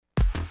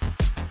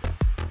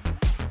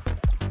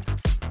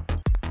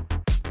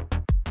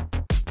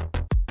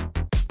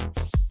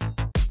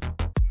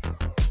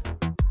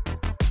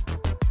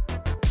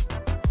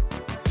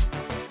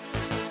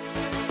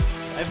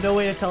have no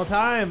way to tell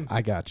time.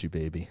 I got you,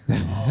 baby.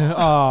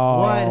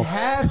 What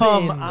happened?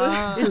 Come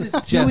on. This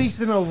is 2 weeks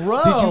in a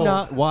row. Did you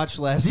not watch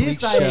last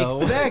week's I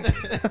show?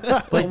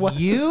 expect. But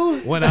you?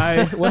 When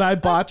I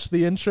botched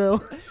the intro,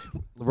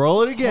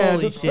 Roll it again.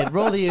 Holy shit.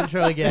 Roll the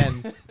intro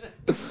again.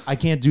 I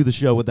can't do the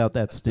show without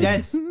that sting.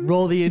 Jess,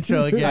 roll the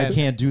intro again. I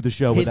can't do the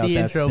show Hit without the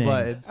that intro sting.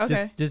 button.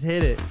 Okay. Just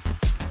hit it.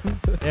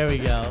 There we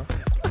go.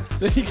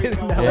 so you can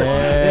now.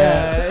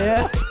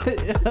 Yeah.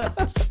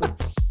 Yeah.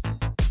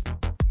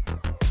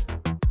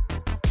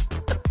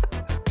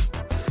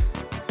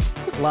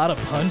 A lot of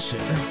punching.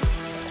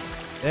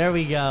 There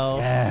we go.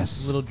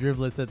 Yes. Little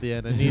driblets at the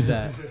end. I need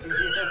that.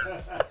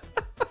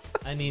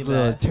 I need The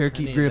that.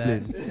 turkey I need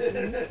dribblings.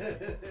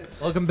 that.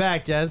 Welcome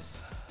back, Jess.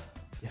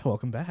 Yeah,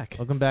 welcome back.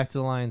 Welcome back to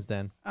the Lions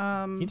Den.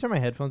 Can you turn my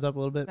headphones up a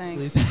little bit,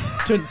 Thanks.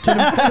 please?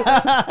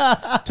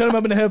 Turn them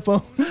up in the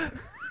headphones.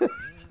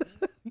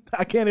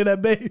 I can't hear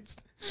that bass.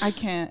 I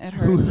can't. It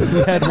hurts.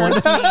 It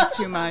hurts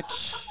me too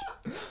much.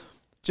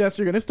 Jess,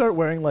 you're gonna start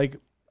wearing like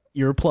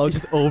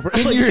earplugs over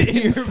In your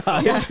ear.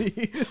 inside.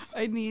 Yes.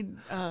 I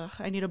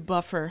need a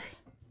buffer.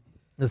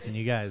 Listen,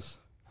 you guys.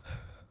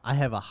 I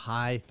have a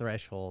high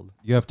threshold.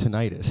 You have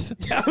tinnitus.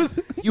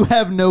 You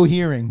have no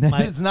hearing.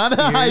 My It's not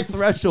a high ears-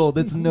 threshold.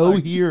 It's no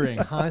hearing.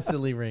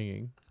 Constantly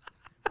ringing.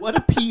 What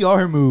a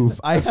PR move.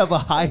 I have a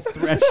high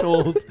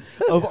threshold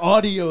of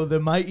audio that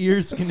my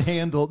ears can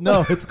handle.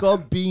 No, it's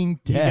called being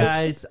You deaf.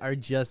 guys are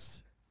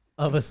just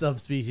of a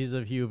subspecies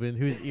of human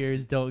whose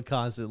ears don't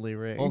constantly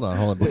ring. Hold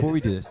on. Before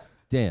we do this,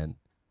 Dan,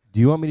 do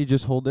you want me to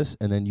just hold this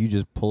and then you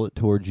just pull it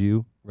towards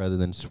you rather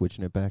than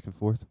switching it back and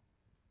forth?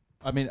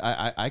 I mean,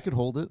 I could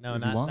hold it. No,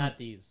 if you want. not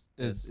these.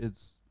 It's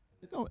This.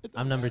 it don't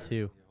I'm number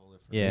 2. For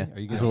Yeah, me? Are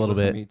you just gonna a little hold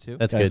it for bit. me too?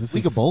 That's Guys, good. this We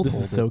is, could both this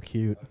hold is so it.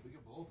 cute.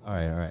 All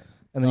right.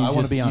 And then No, I you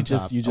wanna just, be on you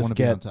just, top. you I just wanna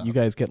be on get, top. you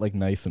guys get like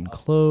nice and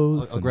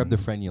close. I'll grab the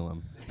and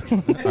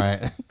frenulum. All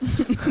right.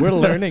 We're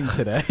learning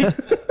today.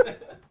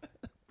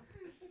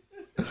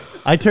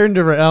 I turned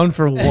around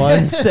for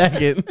 1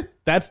 second.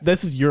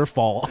 This is your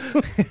fault.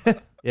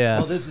 Yeah.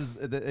 Well, this is.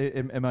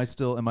 Am I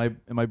still? Am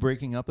I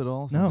breaking up at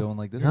all? If I'm No. going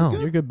like this. No.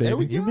 You're good, There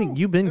we baby. go.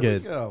 You've been There we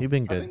good. go. You've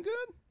been I've good. been good.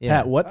 Yeah.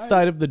 Pat, what All right.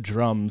 side of the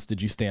drums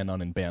did you stand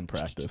on in band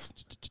practice?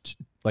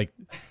 Like,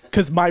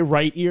 because my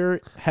right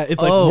ear,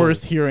 it's like Oh.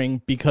 worse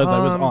hearing because I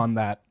was Um, on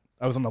that.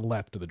 I was on the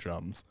left of the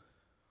drums.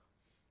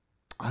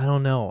 I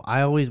don't know.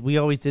 We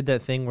always did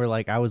that thing where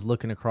like I was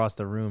looking across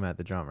the room at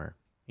the drummer.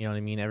 You know what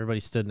I mean? Everybody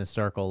stood in a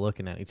circle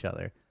looking at each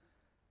other.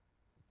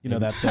 You know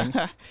that thing?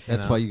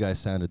 That's know. why you guys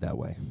sounded that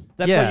way.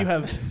 That's Yeah. why you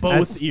have both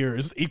That's-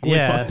 ears equally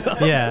Yeah. fucked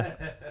up. Yeah.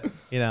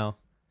 You know.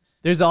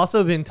 There's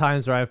also been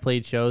times where I've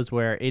played shows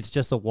where it's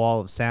just a wall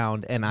of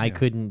sound and I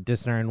couldn't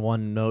discern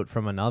one note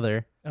from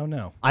another. Oh,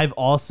 no. I've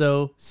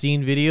also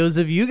seen videos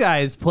of you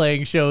guys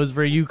playing shows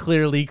where you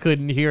clearly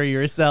couldn't hear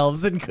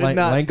yourselves and could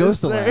not Langosta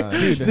discern,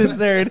 Lounge.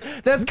 discern.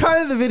 That's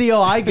kind of the video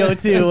I go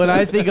to when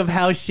I think of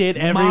how shit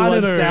everyone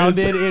Monitors.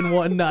 sounded in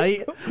one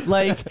night.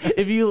 Like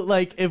if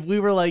we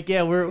were like,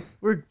 yeah, we're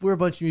a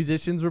bunch of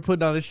musicians, we're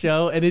putting on a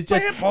show, and it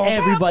just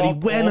everybody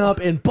went up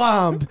and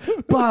bombed.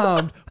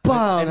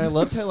 And I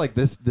loved how like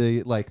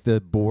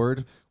the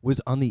board was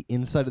on the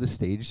inside of the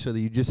stage, so that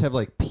you just have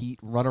like Pete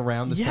run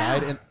around the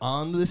side and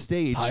on the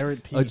stage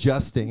Pirate Pete.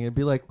 adjusting and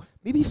be like,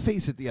 maybe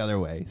face it the other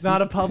way. So-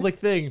 Not a public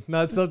thing,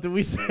 not something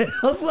we say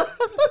out loud.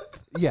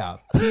 yeah.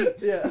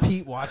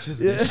 Pete watches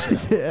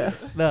this show. Yeah,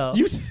 no.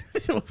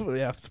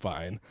 Yeah, it's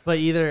fine. But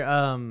either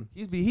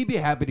He'd be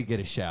happy to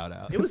get a shout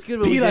out. it was good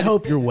when we Pete, did I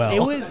hope you're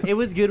well. It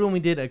was good when we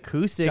did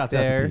acoustic Shouts out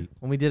to there. Pete.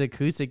 When we did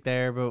acoustic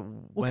there, but 'cause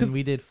when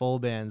we did full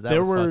bands, that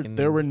there was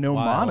fucking were no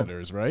wild.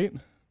 monitors, right?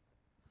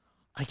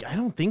 I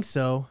don't think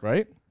so.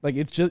 Right? Like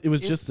it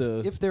was just a.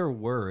 If there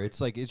were, it's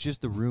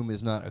just the room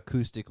is not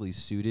acoustically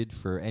suited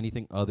for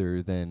anything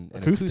other than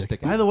an Acoustic.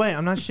 acoustic. By the way,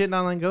 I'm not shitting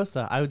on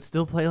Langosta. I would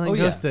still play yeah.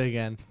 Langosta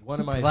again. one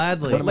of my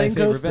Gladly. one of my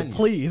favorite Langosta, venues.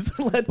 please.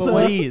 Let's, But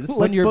when, Please. when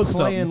let's you're book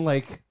playing something.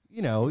 like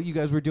you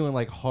guys were doing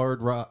like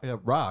hard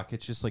rock,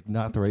 it's just like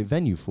not the right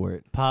venue for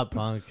it. Pop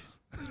punk.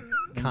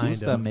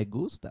 Kind of. Me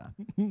gusta.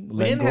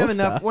 We didn't have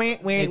enough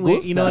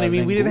you know what I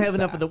mean? We didn't have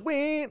enough of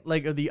the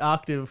like of the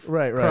octave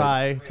Right.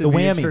 cry to The be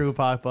whammy. a true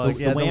pop punk.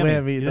 The Yeah, the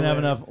whammy. You the didn't have whammy.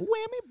 enough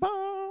whammy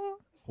bar.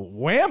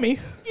 Whammy.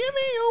 Give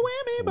me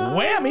a whammy bar.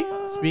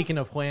 Whammy. Speaking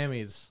of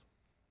whammies.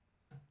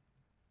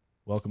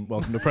 Welcome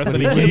to Press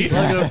Any Key.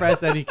 Welcome to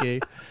Press Any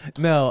Key.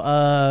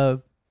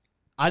 No,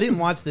 I didn't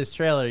watch this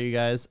trailer, you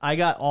guys. I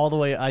got all the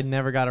way. I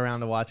never got around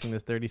to watching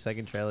this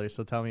 30-second trailer.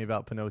 So tell me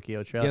about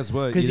Pinocchio trailer. Guess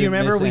what? Because You you didn't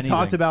remember miss we anything.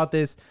 talked about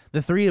this.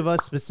 The three of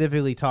us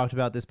specifically talked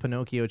about this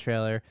Pinocchio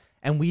trailer,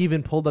 and we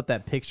even pulled up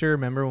that picture.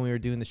 Remember when we were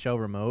doing the show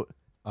remote?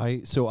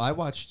 I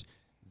watched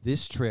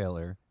this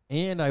trailer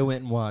and I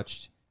went and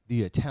watched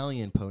the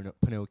Italian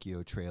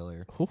Pinocchio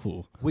trailer,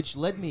 Ooh. which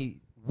led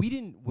me.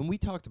 When we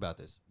talked about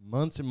this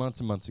months and months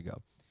and months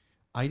ago,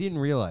 I didn't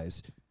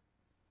realize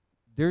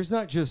there's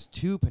not just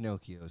 2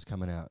 Pinocchios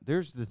coming out.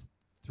 There's the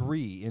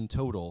 3 in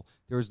total.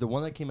 There was the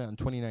one that came out in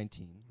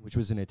 2019, which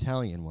was an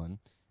Italian one,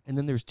 and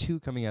then there's 2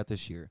 coming out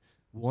this year.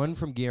 One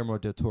from Guillermo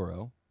del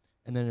Toro,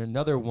 and then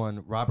another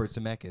one, Robert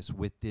Zemeckis,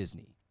 with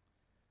Disney.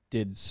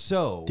 Did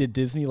So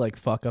Disney like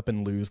fuck up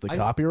and lose the I-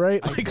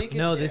 copyright? I Like, think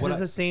No, it's this what is I-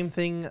 the same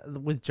thing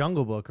with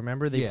Jungle Book.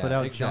 Remember, they Yeah, put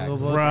out exactly.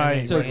 Jungle Book. Right,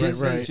 and So they right,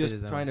 Disney's right.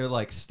 just trying to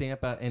like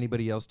stamp out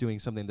anybody else doing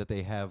something that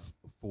they have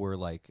for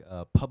like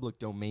public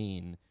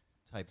domain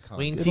type Wait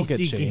content. until It'll you get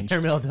see changed.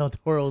 Guillermo del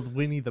Toro's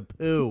Winnie the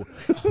Pooh.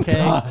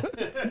 Okay.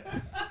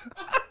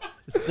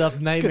 Stuff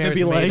gonna nightmares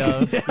be made like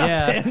of.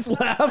 Yeah. Pan's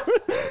Lab.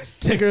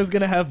 Tigger's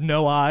gonna have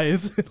no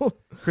eyes.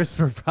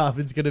 Christopher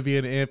Robin's gonna be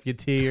an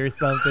amputee or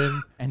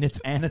something. And it's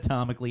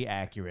anatomically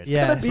accurate.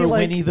 Yeah. For be like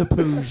Winnie the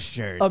Pooh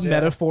shirt. A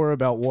metaphor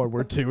about World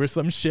War II or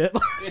some shit.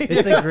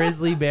 It's a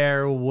grizzly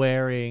bear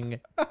wearing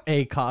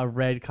a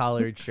red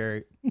collared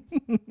shirt.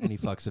 And he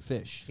fucks a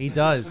fish. He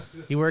does.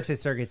 He works at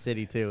Circuit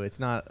City too. It's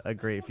not a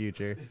great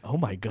future. Oh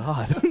my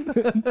god.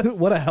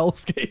 What a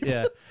hellscape.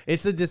 Yeah.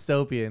 It's a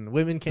dystopian.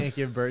 Women can't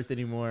give birth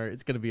anymore.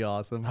 It's gonna be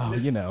awesome. Oh,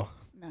 you know.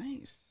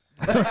 Nice.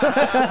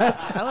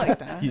 I like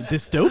that.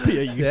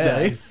 Dystopia, you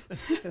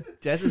say.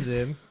 Jess is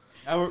in.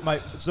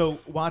 So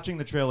watching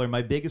the trailer,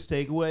 my biggest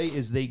takeaway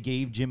is they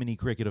gave Jiminy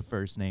Cricket a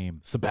first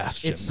name.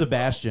 Sebastian. It's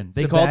Sebastian.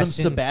 They called him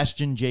Sebastian.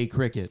 Sebastian J.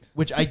 Cricket,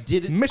 which I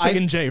didn't.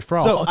 Michigan J.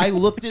 Frog. So I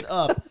looked it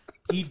up.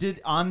 He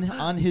did on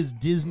his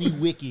Disney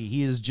wiki.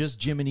 He is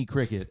just Jiminy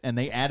Cricket, and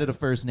they added a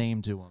first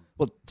name to him.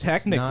 well,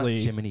 technically,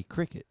 It's not Jiminy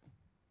Cricket.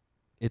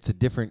 It's a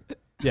different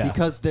yeah.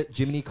 because that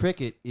Jiminy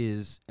Cricket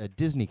is a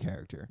Disney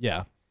character.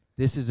 yeah.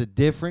 This is a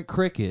different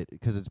cricket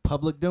because it's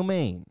public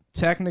domain.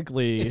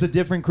 Technically, It's a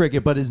different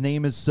cricket, but his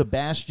name is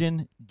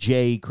Sebastian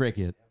J.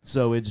 Cricket,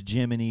 so it's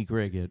Jiminy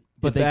Cricket.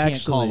 But it's they can't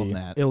actually call him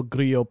that. Il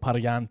Grillo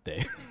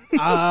Pariante.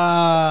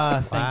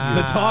 Ah,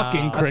 thank The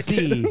talking Wow. cricket.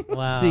 C.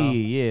 Wow.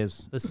 C,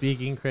 yes. The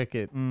speaking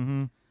cricket.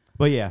 Mm-hmm.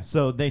 But yeah,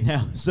 so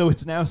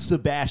it's now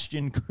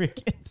Sebastian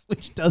Cricket,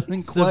 which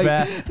doesn't quite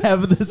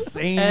have the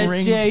same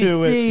ring to it.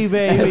 SJC,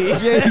 baby.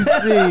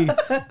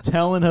 SJC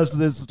telling us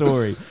this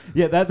story.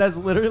 Yeah, that's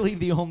literally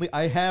the only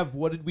I have.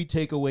 What did we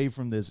take away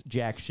from this?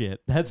 Jack shit.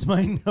 That's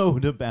my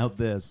note about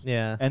this.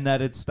 Yeah. And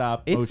that it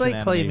stopped. It's motion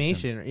like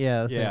animation. claymation.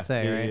 Yeah, I was Yeah, gonna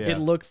say, yeah, right? yeah. It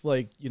looks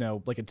like,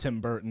 like a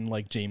Tim Burton,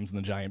 like James and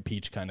the Giant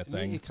Peach kind of To me,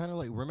 thing. it kind of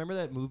like remember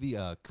that movie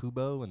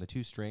Kubo and the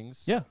Two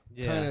Strings. Yeah.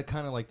 Yeah.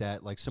 Kind of like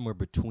that, like somewhere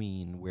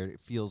between where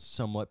it feels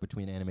somewhat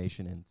between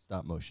animation and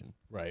stop motion.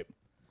 Right.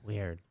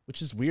 Weird.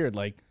 Which is weird.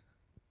 Like,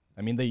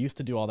 I mean, they used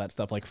to do all that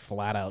stuff like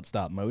flat out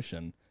stop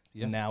motion.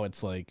 Yeah. And now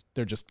it's like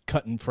they're just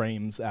cutting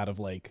frames out of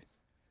like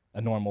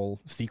a normal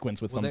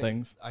sequence with some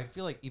things. I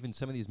feel like even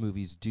some of these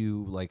movies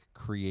do like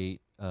create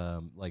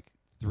like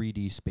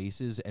 3D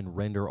spaces and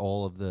render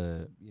all of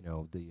the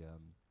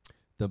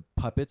the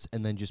puppets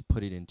and then just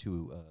put it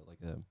into like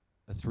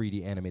a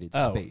 3D animated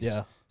space.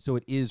 Yeah. So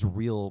it is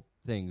real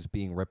things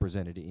being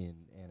represented in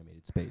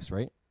animated space,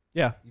 right?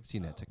 Yeah. You've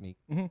seen that technique.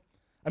 hmm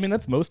I mean,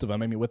 that's most of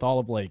them. I mean, with all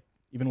of like,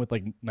 even with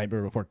like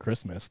Nightmare Before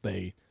Christmas,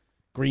 they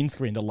green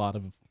screened a lot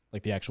of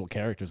like the actual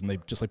characters and they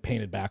just like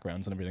painted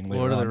backgrounds and everything.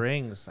 Lord of the on.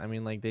 Rings. I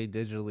mean, like they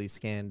digitally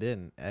scanned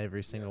in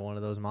every single one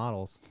of those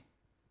models.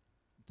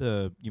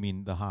 You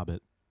mean The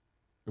Hobbit?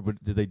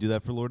 Did they do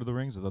that for Lord of the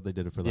Rings? I thought they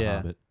did it for The Yeah.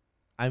 Hobbit.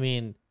 I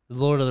mean,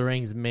 Lord of the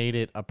Rings made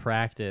it a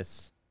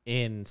practice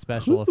in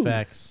special Ooh.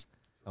 effects.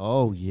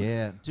 Oh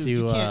yeah, dude, To,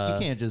 you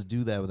can't just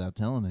do that without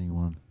telling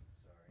anyone.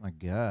 My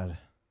God,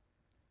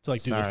 To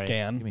like do the Sorry. give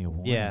scan. me a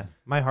warning. Yeah,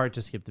 my heart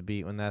just skipped a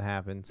beat when that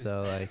happened.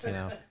 So like it's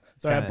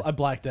Sorry, kinda- I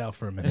blacked out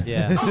for a minute.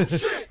 yeah.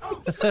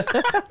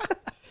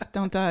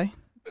 Don't die.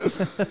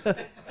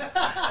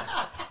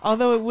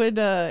 Although it would,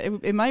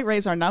 it might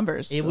raise our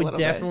numbers. It a would little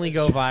definitely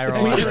go viral.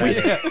 on We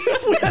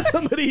Reddit. had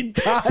somebody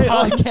die.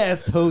 on-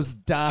 Podcast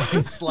host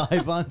dies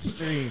live on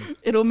stream. bit.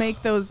 It'll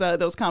make those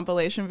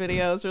compilation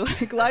videos or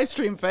like live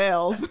stream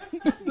fails.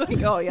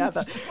 Like, oh yeah,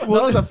 that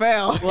was a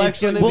fail. Well, It's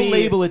gonna we'll be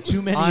label it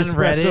too many on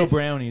espresso Reddit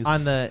brownies.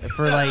 on the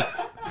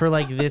for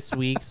like this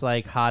week's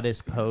like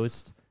hottest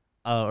post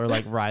or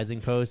like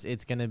rising post.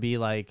 It's gonna be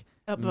like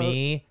Upvote.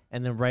 me,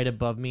 and then right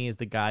above me is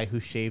the guy who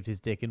shaved his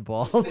dick and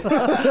balls.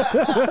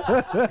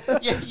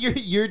 yeah,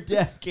 your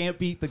death can't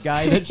beat the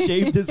guy that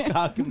shaved his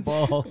cock and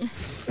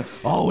balls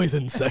Always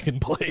in second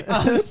place.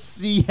 on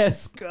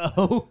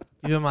CS:GO.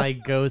 Even my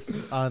ghost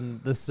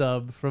on the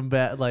sub from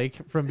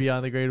from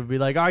Beyond the Grave would be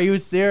like, "Are you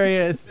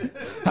serious?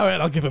 All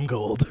right, I'll give him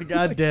gold.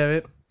 God damn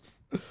it!"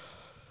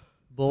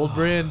 Bold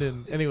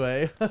Brandon.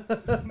 Anyway,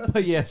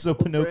 But yeah, so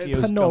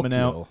Pinocchio's coming out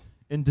Pinocchio.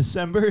 in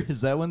December.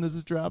 Is that when this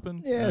is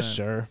dropping? Yeah,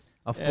 sure.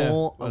 a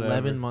full whatever.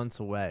 11 months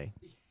away.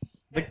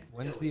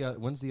 When's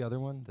the other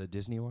one? The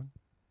Disney one?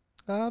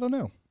 I don't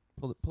know.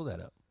 Pull that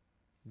up.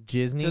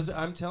 Disney. Because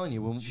I'm telling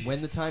you,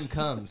 when the time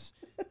comes,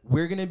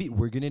 we're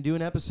gonna do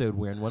an episode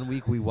where in 1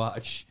 week we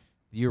watch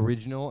the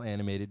original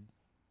animated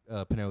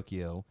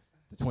Pinocchio,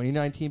 the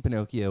 2019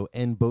 Pinocchio,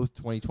 and both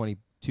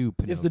 2022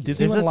 Pinocchio. Is the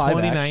Disney There's a one live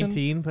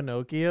 2019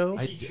 Pinocchio.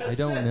 I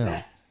don't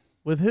know.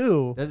 With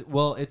who?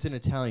 Well, it's an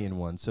Italian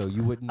one, so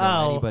you wouldn't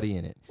know Oh. anybody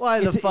in it. Why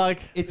the It's- fuck?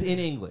 It's in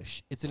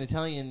English. It's an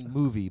Italian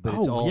movie, but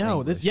it's all yeah,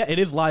 English. it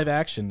is live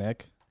action,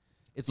 Nick.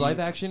 It's live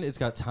action. It's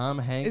got Tom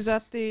Hanks. Is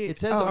that the? It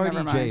says oh, never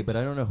RDJ, mind. but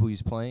I don't know who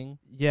he's playing.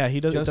 Yeah, he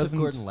does. Joseph doesn't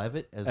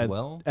Gordon-Levitt as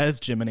well as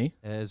Jiminy.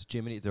 as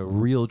Jiminy, the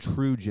real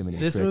true Jiminy.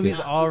 This Cricket. movie's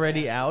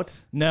already out.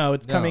 No,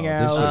 it's No, coming this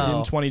out year.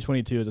 in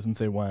 2022. It doesn't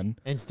say when.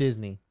 And it's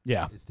Disney.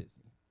 Yeah, It's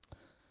Disney.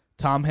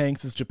 Tom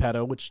Hanks is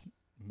Geppetto, which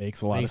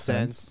makes a lot Makes of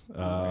sense.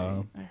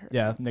 Right, I heard.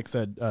 Yeah, Nick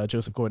said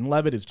Joseph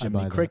Gordon-Levitt is buy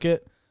Jiminy that.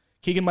 Cricket.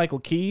 Keegan-Michael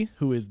Key,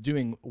 who is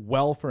doing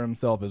well for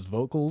himself as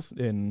vocals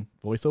in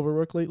voiceover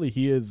work lately,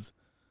 he is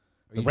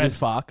Are the you Red just-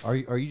 Fox. Are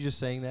you just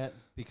saying that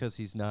because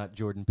he's not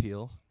Jordan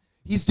Peele?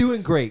 He's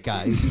doing great,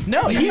 guys.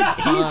 No,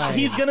 fine.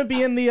 he's gonna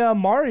be in the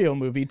Mario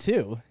movie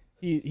too.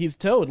 He's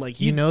Toad. Like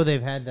he's You know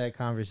they've had that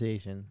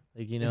conversation.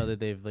 Like you know that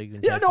they've like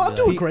been yeah. No, texting, I'm be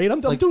doing like, great. I'm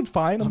doing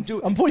fine. I'm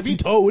doing- voicing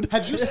Toad.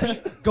 Have you seen?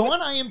 Go on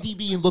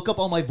IMDb and look up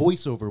all my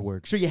voiceover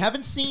work. Sure, you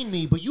haven't seen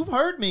me, but you've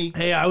heard me.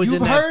 Hey, I was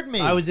You've in that, heard me.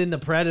 I was in The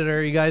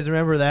Predator. You guys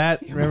remember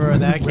that? Remember when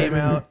that came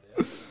out?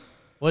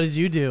 What did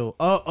you do?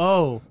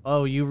 Oh!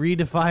 You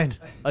redefined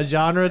a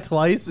genre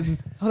twice in,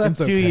 that's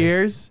in 2 okay.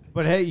 years.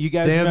 But hey, you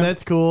guys. Damn, remember,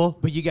 that's cool.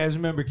 But you guys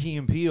remember Key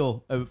and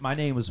Peele? My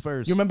name was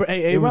first. You remember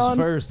It was Aaron?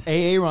 first.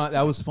 Aaron.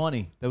 That was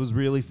funny. That was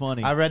really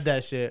funny. I read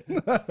that shit.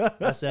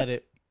 I said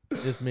it.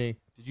 It's me.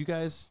 Did you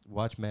guys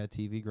watch Mad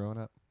TV growing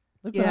up?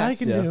 Look what I Yes.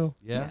 can Yeah. do.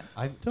 Yeah, Yes.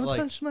 I Don't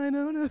like touch my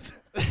donuts.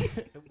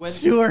 when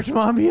Stuart,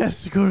 mommy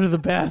has to go to the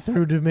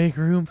bathroom to make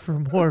room for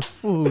more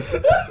food.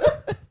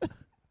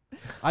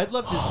 I'd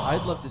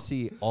love to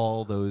see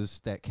all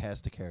that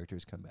cast of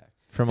characters come back.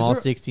 From Is all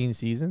there- 16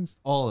 seasons?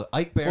 All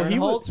Ike Well,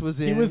 Barinholtz was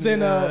in. He was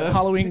in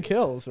Halloween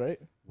Kills, right?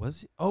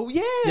 Was he? Oh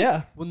yeah.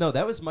 Yeah. Well, no,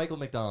 that was Michael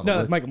McDonald. No,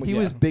 that's Michael- He yeah.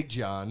 was Big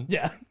John.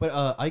 Yeah.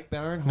 But Ike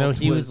Barinholtz. No,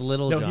 he was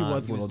Little No, John. he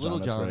was He was Little Little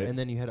John, that's John, right. and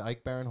then you had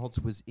Ike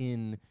Barinholtz was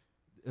in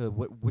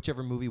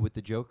whichever movie with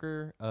the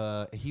Joker.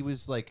 He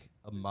was like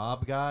a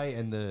mob guy,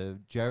 and the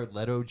Jared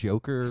Leto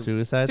Joker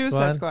Suicide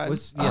Suicide Squad? Squad.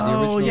 was the Oh,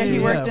 original. Yeah, he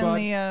Yeah. worked Squad.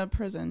 in the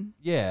prison.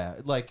 Yeah,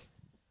 like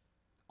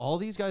all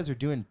these guys are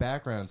doing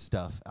background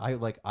stuff. I'd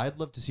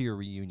love to see a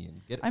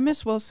reunion. Get I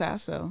miss Will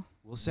Sasso.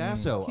 Will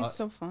Sasso. He's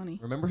so funny.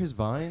 Remember his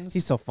vines?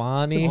 He's so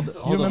funny.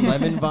 all the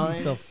lemon vines.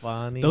 He's so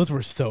funny. Those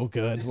were so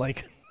good.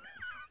 Like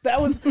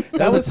that was was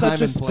such time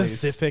a and place.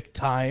 specific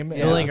time.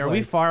 So, Yeah, like, it's are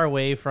we far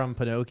away from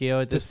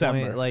Pinocchio at this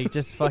December. point? Like,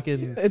 just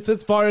fucking. It's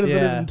as far as it is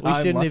Yeah, in we time.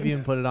 shouldn't have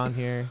even put it on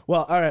here.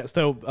 Well, all right.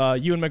 So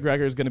Ewan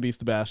McGregor is going to be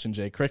Sebastian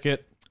J.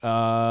 Cricket. We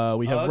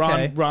have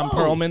Okay. Ron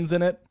Perlman's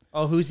in it.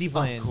 Oh, who's he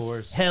playing? Of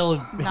course. Hell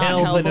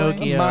Hellboy.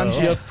 Pinocchio.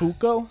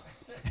 Mangiafuco.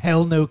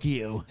 Hell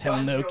Nokio.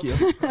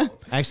 Nokia.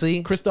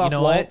 Actually, Christoph you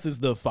know Waltz what? is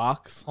the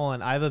fox. Hold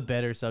on, I have a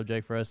better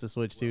subject for us to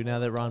switch to now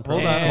that Ron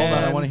Hold Perlman. on, hold on.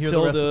 I And wanna hear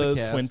the rest of the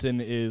Tilda cast. Swinton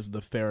is the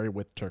fairy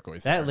with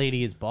turquoise. That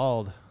lady is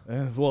bald.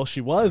 Well,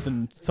 she was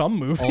in some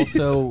movies.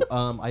 Also,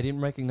 I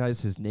didn't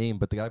recognize his name,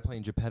 but the guy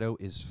playing Geppetto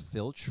is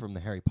Filch from the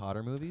Harry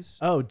Potter movies.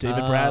 Oh,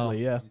 David Oh.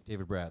 Bradley. Yeah,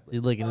 David Bradley. He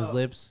licking his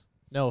lips.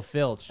 No,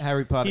 Filch.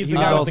 Harry Potter. he's he the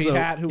was guy also, with the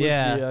cat who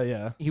yeah. was the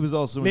yeah. He was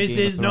also in Game of Mrs.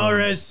 Thrones.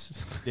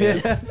 Norris.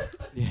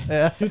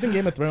 Yeah. He was in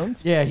Game of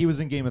Thrones. Yeah, he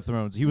was in Game of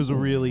Thrones. He was a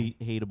really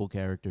hateable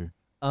character.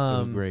 It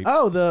was great.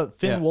 Oh, the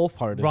Finn Yeah.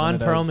 Wolfhard. is Ron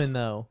in it as- Perlman,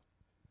 though.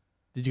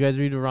 Did you guys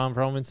read what Ron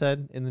Perlman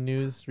said in the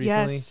news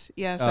recently?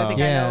 Yes. I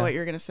think I Yeah. know what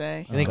you're gonna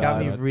say. And it got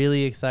me God.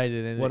 really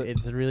excited, and What-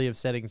 it's a really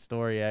upsetting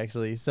story,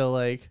 actually. So,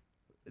 like,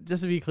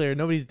 just to be clear,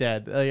 nobody's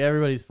dead. Like,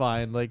 everybody's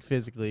fine, like,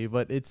 physically,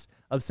 but it's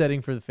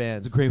upsetting for the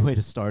fans. It's a great way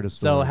to start a So,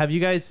 story. have you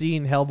guys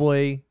seen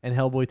Hellboy and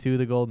Hellboy 2: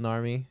 The Golden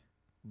Army?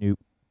 Nope.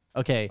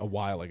 Okay, a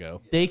while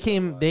ago. they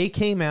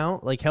came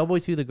out like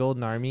Hellboy 2: The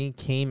Golden Army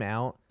came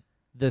out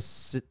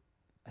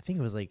I think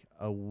it was like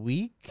a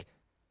week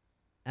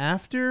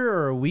after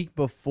or a week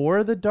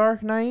before The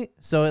Dark Knight,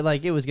 so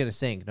it was gonna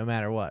sink no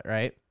matter what,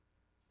 right?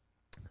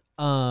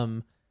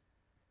 And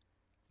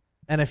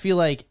I feel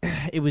like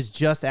it was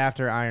just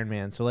after Iron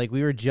Man, so like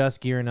we were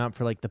just gearing up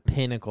for like the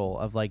pinnacle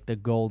of like the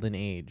golden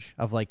age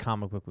of like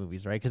comic book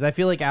movies, right? Because I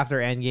feel like after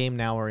Endgame,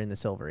 now we're in the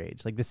Silver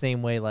Age, like the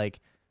same way like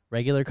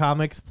regular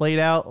comics played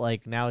out.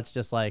 Like now it's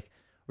just like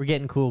we're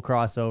getting cool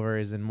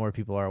crossovers and more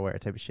people are aware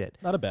type of shit.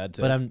 Not a bad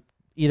tip. But I'm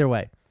either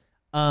way.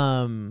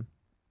 Ron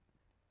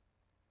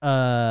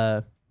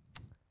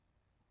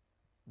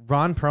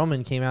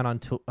Perlman came out on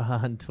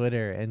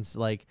Twitter and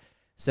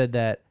said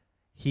that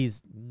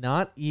he's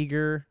not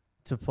eager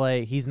to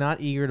play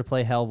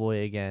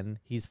Hellboy again.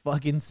 He's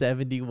fucking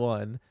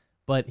 71,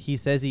 but he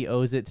says he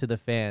owes it to the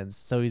fans,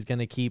 so he's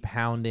gonna keep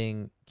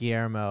hounding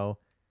Guillermo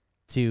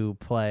to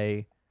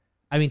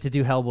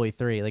do Hellboy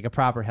 3, like a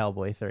proper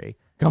Hellboy 3.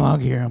 Come on,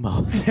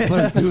 Guillermo.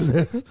 Let's do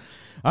this.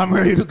 I'm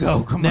ready to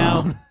go. Come Now,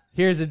 on.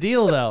 here's the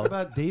deal though. What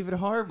about David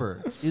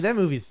Harbour? Dude, that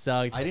movie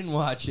sucked. I didn't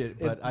watch it,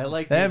 but I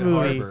like That David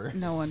movie- Harbour.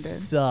 No one did.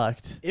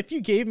 Sucked. if you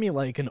gave me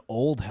like an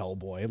old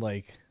Hellboy,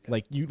 like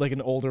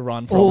an older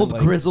Ron Perlman, Old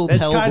like, grizzled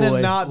That's Hellboy. kind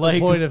of not the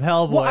point of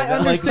Hellboy. Well, I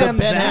That- like the understand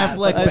Ben that,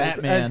 Affleck but-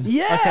 Batman.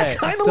 Yeah, Okay,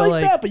 kind of so, like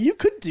like- that, but you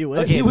could do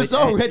it. Okay, He was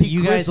but, already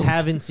You guys grizzled.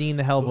 haven't seen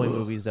the Hellboy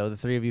movies, though. The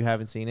three of you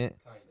haven't seen it.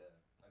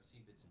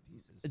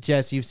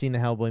 Jess, you've seen the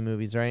Hellboy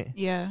movies, right?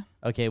 Yeah,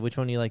 Okay, which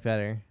one do you like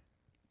better?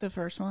 the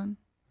first one.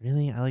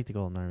 Really? I like the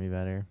Golden Army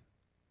better.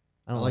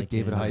 I don't like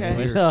David David Hyde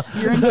Pierce.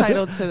 Pierce. You're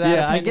entitled to that.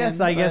 Yeah, I opinion, guess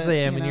I but,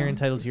 am, and you're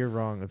entitled to your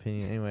wrong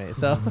opinion anyway.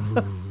 So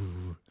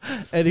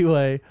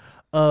anyway,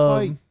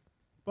 Fight.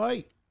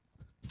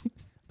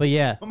 but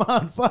yeah, Come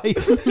on, fight.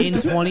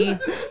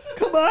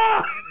 Come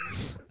on.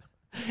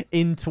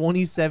 In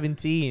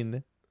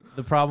 2017,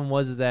 the problem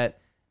was that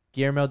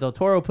Guillermo del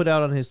Toro put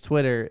out on his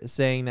Twitter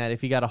saying that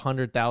if he got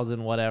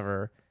 100,000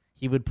 whatever,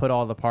 he would put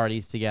all the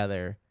parties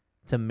together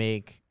to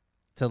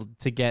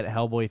get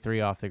Hellboy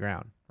 3 off the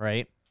ground,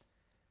 right?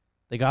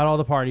 They got all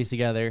the parties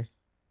together,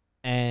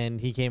 and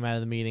he came out of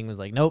the meeting and was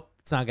like, nope,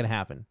 it's not going to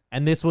happen.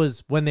 And this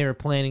was when they were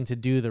planning to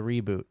do the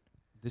reboot.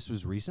 This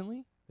was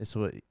recently? This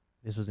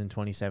was in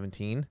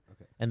 2017,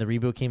 Okay. and the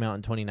reboot came out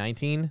in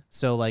 2019.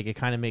 So like it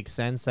kind of makes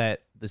sense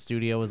that the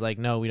studio was like,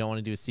 no, we don't want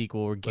to do a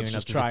sequel. We're gearing Let's up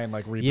just to try and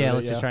like reboot yeah, it,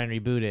 let's just try and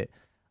reboot it.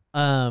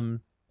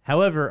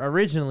 However,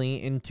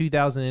 originally in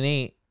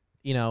 2008,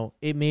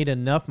 it made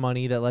enough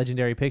money that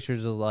Legendary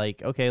Pictures was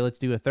like, okay, let's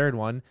do a third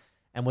one.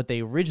 And what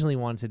they originally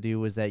wanted to do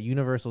was that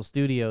Universal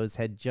Studios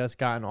had just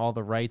gotten all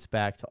the rights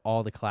back to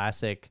all the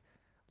classic,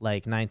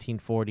 like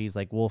 1940s,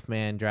 like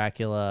Wolfman,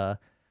 Dracula,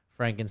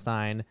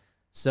 Frankenstein.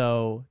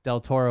 So Del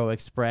Toro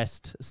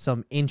expressed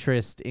some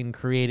interest in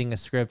creating a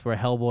script where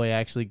Hellboy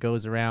actually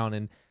goes around,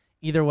 and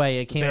either way,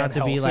 it came Van out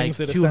to be like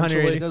Helsing's it 200.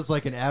 essentially. It does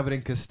like an Abbott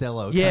and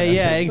Costello. Yeah, kinda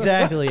yeah, thing.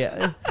 exactly.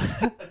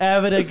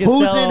 Abbott and Costello.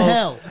 Who's in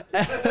hell?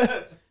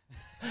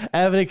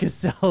 Abbott and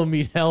Costello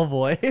meet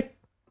Hellboy.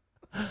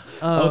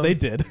 Oh, they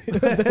did.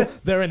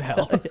 They're in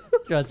hell.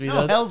 Trust me.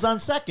 No, those, hell's on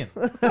second.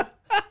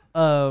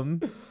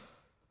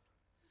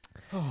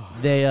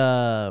 they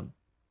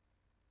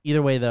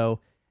either way though,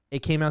 it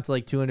came out to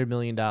like $200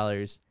 million,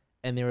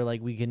 and they were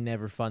like, we can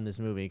never fund this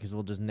movie because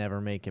we'll just never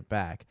make it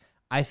back.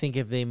 I think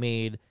if they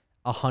made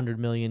 $100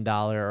 million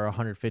or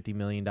 $150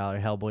 million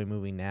Hellboy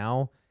movie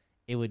now,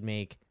 it would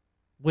make,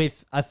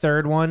 with a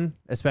third one,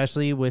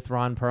 especially with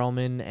Ron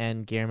Perlman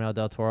and Guillermo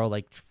del Toro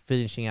like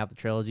finishing out the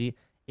trilogy,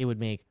 it would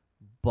make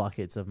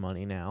buckets of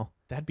money now.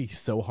 That'd be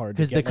so hard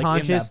Because to the get,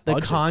 like, in that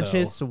budget,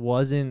 conscious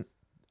wasn't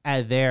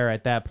there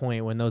at that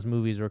point when those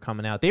movies were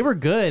coming out. They were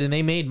good and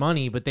they made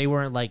money, but they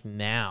weren't like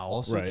now.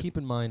 Also, Right. keep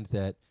in mind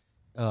that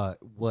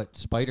what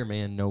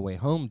Spider-Man No Way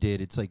Home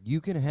did, it's like you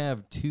can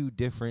have two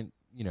different,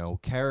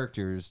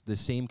 characters, the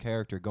same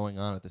character going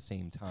on at the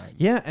same time.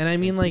 Yeah, and I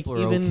mean, And like,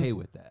 people are even okay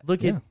with that.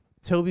 look Yeah. at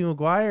Tobey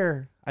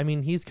Maguire. I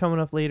mean, he's coming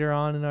up later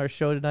on in our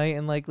show tonight,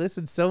 and like,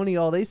 listen, Sony,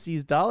 all they see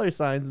is dollar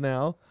signs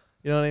now.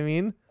 You know what I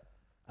mean?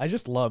 I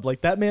just love,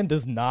 like, that man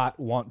does not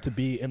want to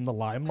be in the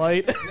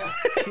limelight.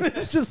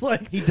 It's just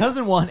like, He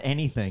doesn't want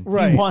anything.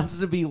 Right. He wants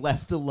to be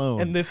left alone.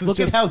 And this is Look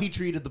just- at how he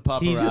treated the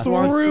paparazzi. He just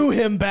wants threw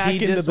him back he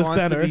into just the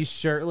wants center. to be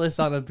shirtless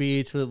on a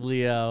beach with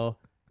Leo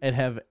and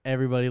have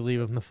everybody leave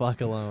him the fuck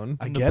alone.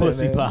 I the get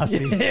pussy it, man.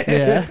 posse.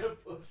 Yeah.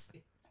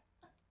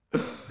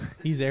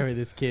 He's there with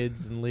his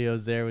kids, and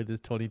Leo's there with his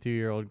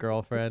 22-year-old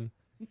girlfriend.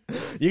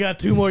 You got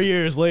 2 more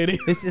years, lady.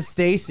 This is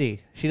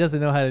Stacy. She doesn't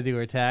know how to do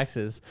her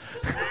taxes.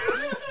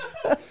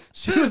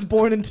 She was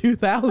born in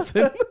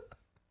 2000.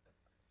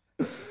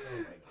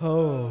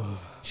 Oh.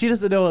 She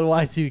doesn't know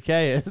what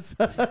Y2K is.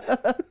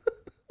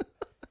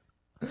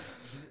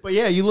 But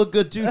yeah, you look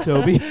good too,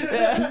 Toby.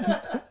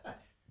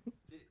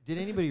 Did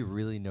anybody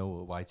really know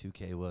what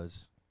Y2K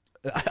was?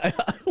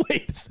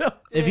 Wait, so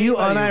If you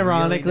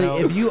Anybody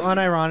really know?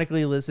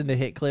 unironically listen to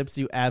hit clips,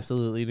 you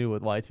absolutely knew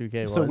what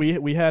Y2K was. So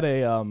we had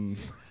a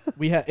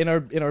we had in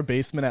our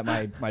basement at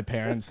my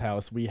parents'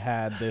 house, we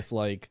had this,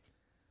 like,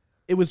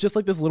 it was just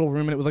like this little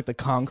room, and it was like the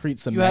concrete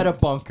cement. You had a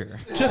bunker.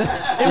 just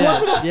it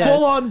wasn't a yes.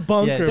 full on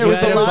bunker. Yes, There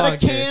was you had a lot bunker.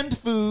 of canned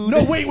food.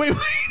 No, wait.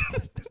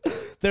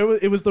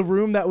 It was the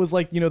room that was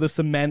like, the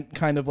cement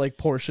kind of like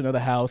portion of the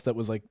house that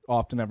was like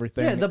off and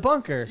everything. yeah, the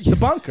bunker. the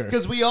bunker.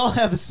 Because we all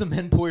have a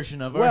cement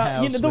portion of our Well,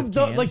 house. the, with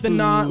the canned like the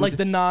non food like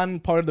the non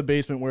part of the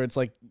basement where it's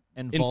like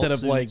and instead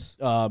vault of like suits.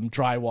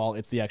 drywall,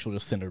 it's the actual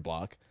just cinder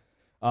block.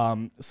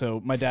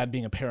 So my dad,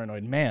 being a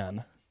paranoid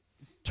man,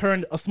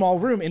 turned a small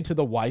room into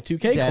the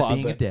Y2K dad closet.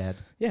 being a dad.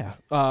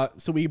 Yeah.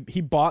 So he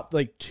bought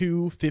like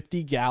 2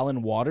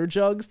 50-gallon water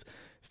jugs,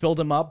 filled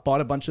them up,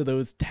 bought a bunch of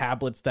those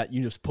tablets that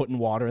you just put in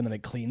water and then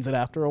it cleans it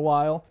after a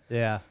while.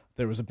 Yeah.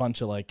 There was a bunch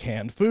of like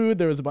canned food.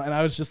 There was and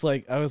I was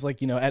like,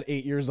 at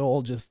 8 years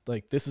old, just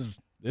like, this is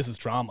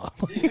trauma.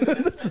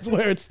 This is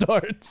where it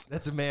starts.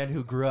 That's a man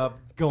who grew up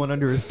going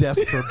under his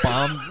desk for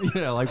bomb.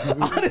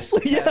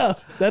 Honestly, yeah,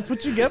 that's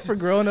what you get for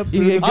growing up. You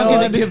through get the I'm Go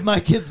gonna under- give my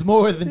kids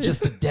more than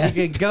just a You desk.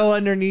 could go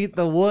underneath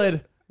the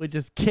wood, which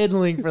is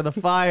kindling for the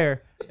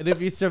fire. And if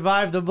you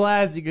survive the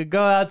blast, you could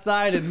go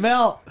outside and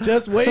melt.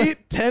 Just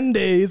wait 10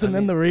 days, and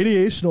then the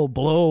radiation will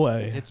blow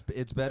away.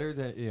 It's better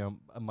than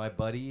my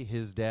buddy.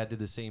 His dad did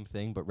the same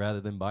thing, but rather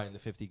than buying the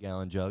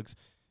 50-gallon jugs,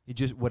 he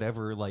just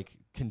whatever like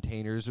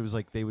containers. It was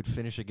like they would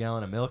finish a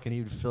gallon of milk and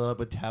he would fill it up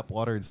with tap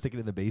water and stick it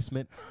in the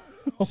basement.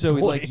 So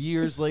boy. like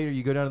years later,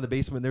 you go down to the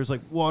basement. And there's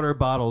like water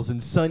bottles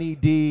and Sunny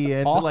D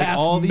and All like half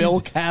all these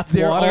milk, half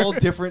they're water. all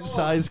different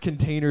size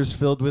containers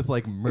filled with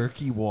like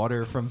murky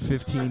water from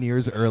 15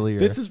 years earlier.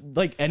 This is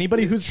like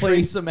anybody who's played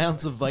Trace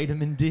amounts of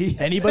vitamin D.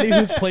 anybody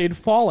who's played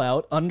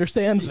Fallout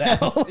understands now.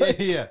 Yes,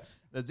 yeah.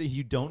 That's it.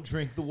 You don't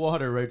drink the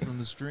water right from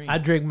the stream. I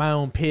drink my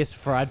own piss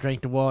before I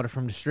drink the water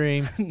from the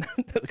stream.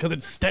 Because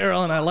it's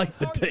sterile and I like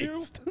the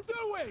taste.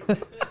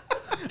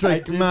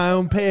 Drink my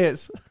own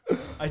piss.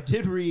 I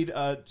did read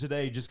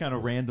today, just kind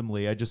of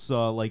randomly. I just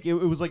saw like it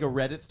was like a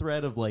Reddit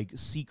thread of like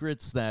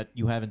secrets that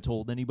you haven't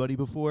told anybody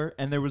before,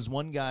 and there was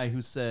one guy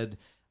who said,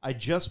 "I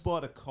just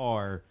bought a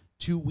car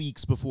 2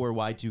 weeks before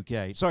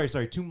Y2K.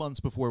 Sorry, 2 months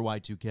before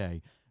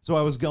Y2K. So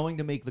I was going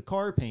to make the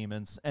car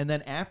payments, and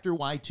then after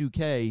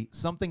Y2K,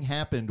 something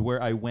happened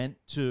where I went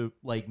to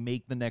like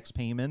make the next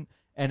payment,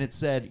 and it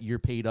said you're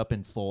paid up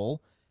in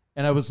full."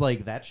 And I was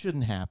like, that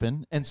shouldn't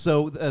happen. And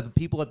so the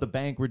people at the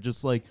bank were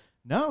just like,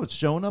 no, it's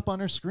showing up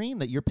on our screen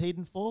that you're paid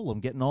in full. I'm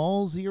getting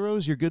all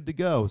zeros. You're good to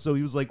go. So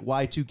he was like,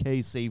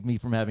 Y2K saved me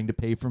from having to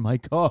pay for my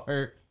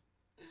car.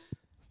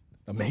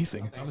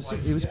 Amazing. I'm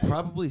assuming it was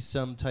probably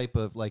some type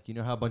of like, you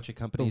know how a bunch of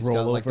companies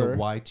got like the rollover.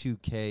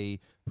 Y2K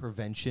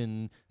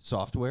prevention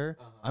software.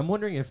 I'm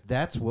wondering if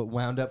that's what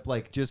wound up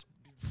like just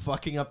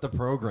fucking up the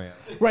program.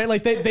 Right,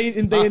 like they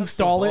install it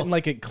possible. and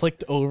like it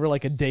clicked over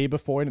like a day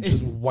before and it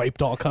just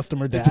wiped all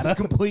customer It just data.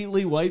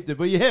 completely wiped it.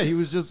 But yeah, he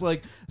was just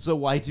like, so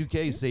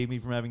Y2K saved me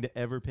from having to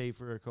ever pay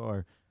for a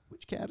car.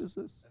 Which cat is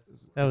this?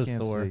 That was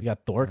Can't Thor. see. You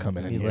got Thor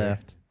coming in He here.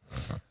 left.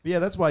 But yeah,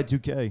 that's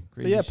Y2K. So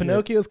Crazy yeah, shit.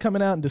 Pinocchio's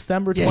coming out in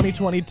December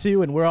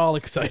 2022 and we're all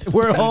excited.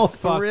 We're all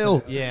Fuck.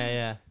 thrilled. Yeah,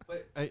 yeah.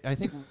 But I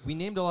think we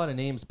named a lot of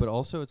names, but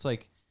also it's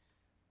like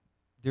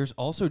there's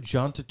also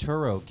John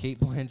Turturro, Kate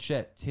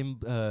Blanchett, Tim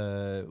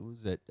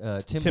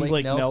Tim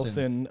Blake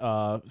Nelson,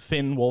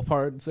 Finn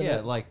Wolfhard's in Yeah,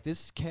 it. like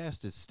this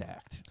cast is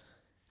stacked.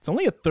 It's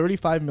only a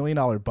 $35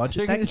 million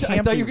budget. I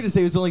thought you were going to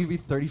say it was only going to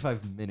be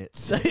 35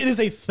 minutes. It is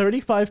a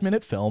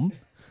 35-minute film.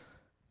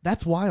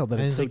 That's wild that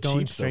And it's is so it going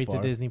cheap so straight to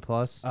far. Disney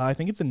Plus? I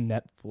think it's a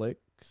Netflix.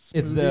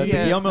 It's movie. the Yeah,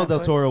 it's Guillermo del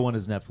Netflix. Toro one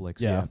is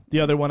Netflix. yeah. The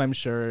other one I'm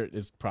sure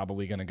is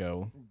probably going to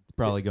go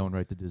Probably going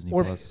right to Disney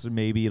Or- Plus. Or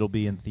maybe it'll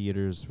be in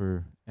theaters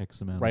for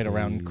X amount. right of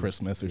around days.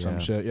 Christmas or Yeah. some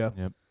shit. Yeah.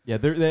 Yep. Yeah,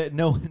 they're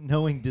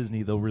knowing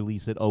Disney, they'll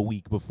release it a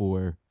week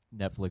before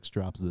Netflix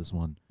drops this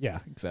one. Yeah,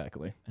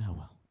 exactly. Oh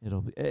well,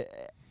 it'll be.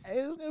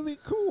 It's gonna be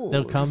cool.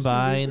 They'll come It's gonna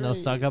by be and they'll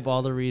great. suck up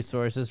all the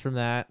resources from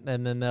that,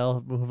 and then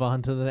they'll move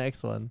on to the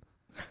next one.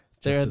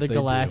 They're as the they do.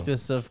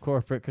 Galactus of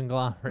corporate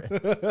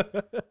conglomerates.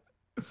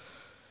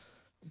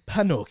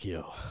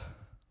 Pinocchio.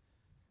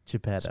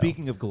 Geppetto.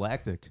 Speaking of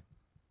galactic,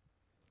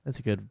 That's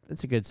a good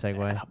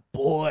segue.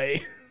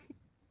 Boy.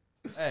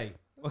 hey,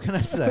 what can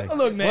I say?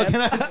 Look, man. What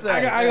can I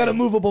say? I got a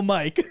movable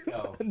mic.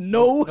 No,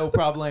 No. no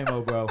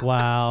problemo, bro. No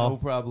Wow.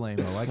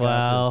 problemo. I got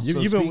Wow. this. So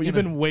You've speaking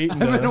been of-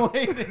 waiting. I've been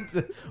waiting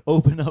to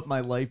open up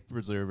my life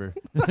preserver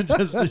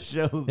just to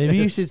show. Maybe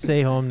you this. should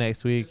stay home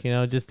next week. You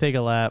know, just take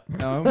a lap.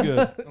 No, I'm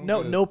good.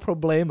 no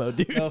problemo,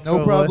 dude. No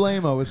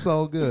problemo. It's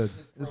all good.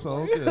 It's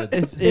all good.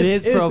 It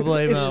is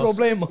problemo. It's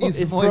problemo. It's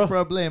It's muy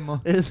pro-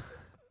 problemo.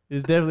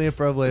 It's definitely a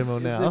problemo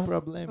It's now. a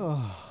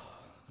problemo.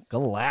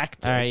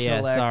 Galactic. All right, yeah,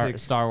 Galactic.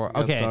 Star Wars. We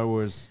got Okay, Star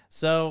Wars.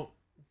 so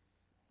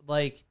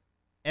like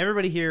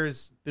everybody here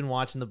has been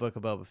watching the Book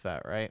of Boba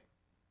Fett, right?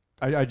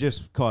 I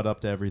just caught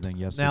up to everything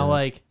yesterday. Now,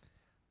 like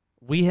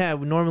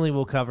normally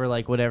we'll cover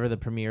like whatever the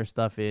premiere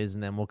stuff is,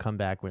 and then we'll come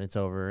back when it's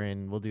over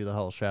and we'll do the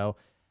whole show.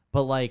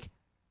 But like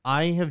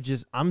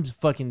I'm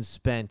fucking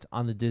spent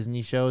on the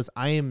Disney shows.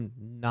 I am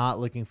not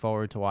looking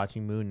forward to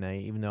watching Moon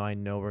Knight, even though I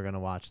know we're gonna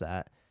watch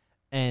that.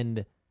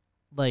 And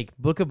like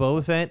Book of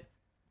Boba Fett,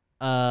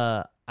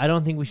 I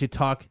don't think we should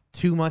talk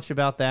too much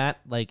about that.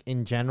 Like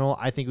in general,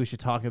 I think we should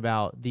talk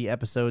about the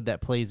episode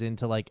that plays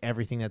into like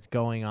everything that's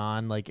going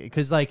on. Like,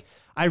 because like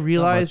I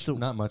realized,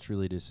 not much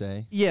really to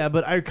say. yeah,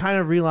 but I kind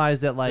of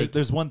realized that like,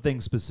 there's one thing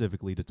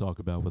specifically to talk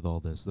about with all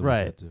this. That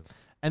Right. We'll get to.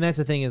 and that's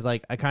the thing is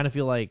like I kind of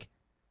feel like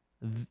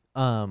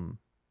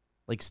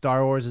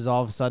Star Wars is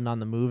all of a sudden on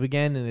the move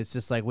again, and it's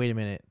just like, wait a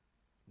minute,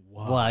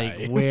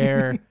 like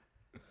where,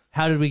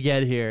 how did we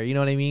get here? You know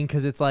what I mean?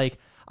 Because it's like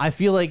I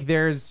feel like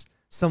there's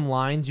some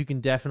lines you can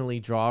definitely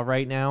draw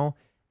right now,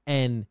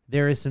 and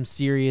there is some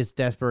serious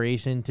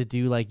desperation to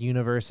do like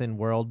universe and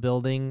world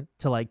building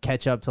to like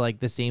catch up to like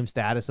the same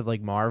status of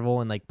like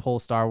Marvel and like pull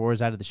Star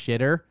Wars out of the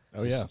shitter.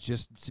 Oh yeah.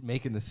 Just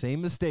making the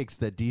same mistakes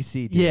that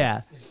DC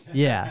did.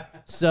 Yeah.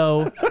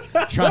 So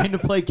Trying to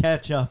play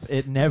catch up,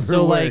 it never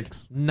so like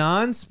works.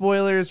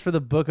 non-spoilers for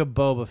the Book of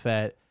Boba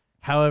Fett.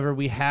 However,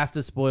 we have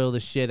to spoil the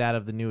shit out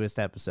of the newest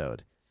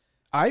episode.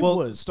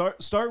 Well,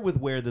 start with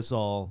where this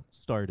all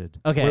started.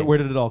 Okay. Where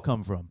did it all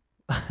come from?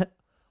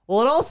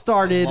 Well, it all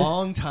started.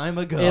 Long time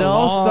ago. It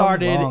all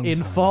started long in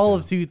time fall ago.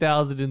 of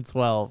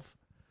 2012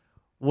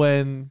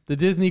 when the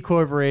Disney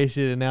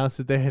Corporation announced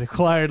that they had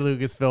acquired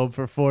Lucasfilm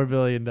for $4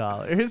 billion.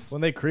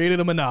 When they created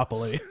a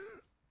monopoly.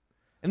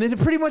 And then it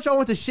pretty much all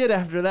went to shit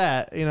after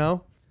that. You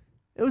know,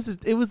 it was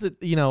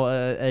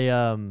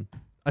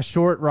a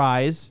short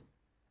rise,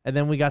 and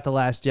then we got The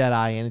Last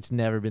Jedi, and it's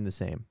never been the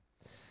same.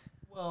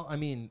 Well, I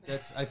mean,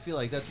 I feel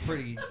like that's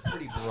pretty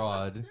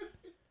broad.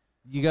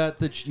 You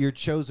got your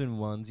chosen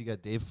ones. You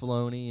got Dave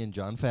Filoni and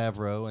Jon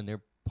Favreau, and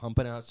they're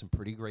pumping out some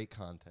pretty great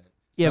content.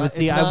 Yeah, but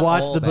see, it's I not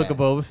watched all the Book of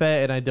bad. Boba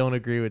Fett, and I don't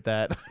agree with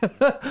that.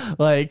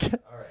 Like,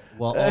 All right.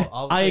 Well,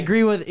 I'll I say-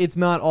 agree with it's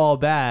not all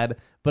bad,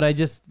 but I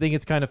just think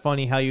it's kind of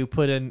funny how you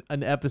put in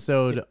an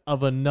episode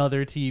of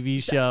another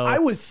TV show I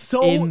was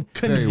so in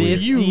this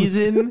confused.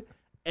 season,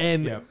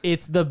 and Yep.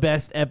 it's the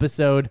best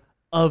episode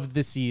of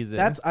the season.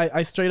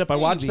 I straight up I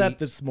watched Maybe. that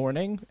this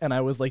morning and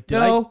I was like, did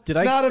no,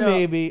 I not a No,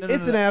 maybe. no,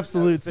 It's no, an no.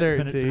 absolute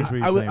Finish certainty. what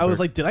you're I was saying, I was Bert.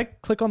 like, did I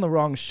click on the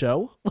wrong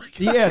show? Like,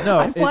 Yeah, no,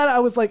 I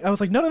was like,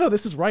 no,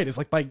 this is right. Is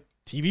like my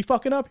TV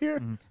fucking up here?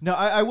 No,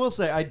 I will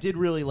say I did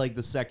really like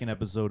the second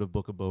episode of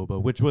Book of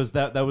Boba, which was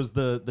that was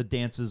the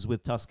Dances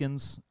with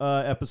Tuscans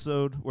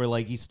episode where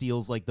like he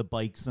steals like the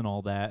bikes and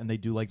all that, and they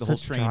do like the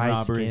Such whole train dry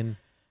robbery. skin.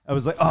 I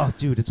was like, oh,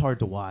 dude, it's hard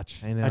to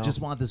watch. I know. I just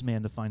want this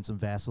man to find some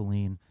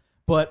Vaseline.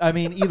 But I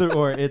mean, either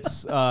or,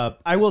 it's.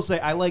 I will say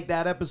I like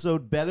that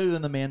episode better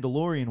than the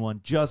Mandalorian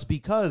one, just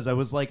because I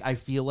was like, I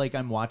feel like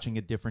I'm watching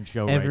a different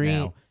show right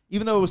now.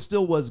 Even though it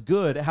still was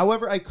good.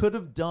 However, I could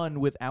have done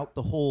without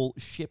the whole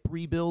ship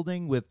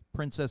rebuilding with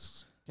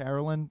Princess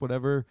Carolyn,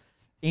 whatever.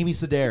 Amy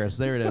Sedaris,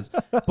 there it is.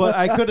 But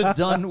I could have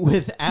done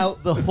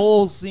without the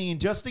whole scene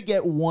just to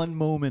get one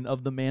moment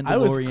of the I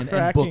was Mandalorian and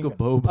cracking Book of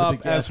Boba up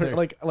together. as her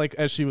like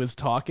as she was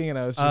talking, and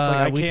I was just like,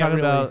 I we can't talking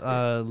really.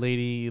 about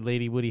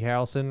Lady Woody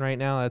Harrelson right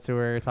now? That's who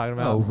we're talking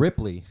about. Oh,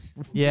 Ripley.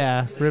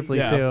 Yeah, Ripley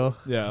Yeah. too.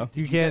 Yeah.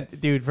 You can't,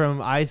 dude.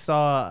 I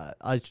saw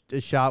a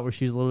shot where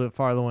she's a little bit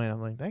farther away. And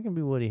I'm like, that can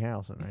be Woody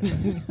Harrelson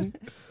right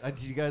there.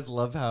 Did you guys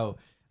love how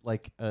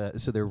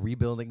so they're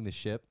rebuilding the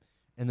ship,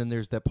 and then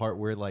there's that part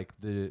where the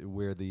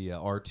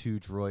R2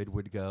 droid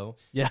would go,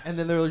 Yeah. and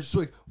then they're just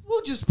like,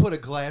 we'll just put a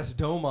glass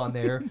dome on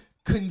there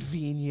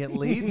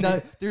conveniently.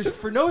 There's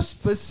for no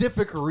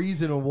specific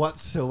reason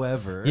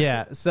whatsoever.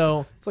 Yeah.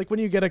 So It's like when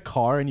you get a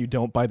car and you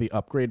don't buy the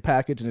upgrade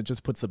package, and it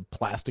just puts a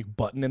plastic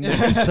button in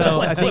there.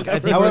 so I think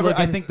we're However,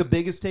 looking. I think the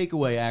biggest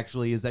takeaway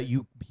actually is that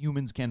you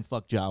humans can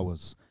fuck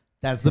Jawas.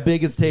 That's the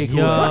biggest takeaway.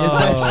 Yo. Is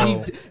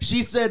that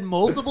she said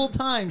multiple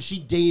times she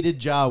dated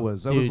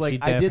Jawas. I was Dude, like,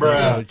 she I didn't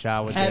definitely know wrote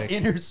Jawa that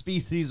dick.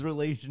 interspecies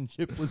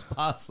relationship was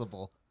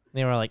possible.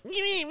 They were like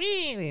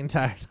the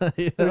entire time.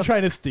 You know? They're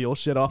trying to steal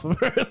shit off of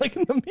her, like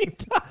in the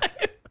meantime.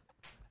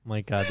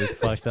 My God, that's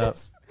fucked up.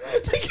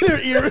 Taking her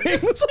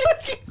earrings.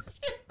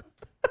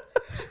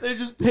 They're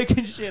just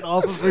picking shit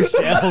off of her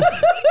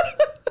shelves.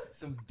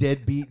 Some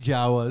deadbeat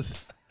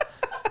Jawas.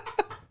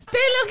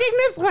 Stay looking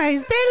this way.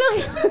 Stay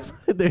looking this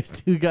way. There's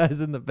two guys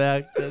in the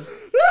back. It's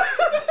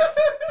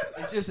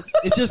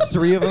just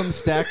three of them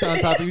stacked on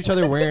top of each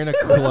other wearing a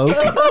cloak.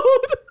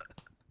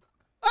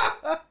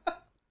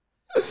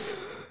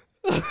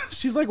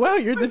 She's like, wow,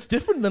 it's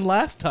different than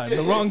last time.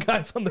 The wrong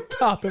guy's on the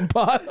top and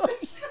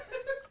bottoms.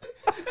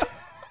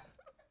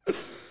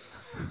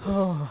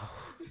 Oh.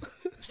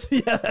 So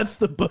yeah, that's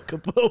the Book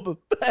of Boba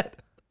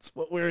Fett. That's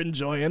what we're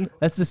enjoying.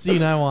 That's the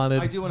scene I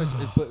wanted. I do want to say,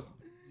 but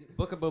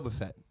Book of Boba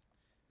Fett.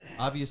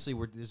 Obviously,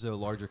 this is a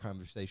larger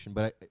conversation,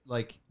 but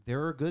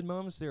there are good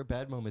moments, there are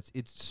bad moments.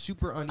 It's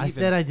super uneven. I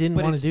said I didn't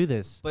but want to it's- do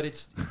this. but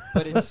it's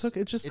That's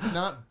okay, it's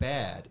not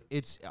bad.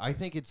 I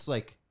think it's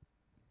like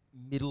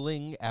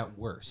middling at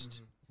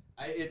worst.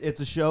 It's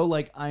a show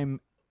like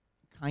I'm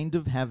kind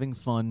of having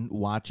fun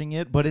watching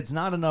it, but it's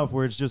not enough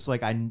where it's just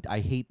like I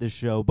hate this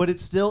show. But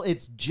it's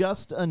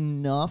just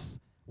enough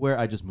where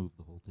I just moved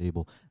the whole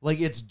table. Like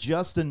it's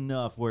just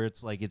enough where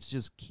it's like it's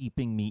just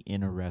keeping me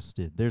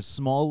interested. There's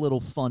small little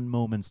fun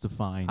moments to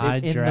find I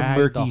in the dragged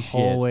murky the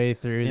whole shit. way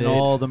through In this.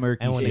 all the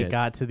murky and when shit. it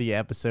got to the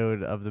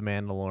episode of The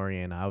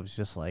Mandalorian, I was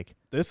just like,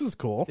 This is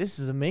cool. this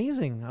is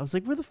amazing. I was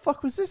like, where the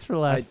fuck was this for the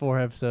last 4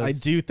 episodes? I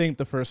do think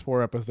the first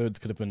 4 episodes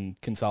could have been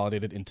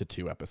consolidated into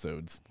 2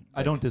 episodes.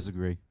 I don't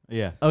disagree.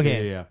 Yeah.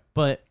 Okay. Yeah.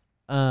 But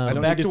I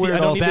don't back need to to where see, it I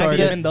don't all need to see started.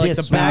 him in the, like,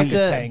 This the back week.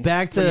 tank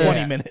Back for to-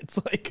 20 minutes.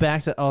 Like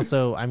back to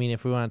also, I mean,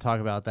 if we want to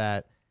talk about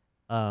that,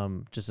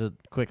 just a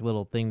quick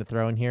little thing to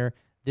throw in here.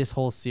 This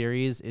whole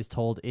series is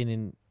told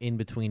in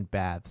between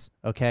baths.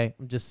 Okay,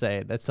 I'm just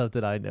saying that's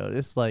something I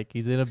noticed. Like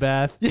he's in a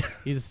bath,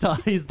 he's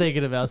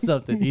thinking about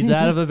something. He's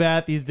out of a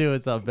bath, he's doing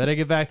something. Better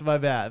get back to my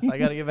bath. I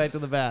gotta get back to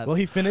the bath. well,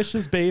 he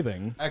finishes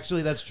bathing.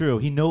 Actually, that's true.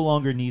 He no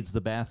longer needs the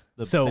bath.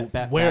 So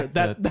back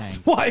that's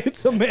tank. why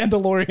it's a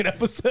Mandalorian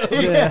episode.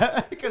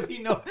 Yeah, because he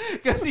no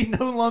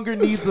longer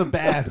needs a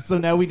bath. So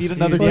now we need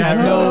another Yeah,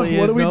 camera. no, he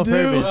what has do we no do?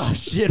 purpose. Oh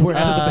shit, we're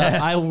out of the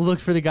bath. I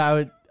looked for the guy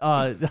with.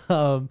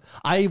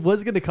 I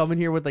was gonna come in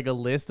here with like a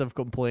list of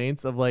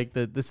complaints of like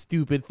the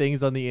stupid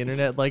things on the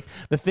internet, like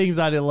the things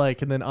I didn't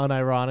like, and then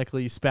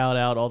unironically spout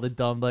out all the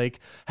dumb, like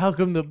how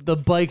come the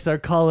bikes are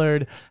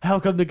colored? How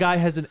come the guy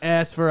has an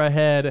ass for a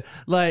head?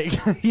 Like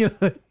you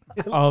know.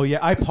 Oh yeah,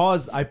 I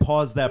paused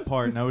that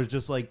part and I was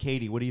just like,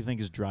 Katie, what do you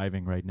think is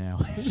driving right now?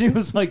 She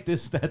was like,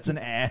 that's an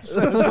ass.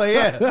 I was like,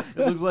 yeah, it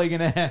looks like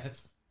an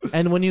ass.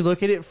 And when you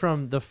look at it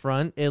from the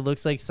front, it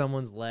looks like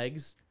someone's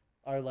legs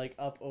are like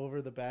up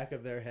over the back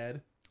of their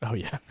head. Oh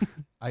yeah.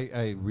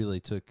 I really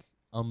took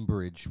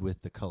umbrage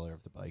with the color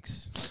of the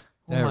bikes.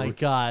 Oh my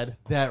god,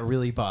 That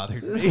really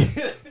bothered me.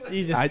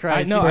 Jesus I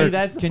Christ! know, You see, I-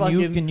 that's Can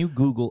fucking. you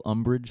Google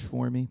umbrage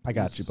for me? I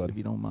got please, you, bud. If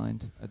you don't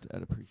mind,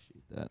 I'd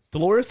appreciate that.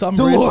 Dolores Umbridge.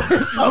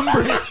 Dolores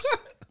Umbridge.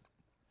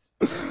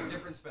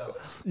 Different spell.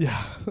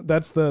 Yeah,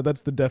 that's the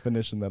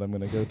definition that I'm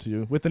gonna go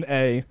to with an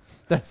A.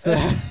 That's the,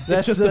 That's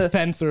that's just the,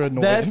 offense or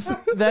annoyance.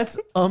 that's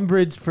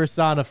Umbridge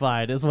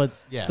personified is what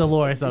Yes.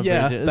 Dolores Umbridge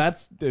yeah, is.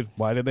 that's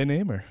why did they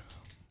name her?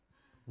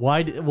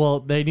 why. Well,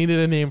 they needed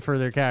a name for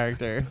their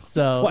character,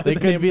 so Why they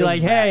did they could be name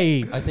like, them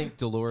 "Hey, I think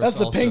Dolores That's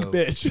the also, pink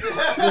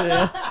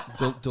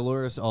bitch.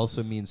 Dolores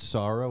also means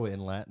sorrow in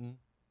Latin.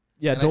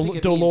 Yeah, And I think it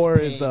means Dolor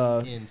is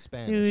pain in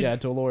Spanish. Dude. yeah,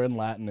 Dolor in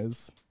Latin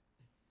is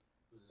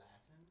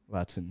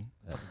Latin.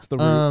 It's the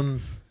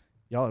root.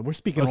 Y'all, we're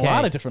speaking okay. a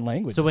lot of different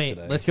languages. So wait,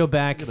 today. let's go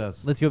back. Look at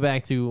us. Let's go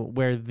back to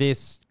where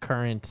this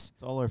current It's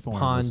all our foreign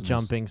pond listeners.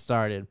 jumping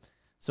started.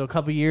 So a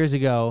couple years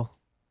ago,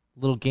 a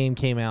little game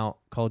came out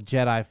called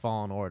Jedi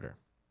Fallen Order.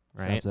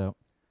 Right? Shouts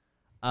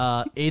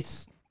out.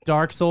 It's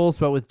Dark Souls,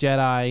 but with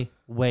Jedi,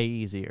 way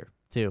easier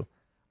too.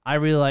 I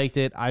really liked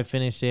it. I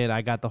finished it.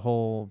 I got the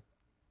whole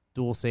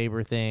dual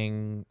saber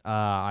thing.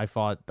 I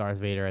fought Darth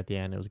Vader at the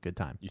end. It was a good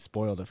time. You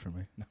spoiled it for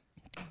me. No.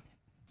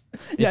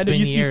 It's Yeah, no, been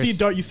you years.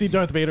 see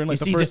Darth Vader in like You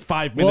the see first just-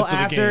 5 minutes Well, of the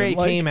after game. it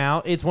Like, came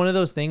out, it's one of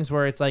those things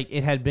where it's like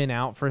it had been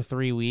out for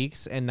 3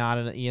 weeks and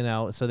not,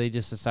 so they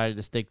just decided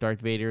to stick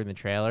Darth Vader in the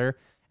trailer.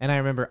 And I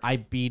remember I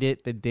beat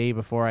it the day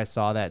before I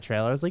saw that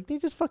trailer. I was like, they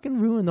just fucking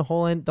ruined the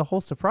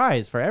whole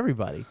surprise for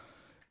everybody.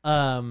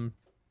 Who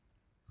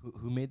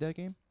made that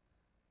game?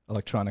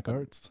 Electronic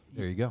Arts.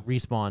 There you go.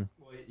 Respawn,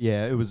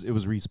 Yeah, it was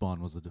Respawn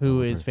was the developer.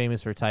 who is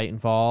famous for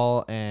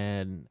Titanfall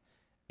and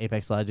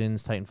Apex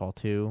Legends, Titanfall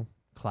 2,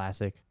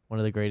 classic, one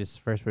of the greatest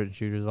first-person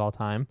shooters of all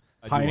time.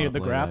 I do Pioneered wanna the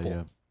play that,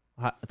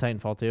 grapple.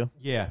 Titanfall 2.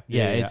 Yeah,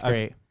 Yeah, it's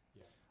great.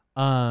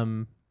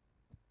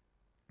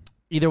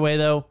 Either way,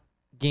 though,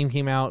 game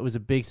came out. It was a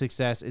big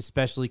success,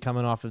 especially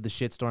coming off of the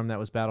shitstorm that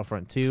was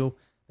Battlefront 2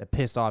 that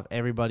pissed off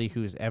everybody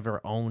who's ever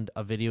owned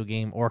a video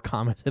game or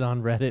commented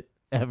on Reddit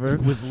ever.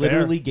 It was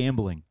literally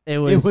gambling. It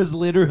was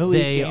literally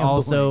They gambling.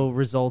 also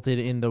resulted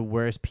in the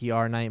worst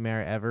PR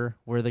nightmare ever,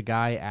 where the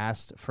guy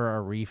asked for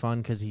a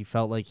refund because he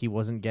felt like he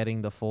wasn't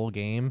getting the full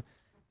game,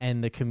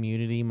 and the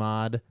community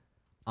mod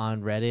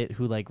on Reddit,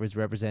 who like was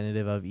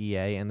representative of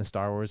EA and the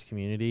Star Wars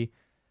community,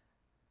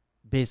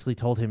 basically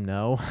told him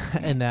no,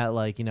 and that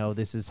like,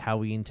 this is how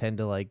we intend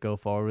to like go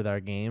forward with our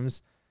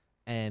games.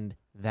 And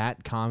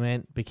that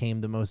comment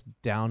became the most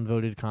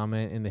downvoted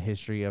comment in the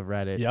history of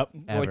Reddit. Yep.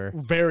 Ever.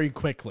 Like, very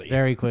quickly.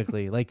 Very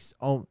quickly. Like,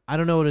 I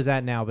don't know what it's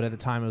at now, but at the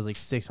time it was like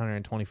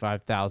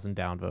 625,000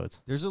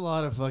 downvotes. There's a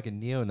lot of fucking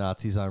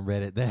neo-Nazis on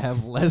Reddit that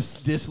have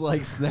less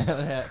dislikes than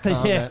that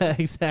comment. Yeah,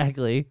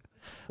 exactly.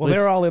 Well, Let's-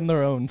 they're all in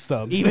their own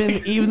subs.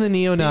 Even the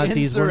neo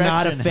Nazis were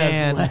not a insurrection has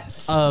fan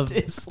less of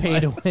pay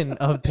to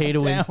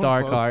dislikes win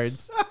star downvotes.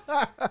 cards.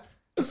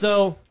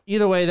 So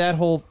either way, that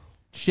whole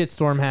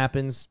shitstorm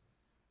happens.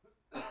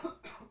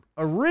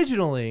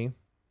 Originally,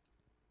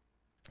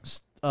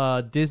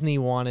 Disney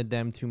wanted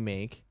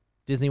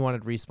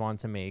Respawn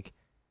to make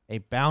a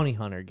bounty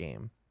hunter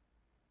game.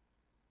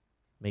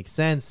 Makes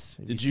sense.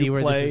 If Did you see you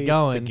where play this is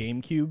going? the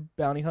GameCube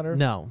Bounty Hunter?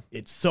 No,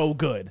 It's so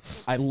good.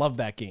 I love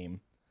that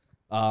game.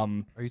 Are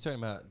you talking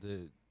about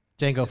the...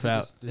 Django Is it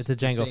Fett. this- It's a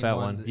the Django same Fett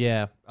one one. that-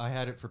 Yeah. I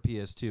had it for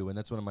PS2, and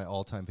that's one of my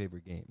all-time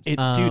favorite games.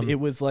 Dude, it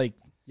was like,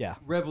 yeah.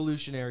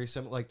 Revolutionary,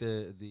 something like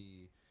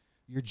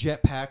your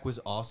jetpack was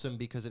awesome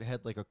because it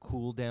had like a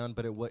cooldown,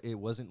 but it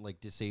wasn't like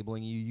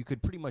disabling you. You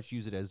could pretty much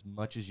use it as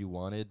much as you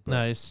wanted. But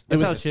Nice. it That's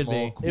was how a it should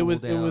small be. It was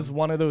cooldown.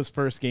 one of those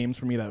first games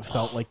for me that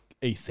felt like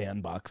a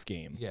sandbox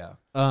game. Yeah.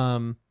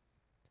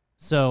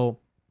 So,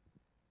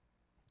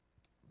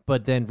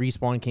 but then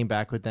Respawn came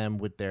back with them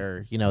with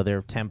their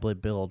template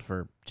build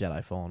for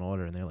Jedi Fallen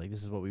Order, and they're like,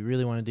 "This is what we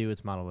really want to do.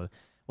 It's model,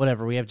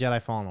 whatever. We have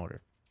Jedi Fallen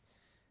Order.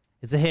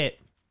 It's a hit.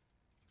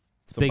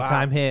 It's a big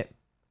time hit."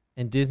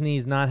 And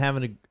Disney's not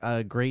having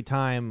a great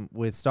time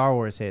with Star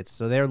Wars hits,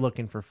 so they're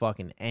looking for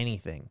fucking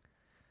anything.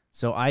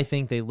 So I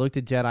think they looked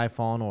at Jedi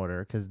Fallen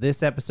Order because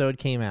this episode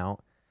came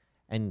out,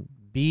 and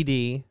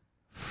BD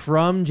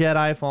from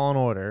Jedi Fallen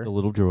Order, the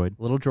little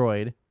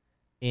droid.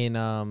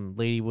 in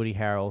Lady Woody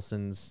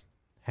Harrelson's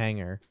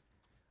hangar,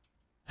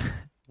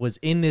 was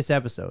in this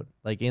episode,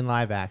 like in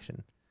live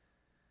action.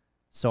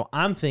 So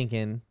I'm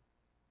thinking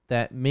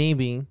that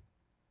maybe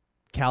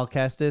Cal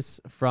Kestis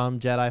from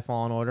Jedi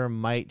Fallen Order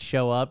might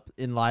show up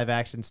in live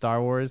action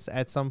Star Wars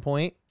at some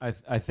point. I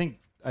think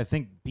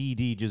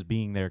BD just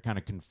being there kind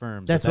of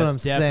confirms That's what I'm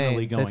definitely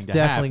saying. going That's to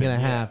definitely happen. going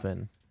to Yeah.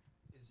 happen.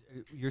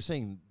 You're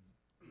saying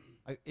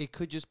it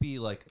could just be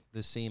like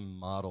the same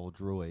model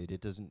droid. It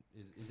doesn't.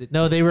 Is it?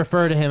 No, they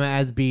refer to him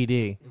as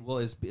BD. Well,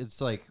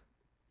 it's like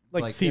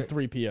Like Like,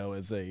 C-3PO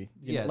is a...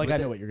 yeah. like, but I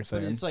know what you're But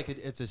saying. it's like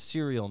it's a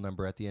serial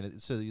number at the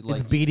end. So It's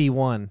like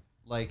BD1.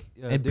 Like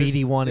And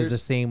BD1 is the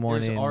same one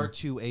There's in-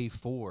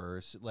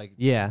 R2A4, like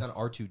Yeah. it's not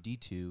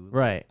R2D2.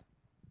 Right.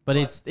 But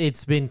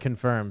it's been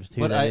confirmed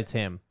too But that it's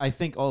him. I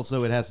think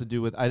also it has to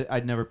do with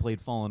I'd never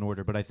played Fallen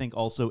Order, but I think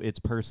also its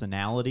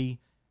personality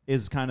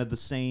is kind of the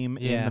same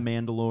Yeah. in The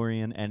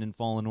Mandalorian and in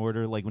Fallen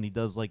Order, like when he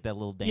does like that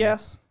little dance.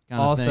 Yes.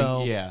 Kind of Also-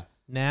 thing. Yeah,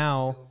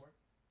 Now,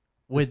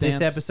 with this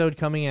dance. episode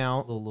coming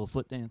out, little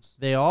foot dance.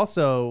 they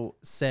also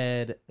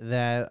said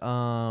that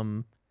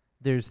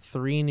there's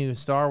 3 new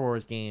Star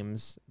Wars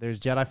games. There's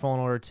Jedi Fallen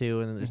Order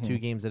 2, and then there's 2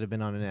 games that have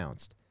been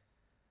unannounced.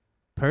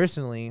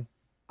 Personally,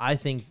 I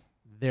think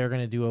they're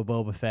going to do a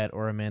Boba Fett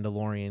or a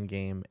Mandalorian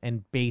game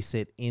and base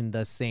it in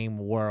the same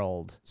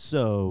world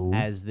So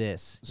as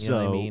this. You know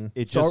what I mean?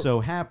 It just so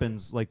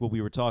happens, like what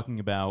we were talking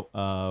about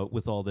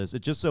with all this,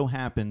 it just so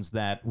happens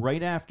that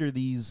right after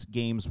these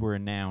games were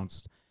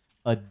announced,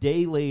 a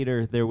day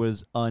later, there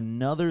was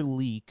another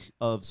leak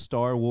of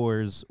Star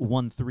Wars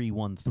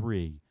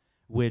 1313,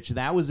 which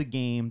that was a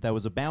game that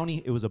was a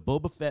bounty. It was a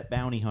Boba Fett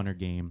bounty hunter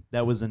game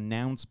that was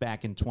announced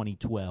back in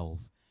 2012.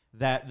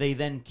 That they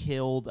then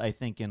killed, I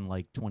think, in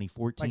like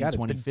 2014, My God, it's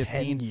been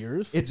 2015. 10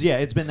 years.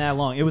 It's been that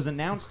long. It was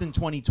announced in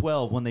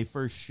 2012 when they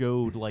first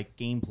showed like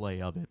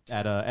gameplay of it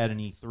at an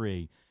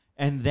E3,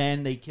 and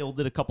then they killed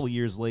it a couple of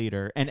years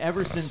later. And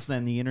ever since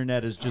then, the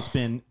internet has just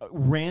been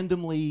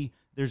randomly.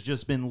 There's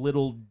just been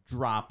little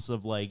drops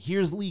of like,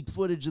 here's leaked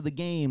footage of the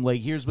game. Like,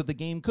 here's what the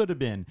game could have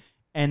been.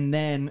 And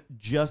then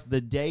just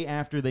the day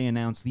after they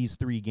announced these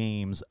 3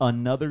 games,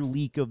 another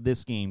leak of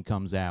this game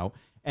comes out.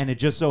 And it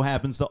just so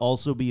happens to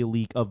also be a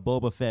leak of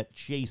Boba Fett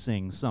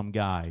chasing some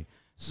guy.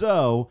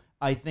 So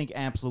I think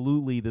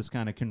absolutely this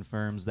kind of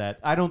confirms that.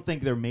 I don't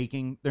think they're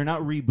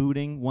not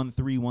rebooting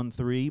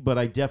 1313, but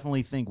I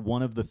definitely think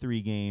one of the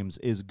 3 games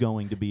is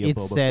going to be a It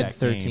Boba said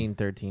Fett game.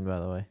 1313, by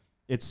the way.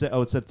 It said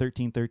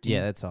 1313.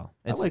 Yeah, that's all.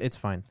 It's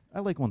fine. I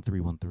like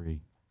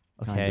 1313.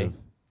 Okay.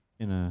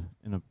 Kind of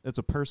in a it's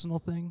a personal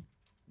thing,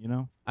 you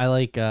know. I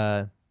like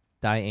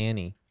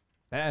Diane.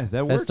 That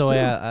That's works the way too.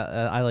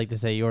 I like to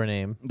say your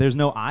name. There's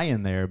no I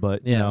in there,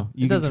 but you Yeah, know,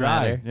 you it can doesn't try.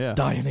 matter. Yeah.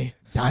 Diane.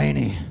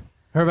 Diane.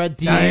 How about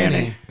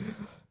Diane?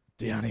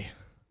 Diane.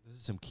 This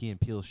is some Key and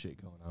Peele shit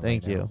going on.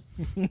 Thank right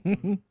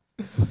you.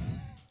 now.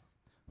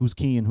 Who's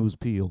Key and who's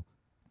Peel?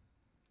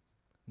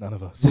 None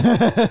of us.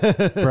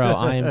 Bro,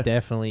 I am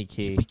definitely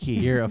Key. Key.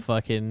 You're a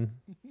fucking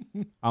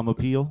I'm a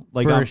Peel.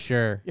 Like for I'm,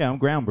 sure. yeah, I'm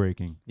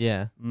groundbreaking.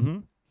 Yeah. Mm-hmm.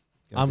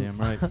 I'm- Goddamn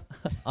right.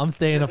 I'm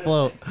staying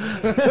afloat.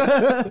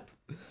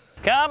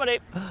 Comedy.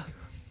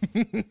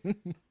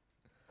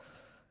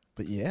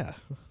 But yeah,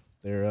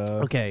 they're.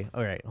 Okay.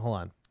 All right. Hold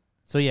on.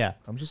 So yeah,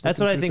 I'm just. that's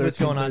what I looking think through what's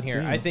going on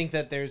here. 1313. I think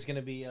that there's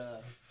gonna be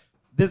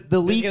The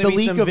leak gonna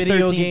be of some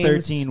video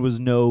 1313 was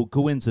no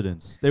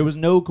coincidence. There was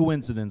no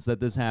coincidence that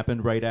this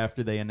happened right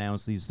after they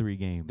announced these 3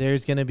 games.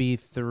 there's gonna be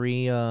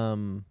 3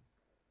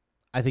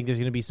 I think there's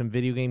gonna be some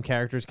video game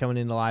characters coming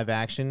into live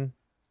action,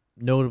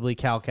 notably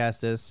Cal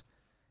Kestis,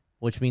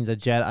 which means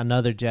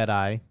another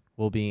Jedi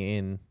will be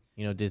in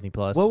Disney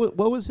Plus. What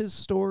was his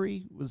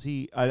story? Was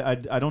he? I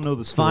don't know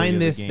the story. Find of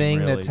the this game, thing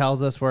really. that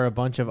tells us where a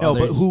bunch of No,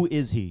 others. but who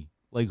is he?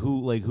 Like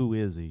who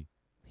is he?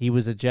 He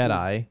was a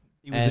Jedi.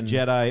 He was And- a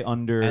Jedi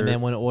under. And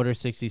then when Order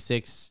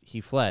 66,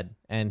 he fled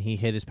and he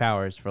hid his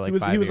powers for like he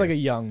was 5 he was like a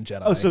years. young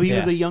Jedi. oh, so he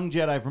was Yeah. a young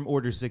Jedi from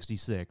Order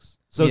 66.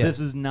 So Yeah. this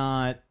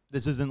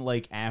isn't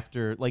like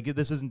after, like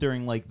this isn't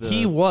during like the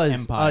He was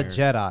Empire. a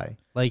Jedi.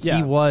 Like Yeah.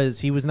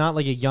 he was not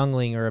like a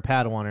youngling or a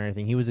Padawan or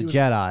anything. He was a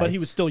Jedi. but he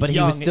was still But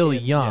young. he was still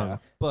in- young. yeah.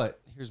 But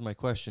here's my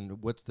question: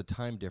 what's the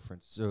time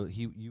difference? So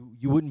you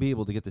wouldn't be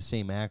able to get the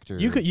same actor.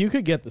 You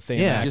could get the same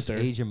Yeah. actor. just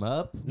age him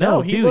up. No,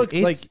 No, he dude, looks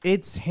it's like-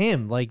 it's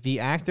him. Like the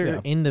actor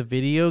Yeah. in the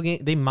video game,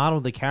 they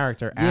modeled the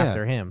character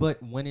after him.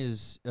 But when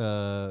is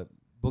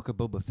Book of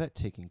Boba Fett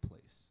taking place?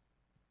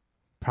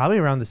 Probably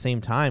around the same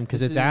time because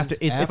This it's after. is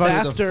It's after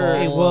fucking- the after-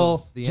 fall It will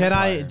of the Jedi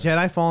Empire.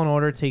 Jedi Fallen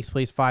Order takes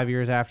place 5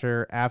 years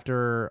after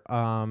after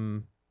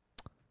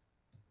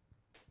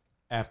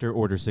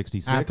Order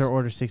 66. after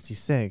Order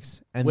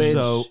 66, and Which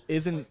So-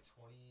 isn't.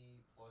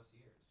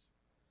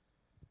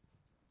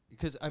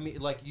 Because I mean,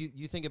 like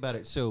you think about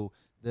it. So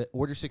the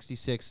Order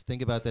 66.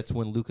 Think about that's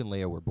when Luke and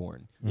Leia were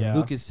born. Yeah.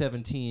 Luke is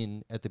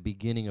 17 at the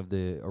beginning of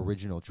the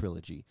original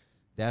trilogy.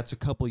 That's a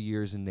couple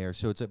years in there,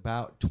 so it's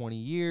about 20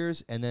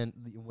 years, and then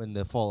when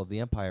the fall of the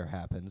Empire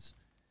happens,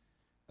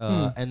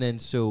 and then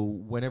so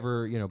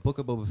whenever Book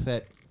of Boba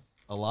Fett,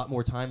 a lot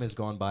more time has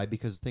gone by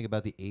because think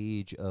about the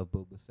age of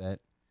Boba Fett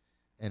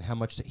and how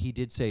much he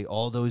did say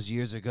all those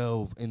years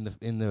ago in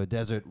the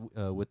desert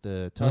with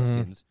the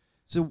Tuscans.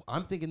 So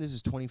I'm thinking this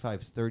is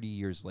 25, 30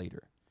 years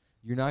later.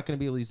 You're not going to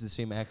be able to use the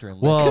same actor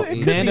unless well, It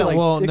you could age be him.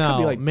 like- it could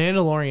be like-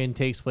 Mandalorian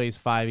takes place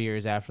 5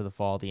 years after the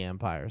fall of the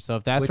Empire. So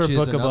if that's Which where is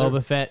Book of another-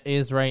 Boba Fett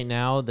is right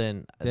now,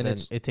 then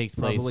it's it takes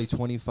place. probably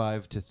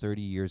 25 to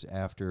 30 years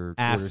after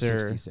After- Order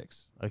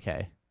 66.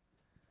 Okay.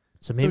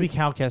 So maybe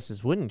Cal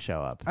Kestis wouldn't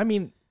show up. I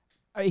mean,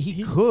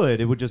 He could.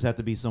 It would just have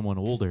to be someone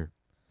older.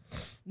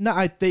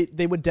 no,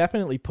 they would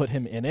definitely put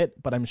him in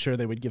it, but I'm sure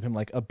they would give him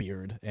like a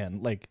beard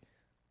and like,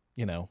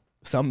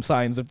 some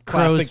signs of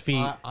Crow's classic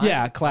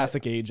feet.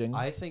 classic aging.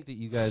 I think that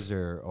you guys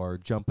are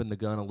jumping the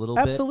gun a little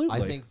Absolutely.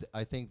 bit.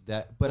 I think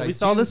that, but we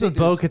saw this with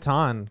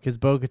Bo-Katan because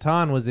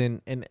Bo-Katan was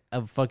in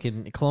a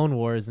fucking Clone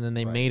Wars, and then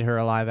they made her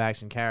a live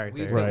action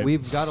character.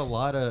 We've got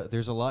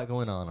there's a lot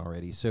going on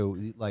already. So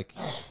like,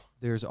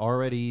 there's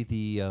already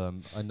the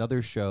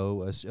another show.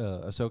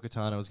 Ahsoka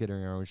Tano is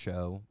getting her own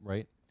show,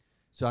 right?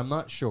 So I'm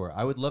not sure.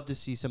 I would love to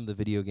see some of the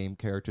video game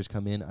characters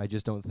come in. I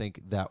just don't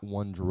think that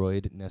one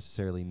droid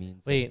necessarily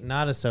means. Wait,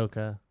 not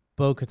Ahsoka.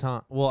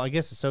 Bo-Katan. Well, I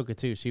guess Ahsoka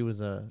too. She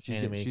was a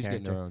animated she's character.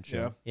 getting her own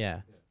show.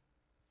 Yeah.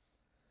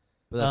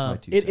 But that's my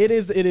 2 It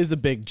cents. is a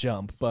big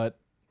jump, but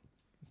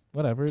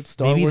whatever. It's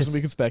Star Maybe Wars, this- and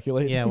we can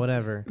speculate. Yeah,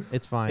 whatever.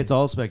 It's fine. It's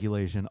all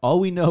speculation. All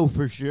we know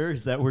for sure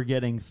is that we're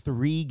getting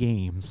 3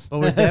 games. But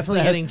we're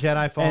definitely getting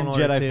Jedi Fallen And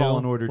Order Jedi 2,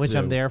 Fallen Order which 2.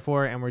 I'm there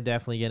for, and we're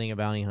definitely getting a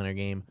Bounty Hunter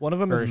game. One of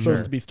them For is supposed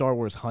sure. to be Star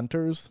Wars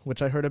Hunters,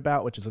 which I heard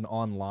about, which is an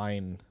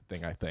online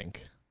thing, I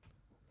think.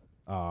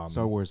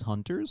 Star Wars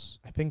Hunters.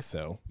 I think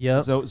so.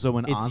 Yep. So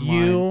an it's online,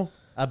 you,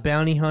 a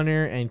Bounty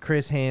Hunter, and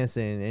Chris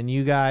Hansen, and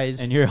you guys,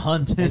 and you're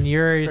hunting. and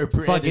you're or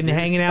fucking predator.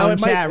 hanging out Oh, in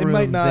it might- chat it might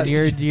rooms, not-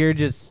 and you're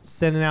just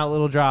sending out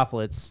little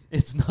droplets.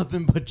 It's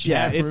nothing but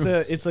Yeah, chat it's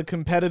rooms. a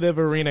competitive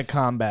arena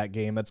combat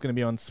game that's going to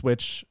be on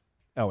Switch.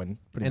 Oh, and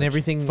pretty And much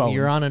everything, phones.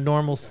 you're on a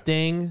normal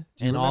sting,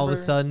 Do you and all of a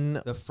remember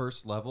sudden, the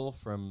first level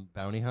from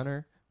Bounty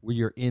Hunter where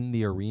you're in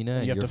the arena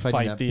and You have you're to fighting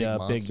fight that the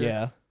big big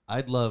monster.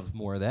 I'd love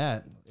more of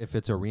that if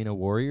it's Arena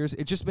Warriors.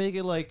 It just make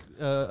it like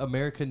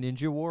American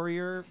Ninja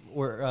Warrior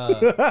or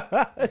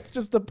It's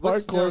just a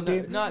parkour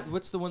game.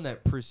 what's the one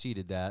that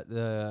preceded that?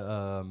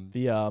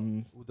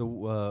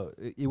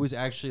 It was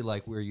actually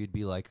like where you'd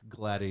be like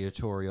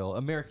gladiatorial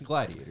American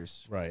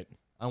Gladiators. Right.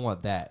 I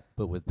want that,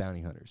 but with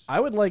bounty hunters. I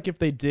would like if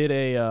they did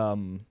a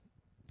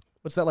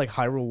what's that, like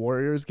Hyrule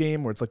Warriors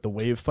game where it's like the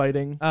wave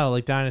fighting. oh,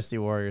 like Dynasty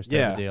Warriors type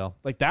Yeah. of deal.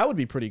 Like that would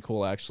be pretty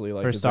cool, actually.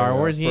 Like For as Star a-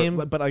 Wars for- game?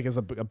 but like as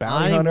a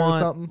bounty I hunter or want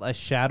something. a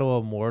Shadow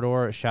of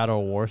Mordor, a Shadow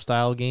of War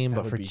style game, That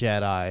but would for be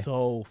Jedi.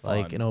 so fun.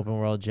 Like an open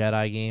world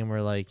Jedi game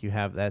where like you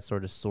have that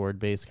sort of sword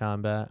based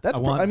combat. That's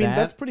I want I mean that,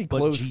 that's pretty but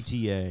close.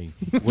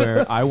 GTA,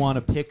 where I want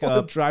to pick Wanna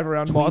up drive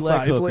around Mos Twi'lek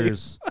Eisley.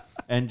 hookers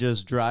and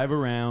just drive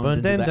around Dun,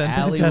 into dun, the dun,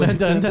 alley. dun, with-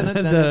 dun, dun, dun,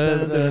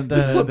 dun,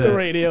 dun, Flip the dun.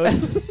 radio.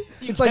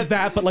 It's like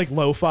that, but like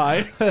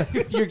lo-fi.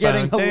 You're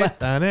getting a lap.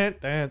 You're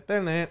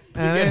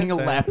getting a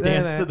lap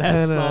dance to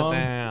that song.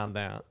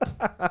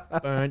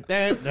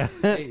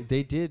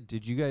 They did.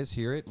 Did you guys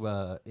hear it?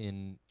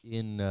 In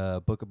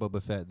Book of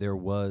Boba Fett, there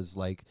was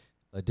like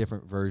a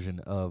different version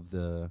of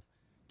the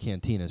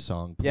Cantina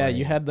song. Yeah, you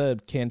playing. had the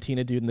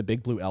Cantina dude and the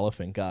big blue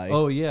elephant guy.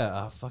 Oh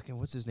yeah, fucking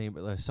what's his name?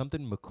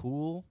 Something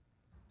McCool.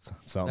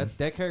 Something.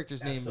 That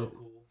character's name.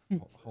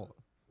 Hold on.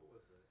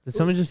 Did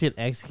someone just get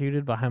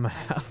executed behind my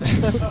house?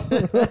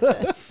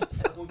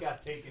 Someone got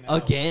taken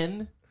out.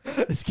 Again?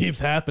 This keeps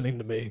happening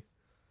to me.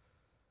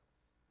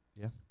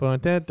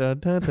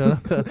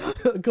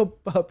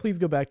 Please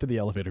go back to the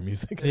elevator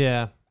music.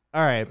 Yeah.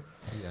 All right.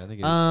 Yeah, I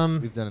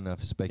think we've done enough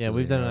Yeah, speculation.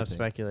 we've done enough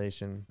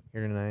speculation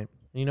here tonight.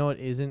 You know what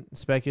isn't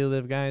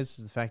speculative, guys?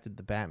 Is the fact that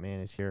the Batman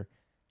is here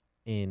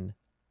in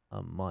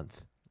a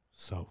month.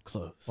 So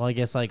close. Well, I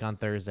guess like on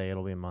Thursday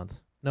it'll be a month.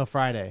 No,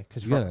 Friday,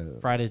 because Yeah.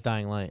 Friday's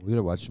Dying Light. We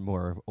gotta watch some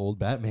more old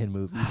Batman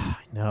movies. I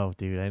know,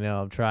 dude. I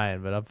know. I'm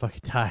trying, but I'm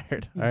fucking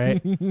tired. All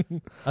right.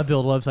 I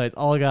build websites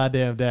all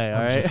goddamn day. All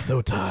I'm right. just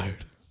so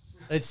tired.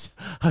 It's.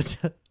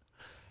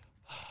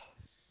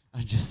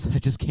 I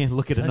just can't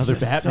look at another I'm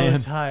just Batman.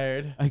 So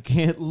tired. I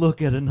can't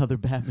look at another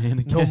Batman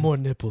again. No more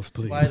nipples,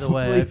 please. By the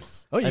way,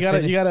 Please. Oh, you I gotta,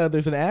 finished- you gotta.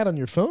 There's an ad on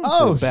your phone.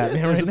 Oh for shit!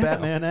 Batman There's right a now.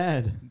 Batman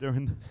ad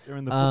during the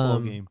football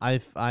game. I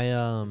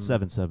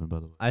 7-7, by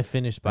the way. I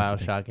finished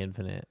That's Bioshock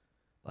Infinite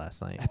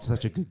last night. That's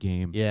such a good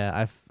game. Yeah,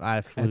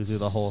 I flew That's through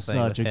the whole thing.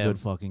 Such with a him. good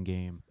fucking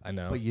game. I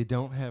know. But you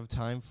don't have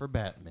time for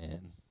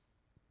Batman.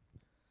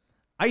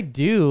 I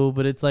do,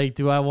 but it's like,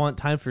 do I want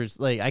time for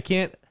like? I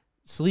can't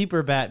sleep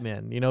or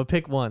Batman. You know,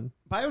 pick one.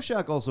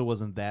 BioShock also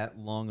wasn't that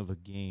long of a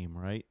game,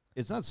 right?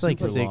 It's not It's like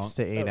super 6 long.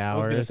 to 8 I hours.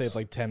 was gonna say it's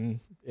like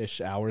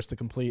 10-ish hours to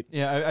complete.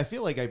 Yeah, I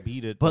feel like I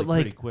beat it, But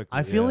pretty like, quickly.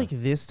 I feel yeah. like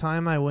this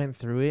time I went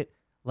through it,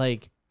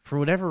 like for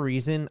whatever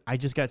reason, I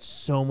just got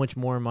so much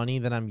more money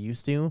than I'm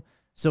used to.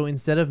 So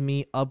instead of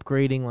me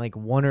upgrading like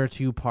 1 or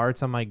 2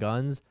 parts on my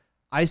guns,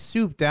 I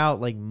souped out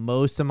like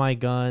most of my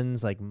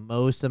guns, like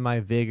most of my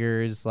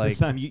vigors, like this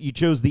time you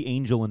chose the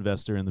angel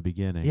investor in the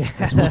beginning. Yeah.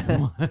 That's what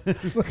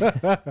it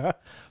was.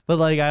 but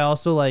like I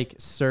also like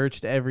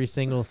searched every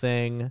single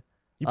thing.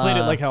 You played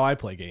it like how I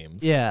play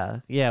games. Yeah,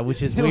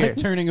 which is You're like weird.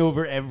 turning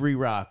over every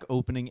rock,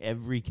 opening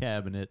every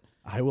cabinet.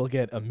 I will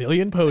get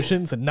 1,000,000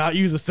 potions and not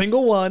use a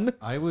single one.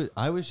 I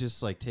was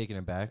just like taken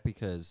aback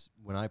because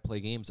when I play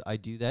games, I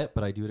do that,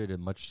 but I do it at a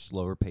much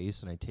slower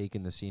pace and I take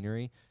in the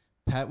scenery.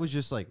 Pat was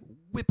just like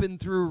whipping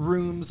through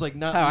rooms, like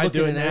not How I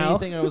looking do at it now.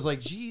 anything. I was like,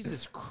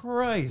 Jesus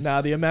Christ!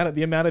 Now the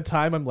amount of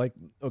time I'm like,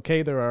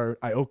 okay,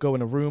 I go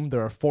in a room.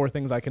 There are 4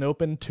 things I can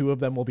open. 2 of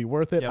them will be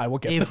worth it. Yep. I will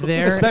get If them.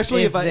 there,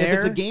 Especially if there,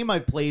 it's a game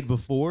I've played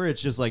before,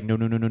 it's just like no,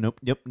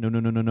 yep,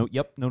 no,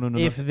 yep, no,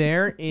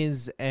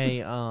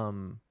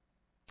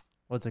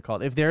 what's it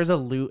called? If there's a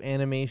loot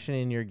animation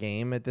in your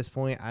game at this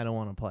point, I don't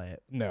want to play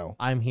it. No.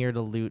 I'm here to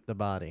loot the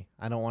body.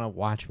 I don't want to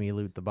watch me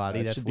loot the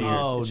body. It That's should be. weird.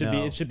 Oh, it should be.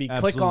 no. It should be. Click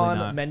Absolutely on.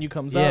 not. Menu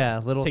comes Yeah,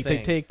 up. little take, thing.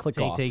 take, take. Click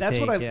Take, off. take. That's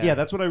what I yeah.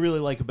 that's what I really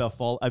like about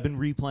I've been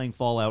replaying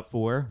Fallout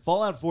 4.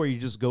 Fallout 4, you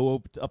just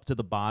go up to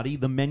the body,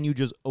 the menu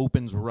just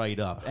opens right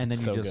up, and then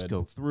you So just good.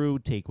 go through,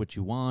 take what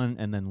you want,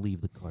 and then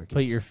leave the carcass.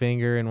 Put your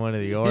finger in one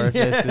of the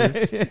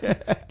orifices.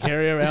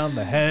 Carry around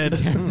the head.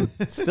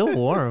 It's still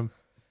warm.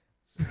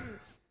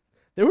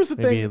 There was a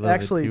Maybe a thing little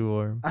actually bit too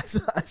warm. I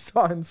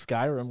saw in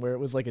Skyrim where it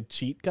was like a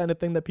cheat kind of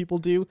thing that people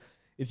do.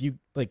 Is you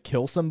like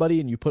kill somebody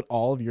and you put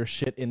all of your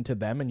shit into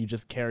them and you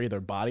just carry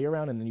their body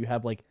around and then you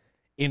have like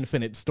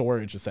infinite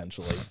storage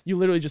essentially. You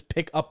literally just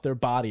pick up their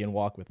body and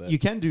walk with it. You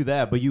can do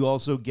that, but you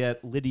also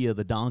get Lydia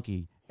the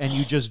donkey, and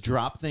you just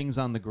drop things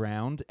on the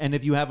ground. And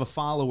if you have a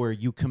follower,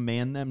 you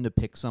command them to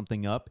pick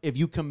something up. If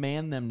you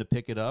command them to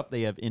pick it up,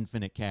 they have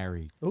infinite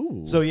carry.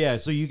 Ooh. So yeah,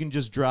 so you can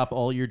just drop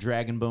all your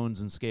dragon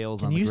bones and scales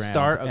Can on the you ground.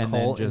 start a and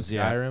then cult in just,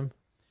 yeah. Skyrim?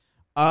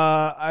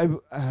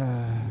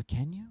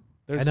 Can you?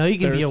 There's- I know you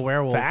can be there's a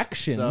werewolf,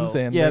 Factions so-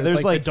 and Yeah, there's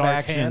the like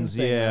dark factions,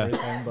 hand thing yeah. and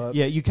everything, but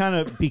Yeah, you kind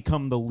of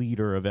become the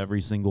leader of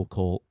every single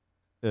cult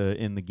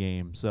in the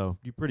game. So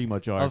you pretty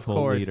much are Of a cult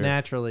course, leader.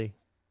 naturally.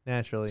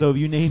 So if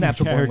you name your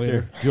Natural born character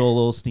leader.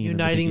 Joel Osteen,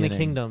 Uniting in the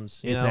beginning, kingdoms.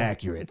 You it's know?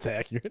 accurate. it's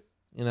accurate.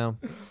 You know.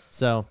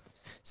 So,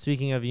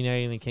 speaking of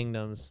uniting the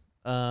kingdoms,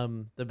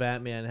 the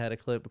Batman had a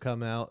clip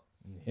come out.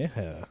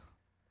 Yeah.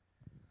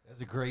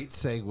 That's a great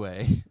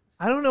segue.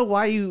 I don't know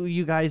why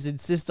you guys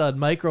insist on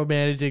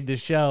micromanaging the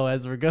show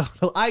as we're going.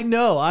 I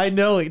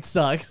know it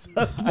sucks.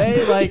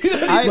 Okay,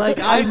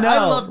 I know. I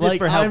loved it like,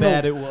 for how I'm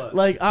bad it was.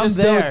 Like I'm Just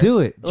there. don't do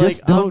it.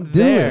 Just Like, don't I'm do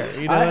there.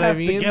 it. You know I what have I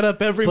mean? to get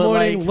up every But,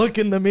 morning, like- look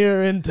in the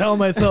mirror, and tell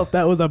myself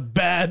that was a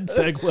bad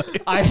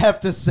segue. I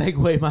have to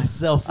segue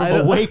myself I from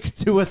don't- awake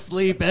to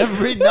asleep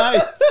every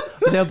night.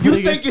 Now You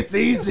putting think it's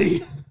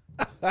easy?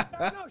 No,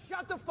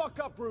 shut the fuck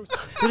up, Bruce.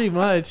 pretty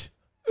much.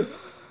 Bruce.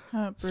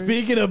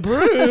 Speaking of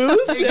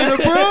Bruce, Speaking of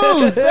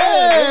Bruce,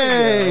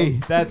 hey,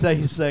 that's how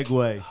you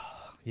segue.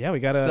 yeah, we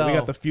got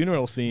So- the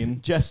funeral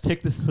scene. Just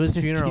take this. Whose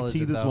funeral is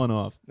tee it, this though? one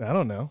off. I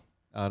don't know.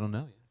 I don't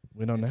know.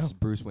 We don't know. It's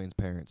Bruce Wayne's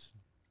parents.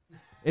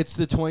 It's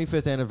the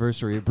 25th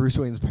anniversary of Bruce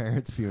Wayne's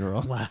parents'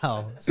 funeral.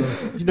 Wow. So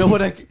You know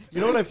what I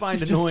find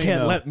You just annoying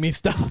can't though? let me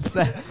stop.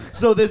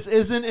 So this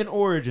isn't an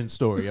origin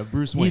story of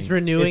Bruce Wayne. he's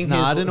renewing. It's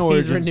not his, an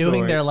origin He's renewing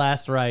story. their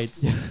last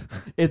rights.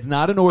 It's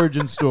not an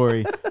origin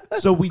story.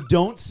 So we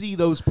don't see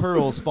those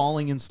pearls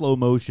falling in slow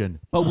motion,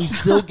 but we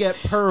still get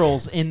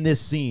pearls in this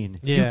scene.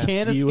 Yeah. You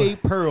can't You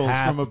escape pearls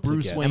have from a to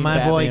Bruce get Wayne. And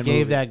my boy Batman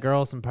gave movie. that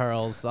girl some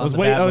pearls. I was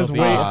waiting.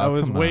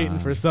 come waiting on.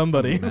 for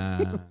somebody.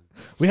 Nah.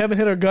 We haven't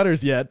hit our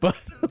gutters yet, but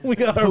we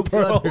got our No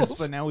pearls. gutters,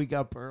 but now we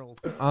got pearls.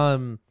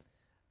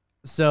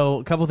 So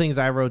a couple things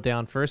I wrote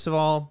down. First of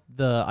all,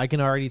 I can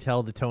already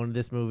tell the tone of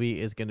this movie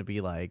is going to be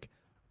like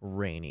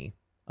rainy,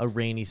 a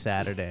rainy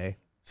Saturday.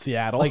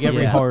 Seattle. Like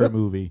every Yeah. horror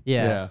movie.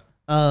 Yeah.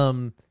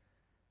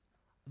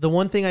 The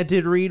one thing I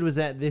did read was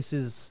that this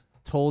is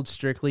told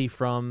strictly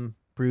from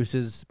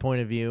Bruce's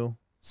point of view.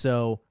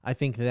 So I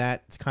think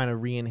that's kind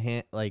of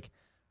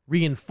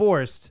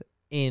reinforced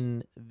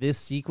in this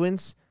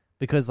sequence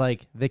because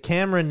like the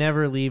camera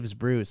never leaves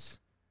Bruce.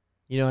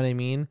 You know what I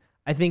mean?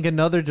 I think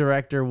another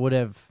director would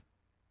have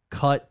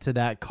cut to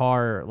that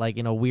car like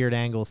in a weird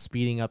angle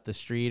speeding up the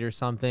street or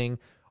something,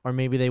 or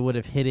maybe they would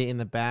have hit it in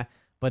the back.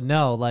 But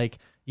no, like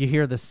you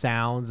hear the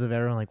sounds of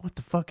everyone like, what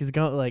the fuck is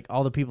going, like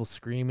all the people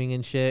screaming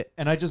and shit.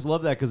 And I just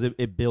love that because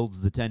it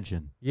builds the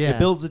tension. Yeah. It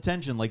builds the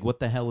tension, like what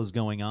the hell is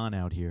going on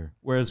out here?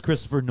 Whereas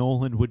Christopher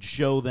Nolan would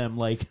show them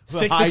like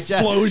Six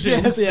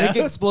explosions, Six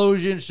yeah.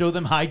 explosions, show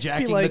them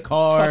hijacking Be like the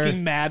car.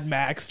 fucking Mad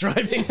Max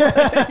driving.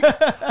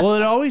 Well,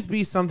 it'd always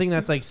be something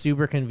that's like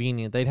super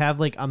convenient. They'd have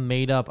like a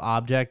made up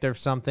object or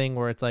something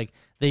where it's like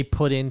they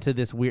put into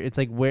this weird, it's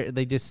like where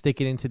they just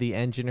stick it into the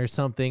engine or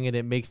something and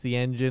it makes the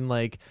engine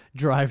like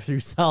drive through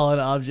solid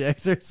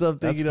objects or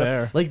something. That's you know,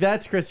 fair. like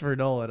that's Christopher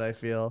Nolan, I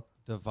feel.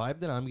 The vibe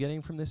that I'm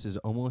getting from this is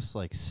almost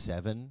like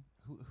Seven.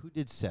 Who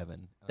did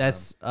Seven?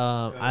 That's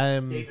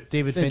I'm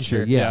David Fincher.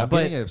 Fincher. Yeah, I'm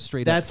but getting a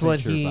straight that's up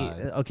what Fincher he.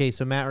 vibe. Okay,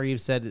 so Matt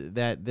Reeves said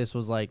that this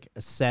was like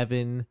a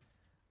 7.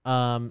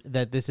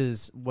 That this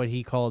is what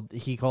he called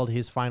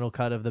his final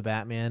cut of the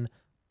Batman,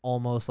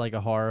 almost like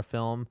a horror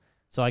film.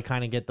 So I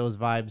kind of get those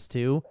vibes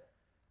too.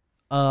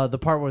 The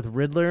part with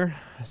Riddler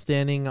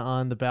standing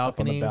on the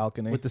balcony,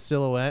 balcony. with the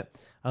silhouette,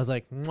 I was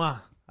like, mwah.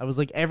 I was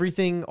like,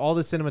 everything, all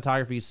the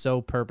cinematography is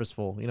so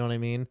purposeful. You know what I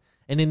mean?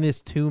 And in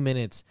this 2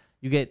 minutes,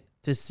 you get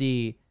to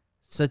see.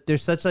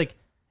 There's such like,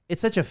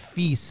 it's such a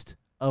feast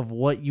of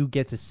what you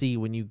get to see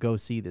when you go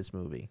see this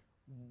movie.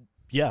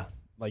 Yeah,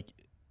 like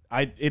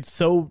it's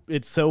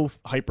so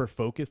hyper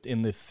focused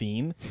in this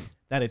scene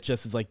that it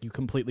just is like you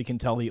completely can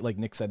tell like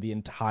Nick said, the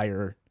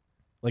entire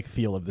like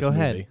feel of this Go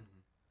movie. ahead.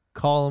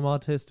 Call him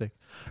autistic.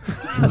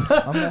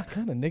 I'm not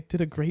gonna. Nick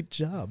did a great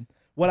job.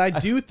 What I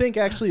do think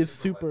actually is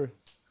super.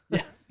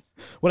 Yeah.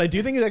 What I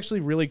do think is actually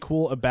really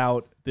cool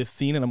about this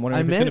scene, and I'm wondering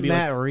I if it's gonna meant be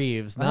Matt like,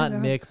 Reeves, I not know.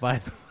 Nick. By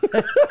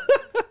the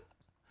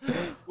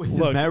what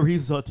Is Matt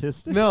Reeves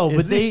autistic? No, but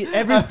Is he? they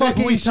every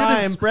fucking We shouldn't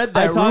time spread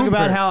I that talk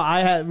about rumor. how I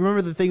had.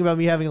 Remember the thing about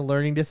me having a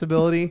learning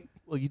disability?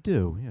 Well, you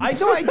do. Yeah. I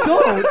know I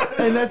don't,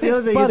 and that's the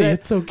other thing. Buddy, is that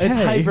it's okay. It's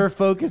hyper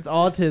focused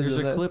autism. There's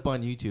a That- clip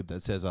on YouTube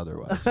that says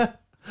otherwise.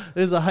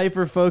 There's a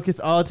hyper focused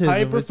autism.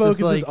 Hyper It's just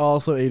focus like, is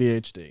also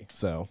ADHD.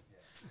 So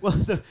Well,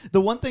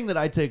 the one thing that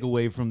I take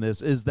away from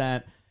this is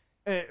that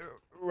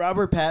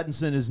Robert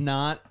Pattinson is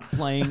not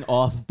playing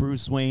off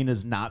Bruce Wayne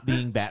as not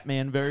being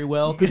Batman very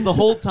well, because the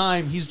whole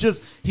time he's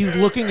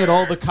looking at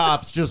all the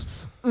cops just,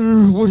 what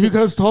are you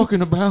guys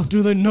talking about?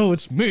 do they know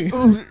it's me?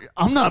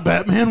 I'm not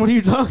Batman. What are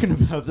you talking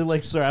about? They're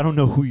like, sir, I don't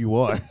know who you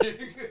are.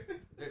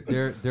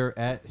 They're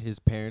at his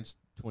parents'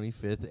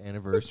 25th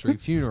anniversary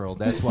funeral.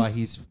 That's why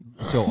he's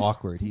so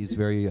awkward. He's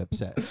very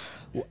upset.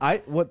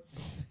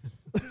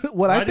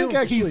 What I think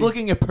actually He's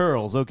looking at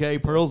pearls, okay?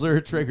 Pearls are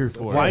a trigger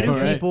for why it. do all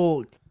right?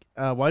 people?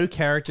 Why do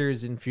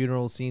characters in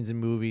funeral scenes in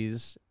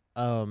movies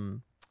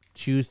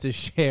choose to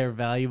share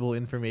valuable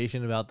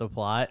information about the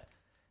plot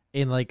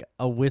in like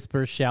a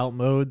whisper shout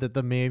mode that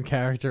the main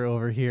character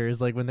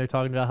overhears? Like when they're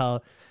talking about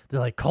how they're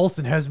like,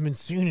 Coulson hasn't been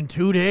seen in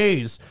 2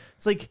 days.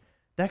 It's like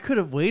that could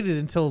have waited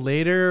until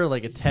later,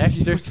 like a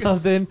text or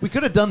something. We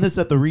could have done this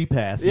at the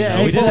repass.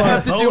 Yeah, we didn't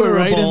have to do it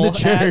right in the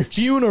vulnerable at church.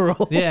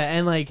 funeral. Yeah,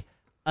 and like,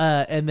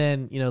 and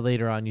then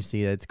later on you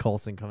see that it's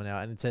Coulson coming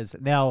out, and it says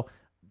now.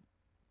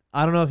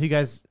 I don't know if you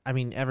guys. I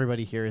mean,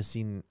 everybody here has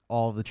seen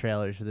all of the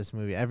trailers for this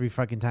movie. Every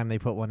fucking time they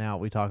put one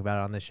out, we talk about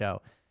it on the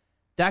show.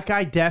 That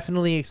guy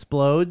definitely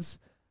explodes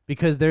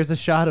because there's a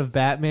shot of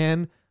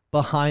Batman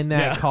behind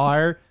that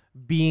car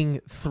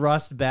being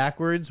thrust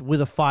backwards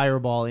with a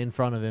fireball in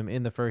front of him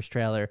in the first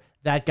trailer.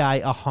 That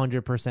guy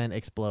 100%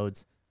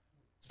 explodes.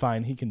 It's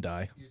fine. He can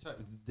die. You're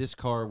talking this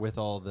car with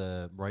all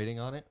the writing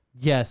on it?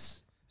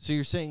 Yes. So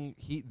you're saying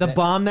The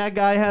bomb that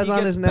guy has he on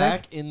gets his neck?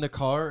 back in the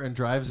car and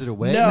drives it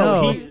away?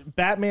 No.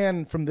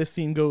 Batman from this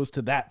scene goes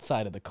to that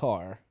side of the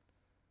car,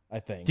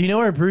 I think. Do you know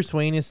where Bruce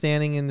Wayne is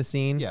standing in the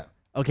scene? Yeah.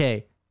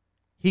 Okay.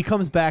 He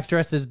comes back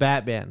dressed as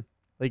Batman.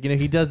 Like,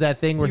 he does that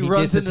thing where he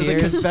runs into the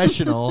disappears.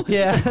 confessional.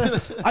 Yeah.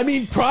 I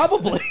mean,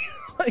 probably.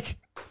 like,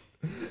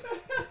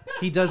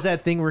 He does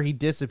that thing where he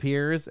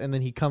disappears and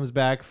then he comes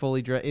back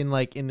fully dressed in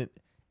an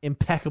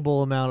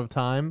impeccable amount of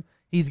time.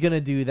 He's going to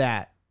do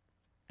that.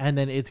 And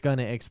then it's going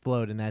to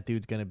explode and that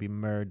dude's going to be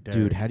murdered.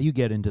 Dude, how do you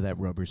get into that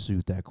rubber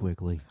suit that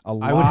quickly? A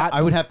I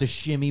lot. would have to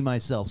shimmy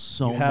myself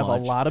so you have much.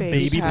 a lot of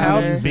Baby baby powder.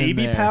 powder, Things in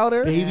baby there.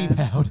 powder, Baby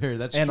powder,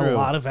 that's and true. a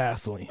lot of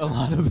Vaseline. A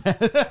lot of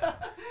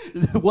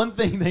One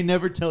thing they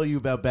never tell you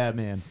about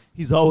Batman,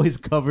 he's always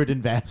covered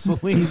in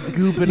Vaseline. He's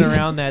gooping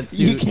around that suit.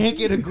 You can't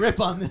get a grip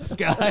on this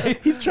guy.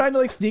 He's trying to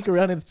like sneak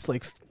around and it's just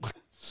like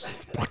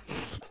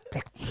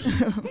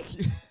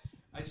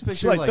I just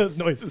picture like like those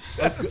noises.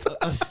 a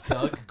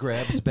thug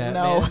grabs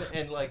Batman No.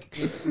 and like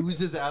it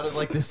oozes out of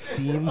like the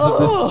seams of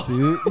the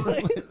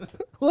suit.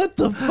 What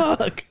the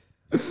fuck?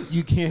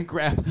 You can't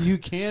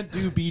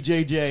do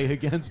BJJ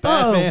against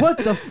Oh, Batman. what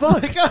the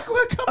fuck? Like,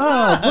 oh, come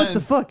Oh, on. what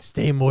the fuck?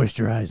 Stay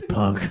moisturized,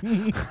 punk.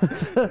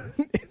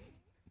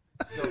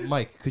 So,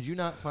 Mike, could you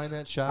not find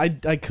that shot?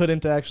 I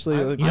couldn't actually.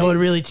 like, You know what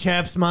really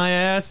chaps my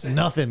ass?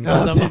 Nothing.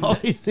 'Cause I'm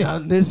always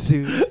on this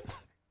suit.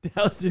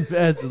 doused in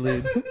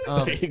Vaseline.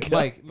 you go.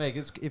 Mike,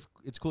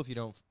 it's cool if you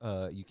don't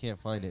you can't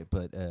find it,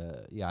 but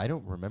yeah, I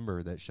don't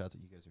remember that shot that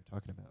you guys are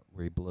talking about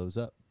where he blows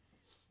up.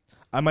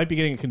 I might be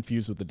getting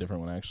confused with the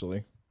different one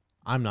actually.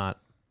 I'm not.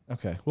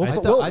 Okay. I Well,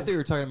 thought you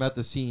were talking about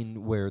the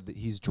scene where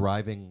he's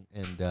driving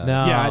and No.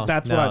 Yeah,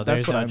 that's no, what I- that's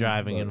there's what no I'm-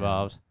 driving but,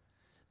 involved.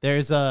 There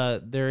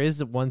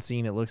is one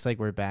scene it looks like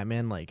where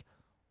Batman like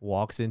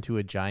walks into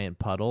a giant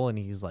puddle and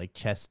he's like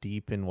chest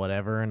deep in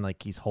whatever and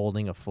like he's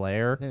holding a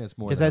flare. I think it's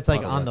more Because than a that's like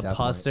puddle on at the that point.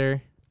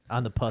 poster.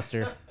 On the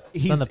poster.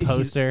 He's on the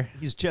poster.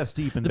 He's chest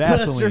deep in The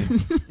Vaseline.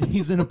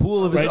 He's in a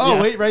pool of his. Right, Oh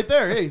yeah. wait, right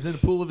there. Hey, he's in a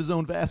pool of his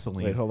own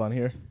Vaseline. wait, hold on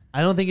here.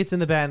 I don't think it's in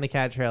the Bat and the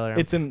Cat trailer.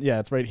 It's in. Yeah,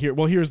 it's right here.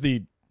 Well, here's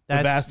the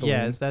that's Vaseline.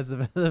 Yes, that's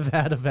the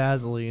vat of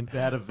Vaseline.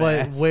 Vat of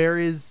But Vas. where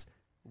is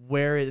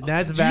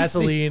that's Did you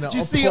Vaseline. Did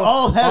you see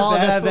all that all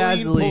that Vaseline,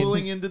 Vaseline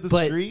pulling into the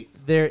but street?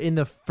 They're in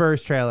the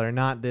first trailer,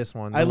 not this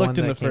one. I the looked one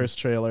in the that came- first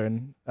trailer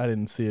and I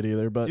didn't see it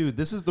either. But Dude,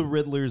 this is the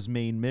Riddler's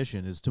main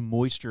mission: is to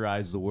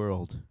moisturize the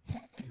world.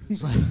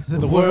 It's like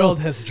the world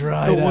has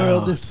dried. the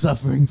world out. is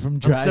suffering from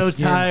dry I'm so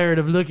skin. tired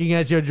of looking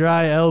at your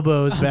dry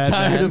elbows, I'm Batman.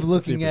 tired of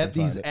looking See if we at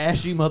can these find it.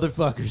 ashy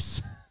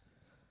motherfuckers.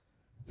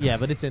 Yeah,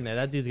 but it's in there.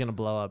 That dude's gonna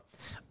blow up.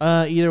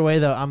 Either way,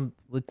 though,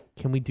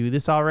 can we do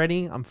this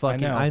already? I'm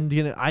fucking. know. I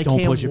Don't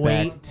can't push it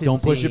wait back. to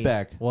Don't push see it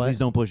back. What? Please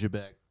don't push it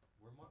back.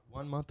 We're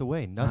 1 month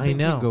away. I Nothing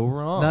know. can go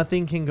wrong.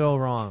 Nothing can go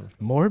wrong.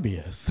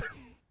 Morbius.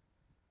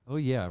 Oh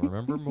yeah,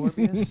 remember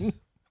Morbius?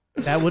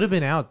 Did That would have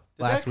been out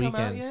last that come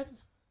out weekend. yet?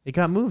 It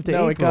got moved to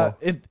No, it April. got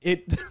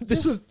it.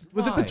 This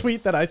was it the why?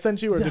 tweet that I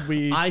sent you or did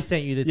we? I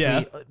sent you the tweet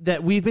Yeah.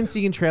 that we've been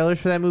seeing trailers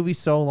for that movie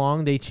so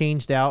long. They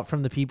changed out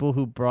from the people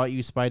who brought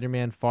you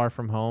Spider-Man Far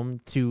From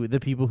Home to the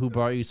people who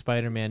brought you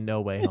Spider-Man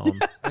No Way Home.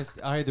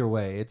 Either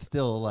way, it's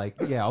still like,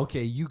 yeah,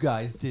 okay, you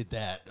guys did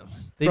that.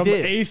 They from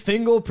did. a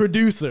single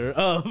producer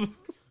of.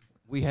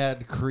 We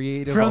had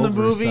creative from the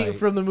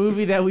oversight.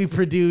 movie that we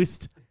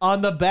produced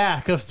on the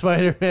back of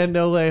Spider-Man: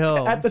 No Way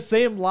Home. At the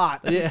same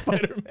lot as Yeah.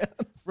 Spider-Man.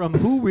 From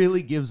who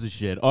really gives a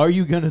shit? Are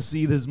you gonna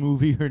see this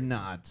movie or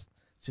not?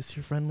 Just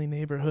your friendly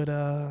neighborhood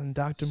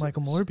Dr.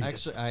 Michael Morbius.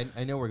 Actually,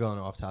 I know we're going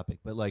off topic,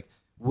 but like,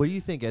 what do you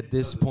think at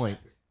this point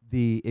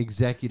the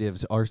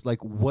executives are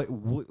like?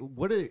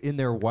 What in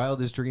their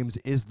wildest dreams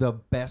is the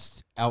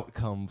best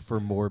outcome for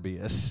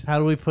Morbius? How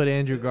do we put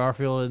Andrew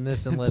Garfield in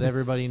this and let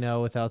everybody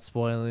know without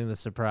spoiling the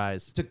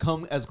surprise? To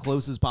come as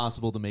close as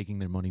possible to making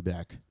their money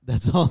back.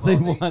 That's all they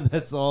want.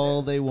 That's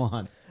all they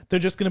want. They're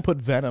just going to put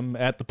Venom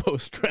at the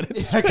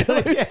post-credits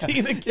Yeah.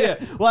 scene again.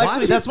 Well, actually,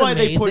 Watch that's It's why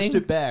they pushed amazing.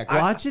 it back.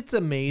 Watch, it's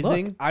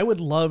amazing. Look, I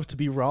would love to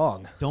be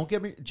wrong. Don't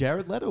get me.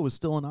 Jared Leto was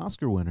still an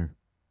Oscar winner.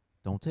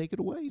 Don't take it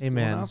away. He's still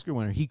Amen. an Oscar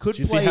winner. He could Did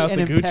you see play House an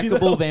of Gucci,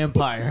 impeccable though?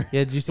 vampire.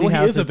 Yeah, did you see Well, he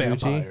House is a of Gucci?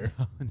 vampire.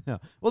 No.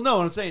 Well, no,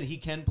 what I'm saying he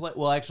can play.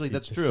 Well, actually,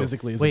 that's true.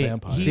 Physically is a Wait,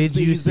 vampire. did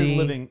you he's been see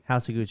living-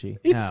 House of Gucci?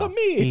 It's No. a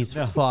me. He's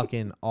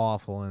fucking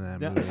awful in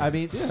that Yeah, movie. I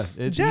mean, yeah,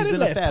 he's Jared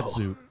in a fat Leto.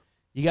 suit.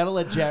 You got to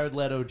let Jared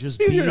Leto just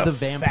He's be in a the fat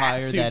vampire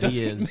suit that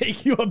he doesn't is.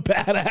 make you a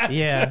bad actor.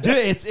 yeah. Dude,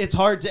 it's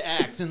hard to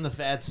act in the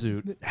fat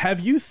suit. Have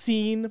you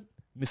seen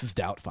Mrs.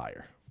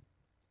 Doubtfire?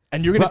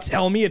 And you're going to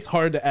tell me it's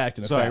hard to act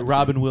in a Sorry, fat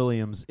Robin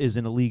Williams is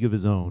in a league of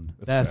his own.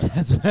 That's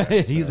That's fair.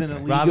 he's in a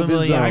league Robin of his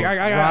Williams. own. Robin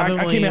I came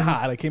in Williams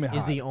hot. I came in Is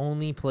hot. the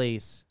only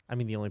place. I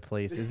mean, the only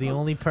place is the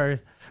only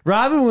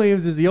Robin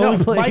Williams is the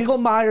only place. Michael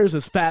Myers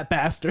is fat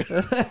bastard.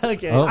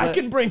 Okay. I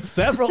can bring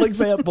several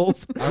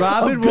examples.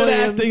 Robin of good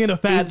Williams acting in a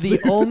fat is the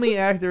suit. only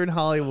actor in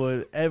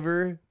Hollywood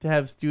ever to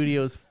have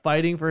studios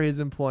fighting for his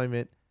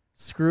employment,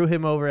 screw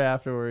him over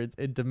afterwards,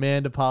 and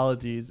demand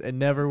apologies, and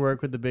never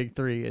work with the big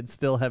three, and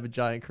still have a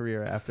giant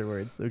career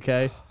afterwards.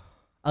 Okay,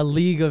 a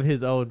league of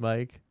his own,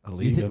 Mike.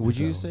 Would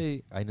you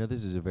say? I know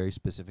this is a very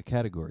specific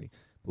category,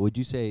 but would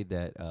you say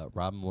that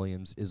Robin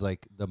Williams is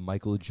like the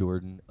Michael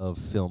Jordan of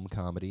film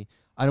comedy?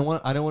 I don't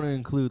want to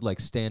include like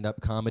stand-up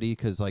comedy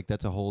because like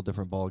that's a whole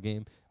different ball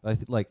game. But I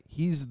like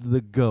he's the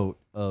GOAT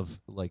of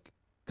like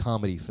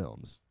comedy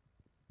films.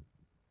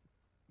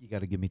 You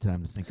got to give me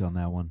time to think on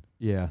that one.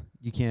 Yeah,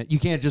 you can't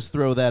just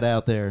throw that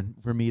out there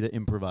for me to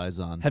imprise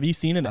on. Have you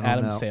seen an I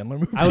don't Adam know. Sandler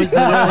movie? I was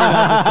literally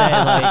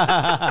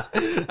about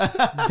to say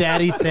like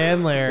Daddy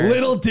Sandler,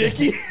 Little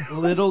Dicky.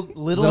 little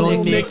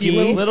Little Nicky,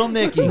 Nicky. little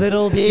Nicky,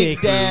 Little Big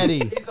Dicky.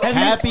 Daddy, Have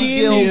Happy you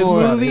seen these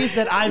Gilmore, movies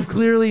that I've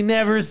clearly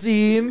never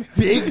seen?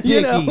 Big You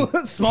Dicky, know,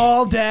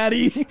 Small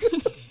Daddy.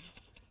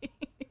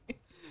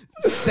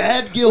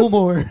 Sad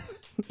Gilmore,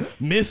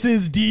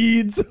 Mrs.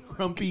 Deeds.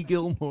 Grumpy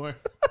Gilmore,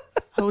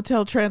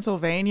 Hotel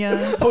Transylvania.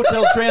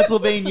 Hotel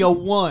Transylvania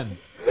 1,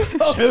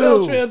 Hotel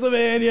 2,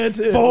 Transylvania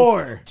 2.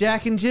 4.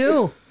 Jack and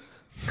Jill.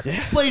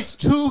 Plays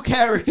two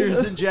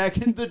characters in Jack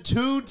and the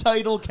two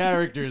title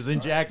characters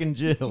in Jack and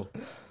Jill.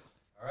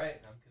 All right,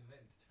 I'm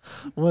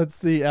convinced. What's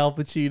the Al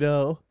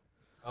Pacino?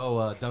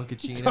 Oh,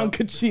 Dunkachino.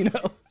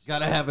 Dunkachino.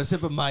 Gotta have a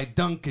sip of my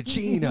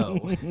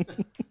Dunkachino.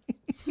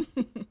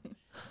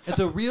 It's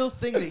a real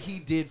thing that he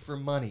did for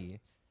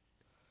money.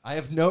 I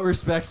have no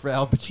respect for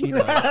Al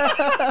Pacino.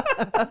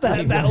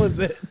 That was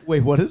it.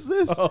 Wait, what is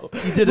this? Oh.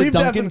 You did a We've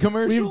Dunkin' defi-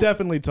 commercial? We've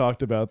definitely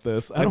talked about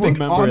this. I don't think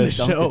remember on a the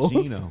show.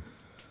 Dunkachino.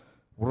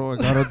 What do I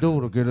gotta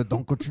do to get a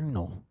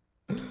Dunkachino?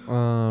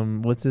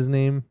 What's his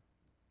name?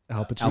 Al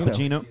Al Pacino.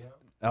 Pacino,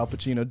 Al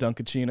Pacino,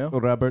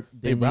 Dunkachino. Robert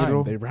They De rhyme.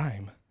 Niro. They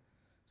rhyme.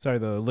 Sorry,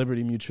 the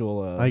Liberty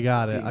Mutual. I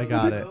got it. I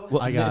got it.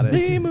 I got it.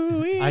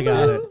 Emu, I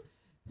got it.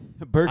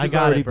 Burke I is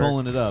got already it, Burke.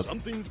 pulling it up.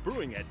 Something's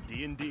brewing at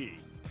D&D.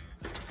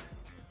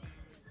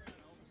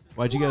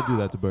 Why'd you gotta do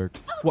that to Burke?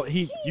 Well,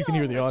 you can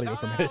hear the audio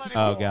from it.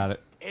 Oh, got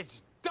it.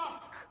 It's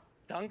Dunk.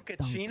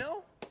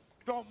 Dunkachino?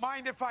 Don't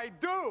mind if I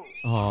do.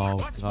 Oh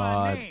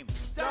God.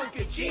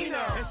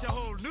 Dunkachino. It's a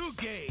whole new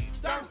game.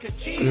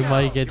 Dunkachino. We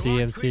might get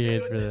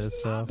DMCA'd for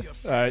this. So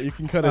All right, you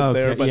can cut it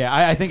there. Okay, But yeah,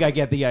 I think I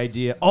get the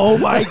idea. Oh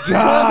my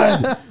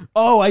God!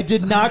 Oh, I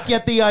did not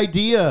get the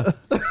idea.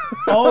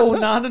 Oh,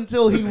 not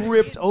until he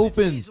ripped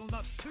open.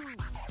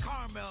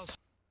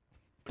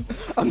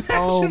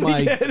 Oh my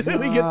we get the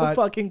God.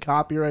 fucking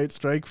copyright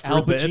strike for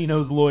Al this.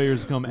 Pacino's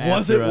lawyers come after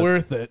Was it us.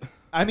 worth it?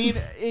 I mean,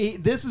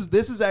 this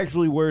is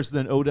actually worse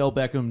than Odell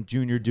Beckham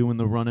Jr. doing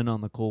the running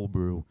on the cold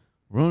brew.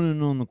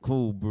 Running on the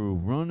cold brew.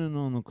 Running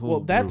on the cold Well,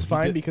 brew. that's He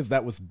fine did- because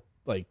that was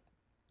like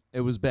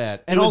it was bad.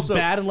 it And was also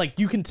bad, and like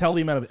you can tell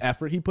the amount of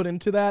effort he put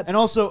into that. and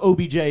also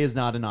OBJ is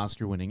not an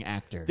Oscar-winning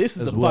actor. This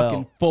is as a well.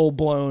 fucking full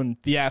blown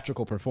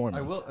theatrical performance.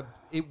 I will.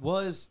 It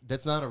was.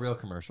 That's not a real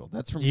commercial.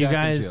 That's from you Jack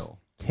guys and Jill.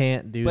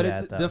 can't do But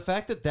that though. the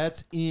fact that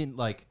that's in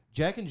like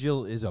Jack and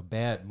Jill is a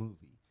bad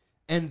movie,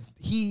 and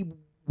he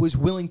was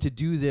willing to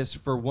do this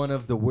for one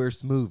of the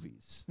worst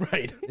movies.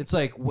 Right. It's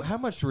like how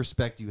much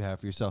respect do you have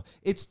for yourself?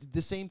 It's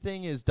the same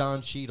thing as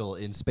Don Cheadle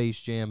in Space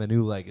Jam: A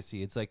New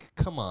Legacy. It's like,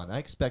 come on, I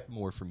expect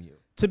more from you.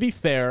 To be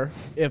fair,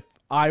 if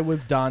I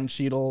was Don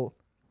Cheadle,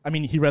 I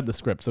mean, he read the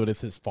script, so it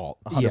is his fault,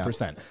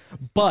 100%.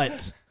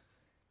 But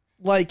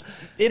Like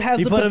it has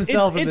He the put pot-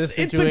 himself it's, in it's,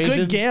 this It's a situation.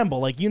 good gamble.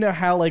 Like you know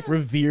how like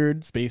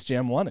revered Space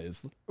Jam 1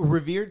 is.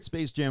 Revered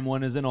Space Jam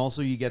 1 is, and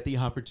also you get the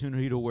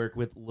opportunity to work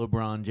with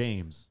LeBron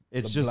James.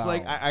 It's just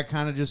like, I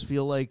kind of just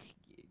feel like,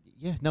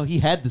 yeah, no, he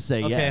had to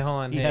say Okay, yes. hold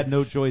on, He hey. had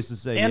no choice to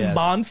say And yes.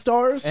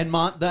 Monstars. And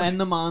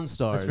the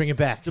Monstars. Let's bring it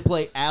back. To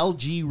play Al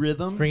G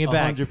Rhythm. Let's bring it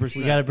back. 100%.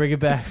 We got to bring it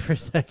back for a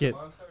second.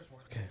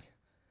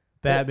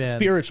 Batman.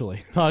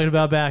 Spiritually. Talking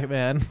about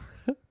Batman.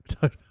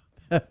 Talking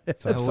about Batman.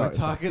 So sorry, we're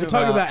talking We're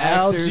talking about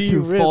actors Al-G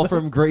who fall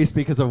Rhythm. from grace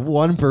because of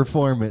one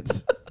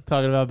performance.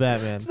 Talking about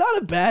Batman. It's not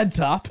a bad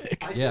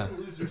topic. Yeah.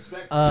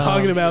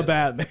 Talking about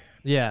Batman.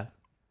 Yeah.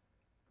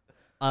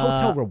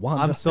 Hotel Rwanda.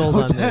 I'm sold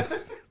on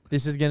this.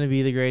 This is going to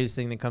be the greatest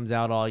thing that comes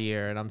out all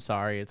year, and I'm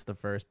sorry it's the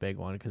first big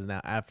one because now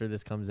after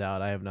this comes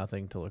out, I have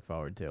nothing to look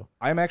forward to.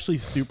 I'm actually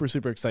super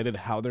excited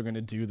how they're going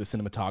to do the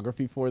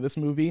cinematography for this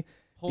movie.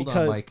 Hold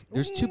because on, Mike.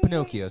 There's 2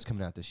 Pinocchios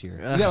coming out this year.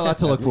 You got a lot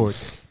to look forward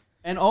to.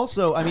 And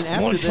also, I mean, I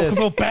after want to talk this,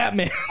 about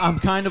Batman. I'm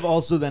kind of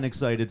also then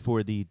excited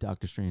for the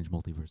Doctor Strange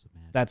Multiverse of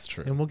Madness. That's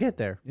true. And we'll get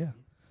there. Yeah.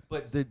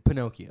 But the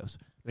Pinocchios.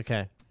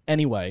 Okay.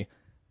 Anyway,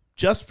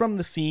 just from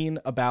the scene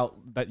about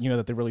that,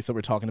 that they released that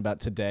we're talking about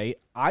today,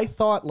 I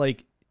thought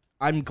like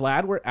I'm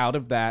glad we're out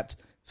of that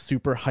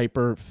super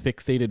hyper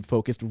fixated,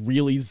 focused,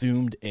 really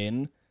zoomed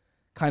in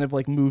kind of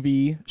like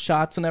movie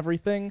shots and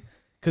everything.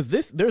 Because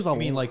there's a I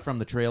mean, like from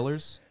the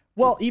trailers?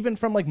 well, even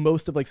from like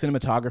most of like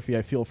cinematography,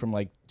 I feel from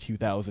like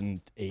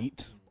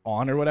 2008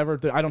 on or whatever.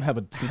 I don't have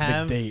a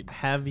specific date.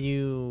 Have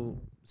you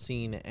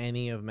seen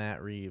any of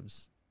Matt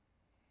Reeves'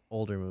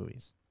 older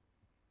movies?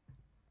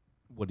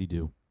 What'd he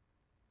do?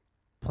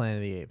 Planet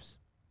of the Apes.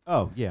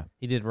 Oh, yeah.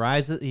 He did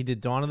he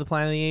did Dawn of the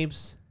Planet of the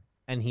Apes,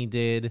 and he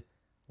did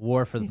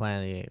War for the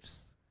Planet of the Apes.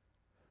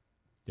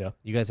 Yeah.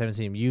 You guys haven't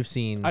seen him. You've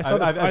seen. I saw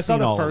I've the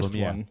seen all of first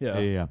them, yeah. one. Yeah.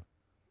 Yeah.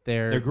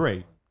 they're They're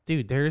great.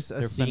 Dude, there's a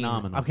They're scene.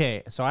 phenomenal.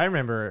 Okay, so I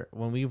remember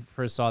when we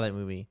first saw that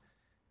movie,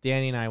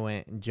 Danny and I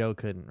went, and Joe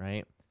couldn't,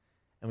 right?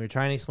 And we were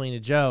trying to explain to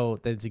Joe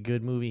that it's a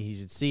good movie, he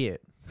should see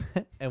it.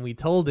 And we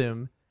told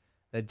him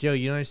that, Joe,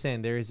 you don't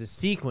understand, there is a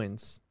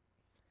sequence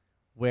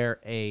where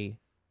a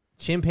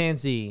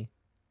chimpanzee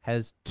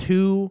has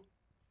 2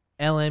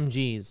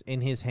 LMGs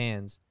in his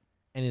hands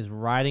and is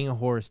riding a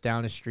horse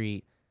down a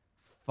street,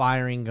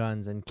 firing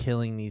guns and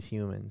killing these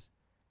humans.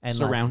 And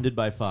like, Surrounded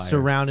by fire.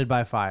 surrounded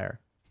by fire.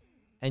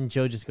 And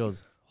Joe just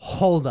goes,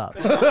 hold up.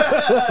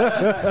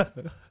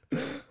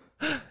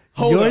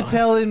 You're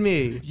telling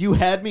me. You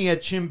had me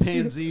at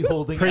chimpanzee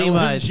holding Pretty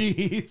much.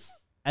 LMGs.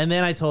 And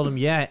then I told him,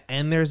 yeah,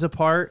 and there's a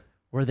part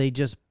where they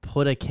just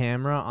put a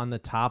camera on the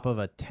top of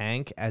a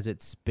tank as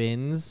it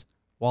spins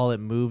while it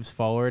moves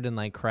forward and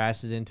like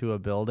crashes into a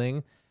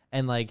building.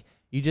 And like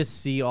you just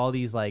see all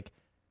these like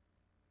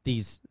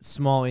these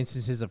small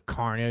instances of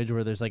carnage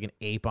where there's like an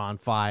ape on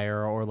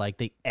fire or like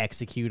they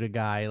execute a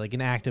guy like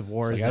an active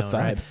war It's zone. like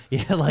outside.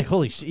 Right? Yeah, like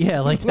holy shit. Yeah,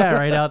 like that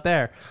right out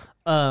there.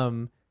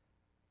 And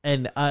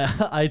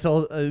I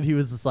told he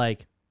was just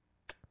like,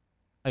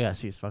 I gotta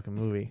see his fucking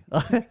movie.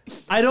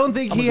 I don't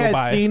think he gonna go has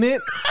buy it. seen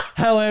it.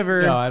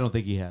 However, No, I don't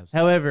think he has.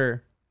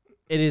 However,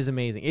 it is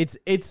amazing.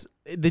 It's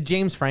the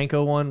James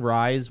Franco one,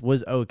 Rise,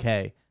 was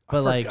okay,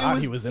 but like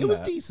forgot he was in it was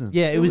that. decent.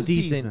 yeah, it was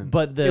decent.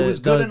 But It was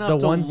good enough the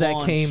to ones that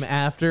launch. came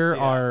after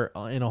Yeah.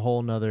 are in a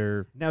whole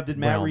nother Now, did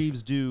Matt realm.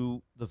 Reeves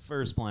do the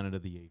first Planet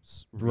of the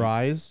Apes?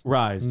 Rise.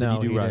 Rise. Did No,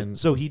 he do he Rise? didn't.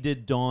 So he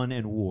did Dawn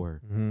and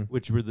War, Mhm.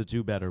 which were the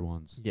 2 better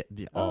ones. Yeah,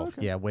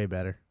 yeah, way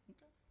better.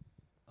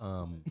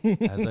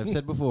 As I've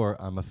said before,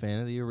 I'm a fan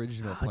of the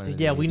original Planet of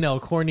the Yeah, we Apes. know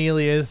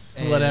Cornelius,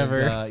 And,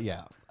 whatever.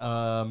 yeah.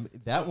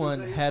 That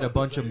one had a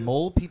bunch of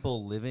mole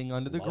people living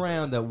under the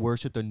ground that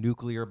worshipped a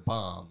nuclear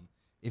bomb.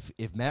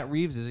 If Matt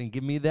Reeves isn't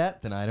giving me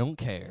that, then I don't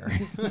care.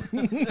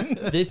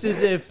 This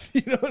is if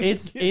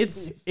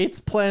it's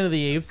Planet of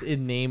the Apes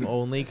in name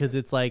only because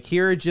it's like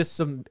here are just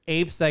some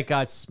apes that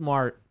got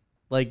smart.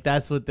 Like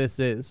that's what this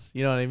is.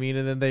 You know what I mean?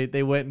 And then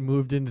they went and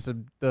moved into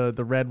some the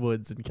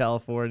redwoods in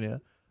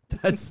California.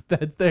 That's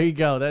there you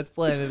go. That's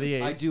Planet of the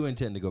Apes. I do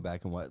intend to go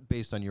back and watch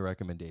based on your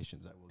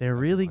recommendations. I will. They're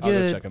really I'll go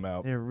good. check 'em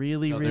out. They're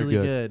really No, they're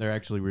really good. They're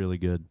actually really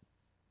good.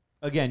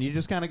 Again, you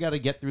just kind of got to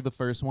get through the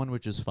first one,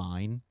 which is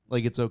fine.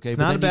 Like it's okay. It's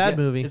but not then a you bad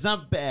movie. It's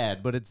not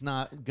bad, but it's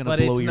not gonna But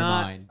blow it's your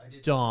not mind.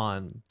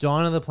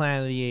 Dawn of the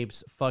Planet of the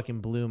Apes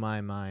fucking blew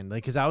my mind.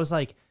 Like, cause I was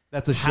like,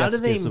 That's a how do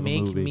chef's they kiss of a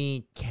make movie.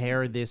 me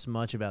care this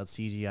much about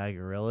CGI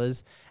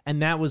gorillas?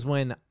 And that was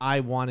when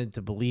I wanted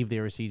to believe they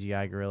were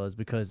CGI gorillas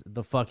because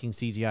the fucking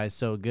CGI is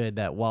so good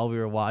that while we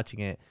were watching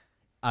it,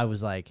 I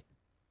was like,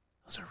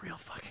 those are real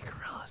fucking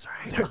gorillas,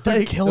 right? They're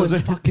Like, killing Those are-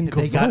 fucking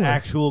They got gorillas.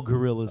 actual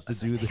gorillas to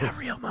do they got this.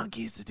 real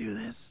monkeys to do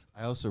this.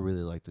 I also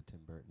really liked the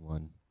Tim Burton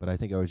one, but I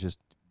think I was just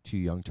too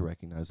young to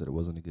recognize that it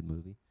wasn't a good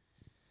movie.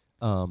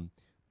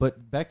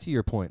 But back to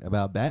your point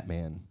about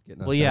Batman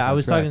getting us Well, yeah, back I on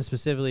was track. talking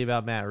specifically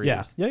about Matt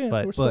Reeves. Yeah.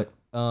 But we're still-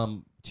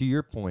 But to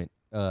your point,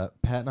 Pat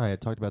and I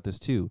had talked about this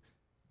too.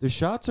 The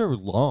shots are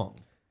long.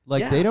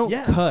 Like they don't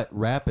cut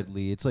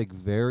rapidly. It's like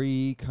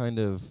very kind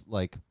of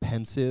like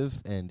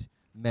pensive and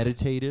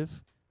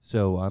meditative.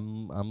 So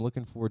I'm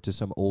looking forward to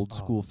some old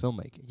school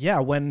filmmaking.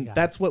 Yeah, Yeah.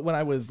 that's when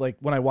I was like,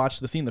 when I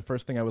watched the scene, the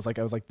first thing I was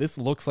like, this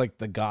looks like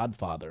The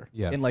Godfather.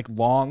 Yeah. In like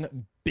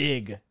long,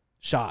 big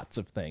shots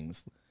of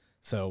things.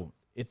 So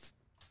it's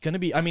gonna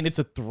be. I mean, it's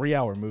a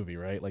 3-hour movie,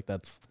 right? Like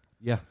that's.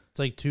 Yeah, It's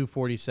like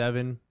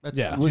 247, that's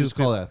Yeah. We'll just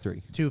call that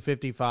 3.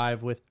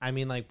 255 with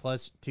like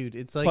plus two.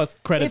 It's like Plus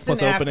credits, it's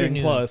plus an opening,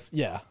 afternoon. plus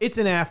yeah. It's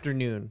an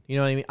afternoon. You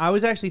know what I mean? I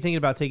was actually thinking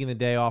about taking the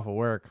day off of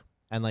work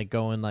and like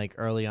going like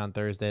early on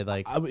Thursday,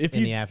 like If in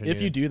you the afternoon.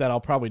 if you do that, I'll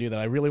probably do that.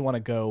 I really want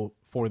to go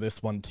for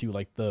this one too,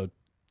 like the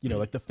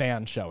like the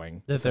fan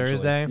showing. The essentially.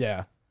 Thursday?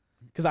 Yeah,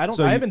 because I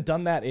So you- haven't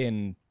done that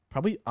in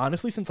probably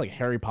honestly since like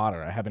Harry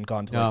Potter. I haven't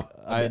gone to like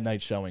No, a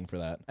midnight showing for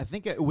that. I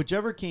think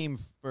whichever came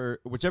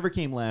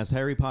last,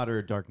 Harry Potter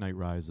or Dark Knight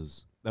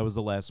Rises. That was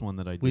the last one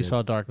that I did. we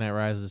saw Dark Knight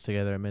Rises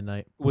together at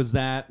midnight. Was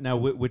that now?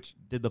 Which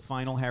did the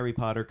final Harry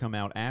Potter come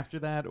out after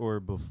that or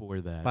before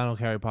that? Final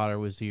Harry Potter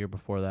was the year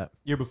before that.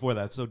 Year before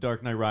that. So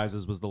Dark Knight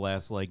Rises was the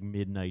last like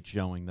midnight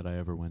showing that I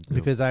ever went to.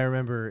 Because I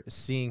remember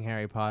seeing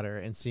Harry Potter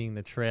and seeing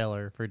the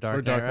trailer for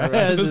Dark Dark Knight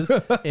Knight Rises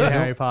in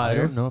Harry I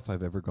Potter. don't know if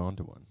I've ever gone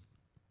to one.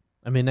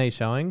 A midnight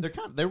showing?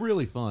 they're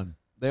really fun.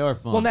 They are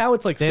fun. Well, now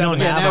it's like They 7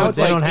 don't have now them. it's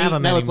They like don't have 8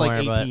 them now it's like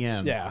anymore, 8 but-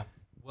 p.m. Yeah.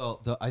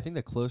 Well, I think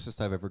the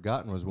closest I've ever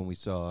gotten was when we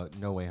saw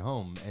No Way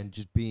Home, and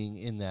just being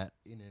in an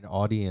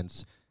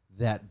audience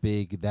that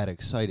big, that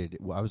excited.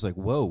 I was like,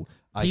 "Whoa,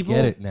 I People-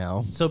 get it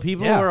now." So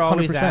people Yeah, were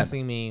always 100%.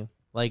 asking me,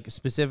 like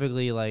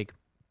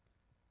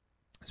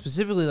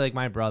specifically like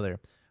my brother,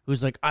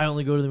 who's like, I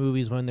only go to the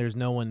movies when there's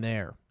no one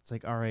there. It's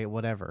like, all right,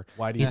 whatever.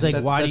 Why do you? He's like,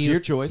 That's- why do that's you? your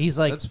choice. He's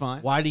like, That's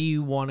fine. Why do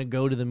you want to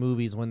go to the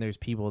movies when there's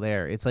people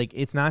there? It's like,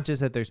 it's not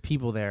just that there's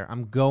people there.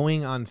 I'm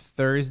going on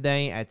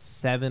Thursday at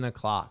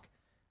 7:00.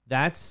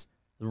 That's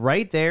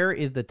right there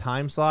is the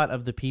time slot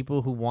of the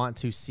people who want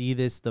to see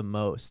this the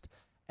most,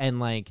 and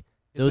like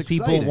It's those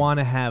people exciting. want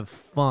to have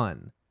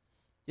fun.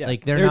 Yeah.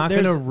 Like they're not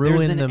going to there's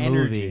ruin an the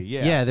energy, movie.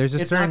 Yeah, there's a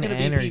it's certain not gonna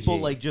energy. be people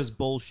like just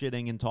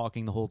bullshitting and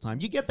talking the whole time.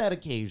 You get that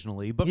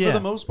occasionally, but Yeah. for the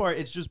most part,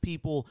 it's just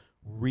people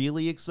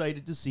really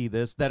excited to see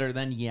this that are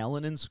then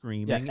yelling and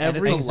screaming. Yeah, and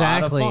it's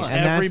exactly. a lot of fun.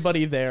 And that's-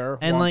 Everybody there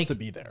and wants like to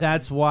be there.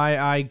 that's why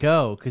I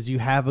go, because you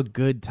have a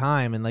good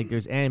time and like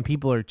and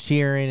people are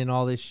cheering and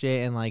all this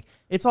shit, and like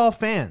it's all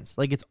fans.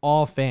 Like it's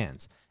all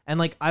fans, and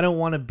like I don't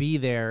want to be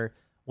there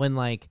when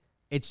like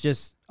it's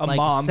just A like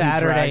mom who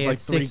Saturday dragged, at like,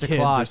 3 6 kids or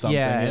o'clock. something,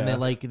 Yeah, and yeah. then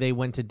like they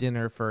went to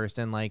dinner first,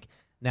 and like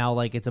now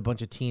like it's a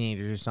bunch of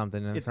teenagers or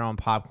something, and they're throwing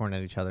popcorn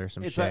at each other or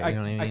some It's shit. I You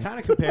know what I mean? kind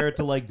of compare it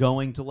to like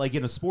going to like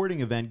in a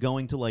sporting event,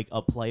 going to like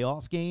a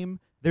playoff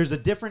game. There's a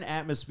different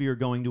atmosphere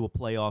going to a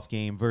playoff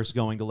game versus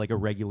going to like a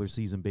regular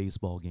season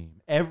baseball game.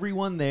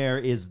 Everyone there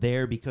is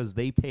there because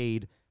they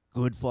paid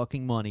good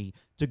fucking money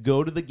to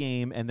go to the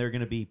game, and they're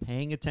going to be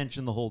paying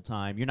attention the whole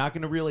time. You're not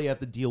going to really have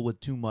to deal with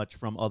too much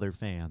from other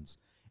fans.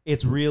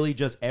 It's really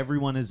just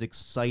everyone is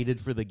excited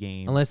for the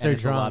game, Unless and they're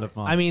it's drunk. a lot of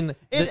fun. I mean,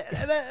 Well,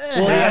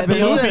 yeah, the the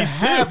only- movies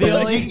too. the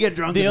only- you can get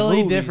drunk. the in only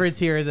movies. difference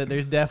here is that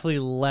there's definitely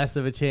less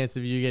of a chance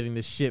of you getting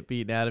the shit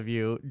beaten out of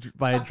you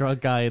by a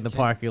drunk guy in the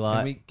parking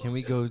lot. Can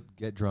we go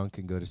get drunk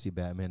and go to see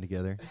Batman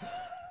together?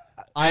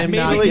 I am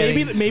not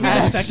maybe getting.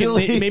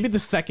 maybe the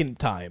second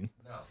time.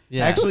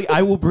 Yeah. Actually,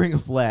 I will bring a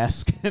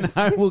flask and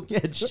I will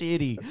get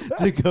shitty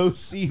to go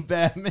see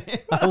Batman.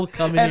 I will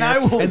come in and here I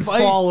will and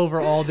fight. fall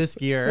over all this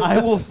gear. I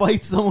will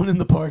fight someone in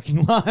the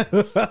parking lot.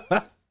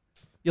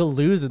 You'll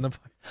lose in the.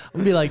 I'm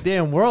gonna be like,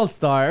 damn, World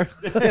Star.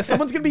 Yeah,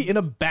 someone's gonna be in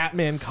a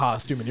Batman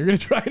costume, and you're gonna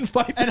try and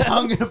fight. and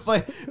I'm gonna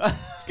fight.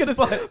 It's gonna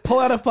pull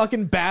out a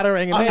fucking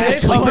batarang and I'm Hey, gonna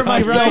it's cover like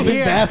myself right in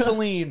here.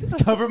 Vaseline.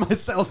 Cover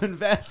myself in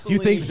Vaseline.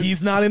 you think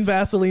he's not in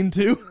Vaseline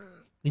too?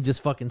 He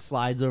just fucking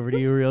slides over to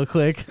you real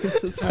quick.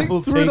 It's just I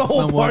will Through take the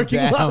whole someone parking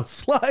down. lot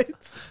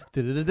slides.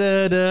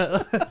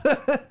 da-da-da-da-da.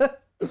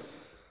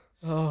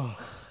 Oh,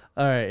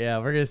 All right, yeah,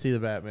 we're gonna see the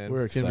Batman.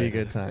 We're It's gonna be a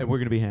excited. good time. And we're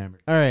gonna be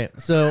hammered. All right,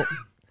 so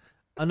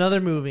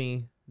another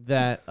movie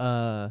that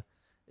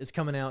is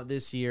coming out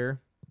this year.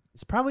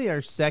 It's probably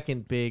our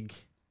second big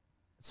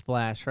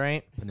splash,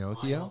 right?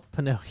 Pinocchio?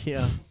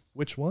 Pinocchio.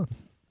 which one?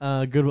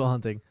 Good Will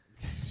Hunting.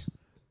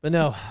 But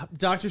no,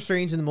 Doctor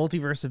Strange and the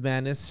Multiverse of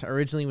Madness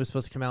originally was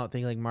supposed to come out, I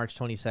think, like March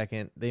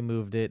 22nd. They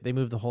moved it. They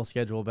moved the whole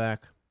schedule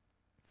back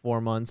 4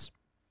 months.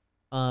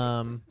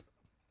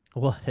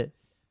 What?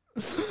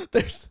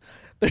 There's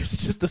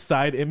just a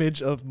side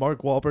image of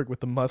Mark Wahlberg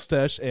with the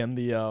mustache and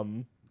the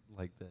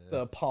Like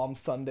the Palm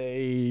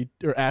Sunday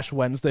or Ash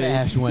Wednesday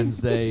Ash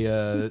Wednesday.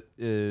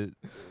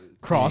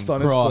 cross thing,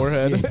 on cross, his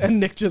forehead, yeah. and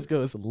Nick just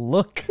goes,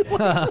 "Look."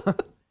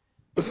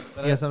 You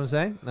got something to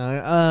say?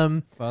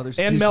 No. Father's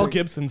And too Mel sick.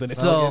 Gibson's in it.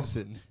 So- Mel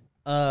Gibson.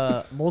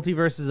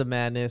 Multiverses of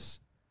Madness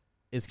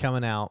is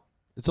coming out.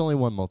 It's only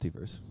one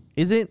multiverse.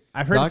 Is it?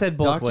 I've heard it said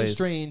both Doctor ways.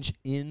 Strange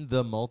in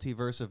the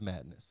multiverse of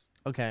madness.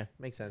 Okay,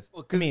 makes sense.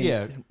 Well, I mean,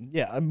 yeah,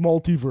 yeah, a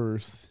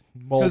multiverse, 'cause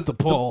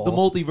multiple. The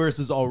multiverse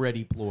is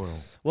already plural.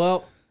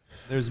 Well,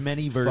 There's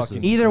many verses.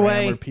 Fucking either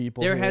way, grammar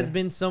people there here. has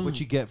been some. What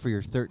you get for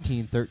your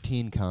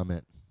 1313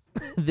 comment?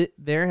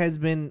 There has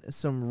been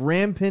some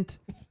rampant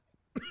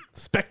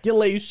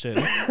speculation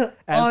as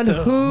on to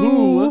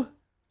who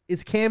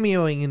is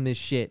cameoing in this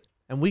shit.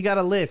 And we got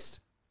a list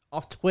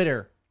off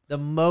Twitter, the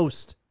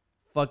most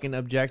fucking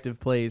objective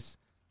place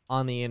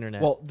on the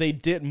internet. Well, they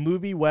did.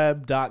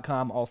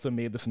 MovieWeb.com also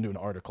made this into an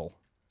article.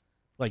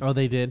 Like, oh,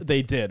 they did?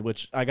 They did,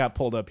 which I got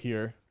pulled up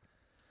here.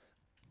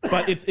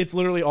 But it's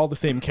literally all the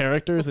same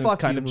characters, and Fuck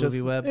it's kind you, of just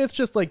MovieWeb. it's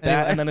just like that,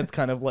 Anyway. and then it's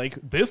kind of like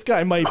this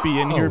guy might be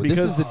in here Oh, because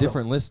this is a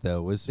different list,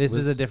 though. This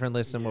is a different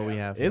list than what we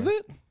have. Is here.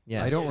 it?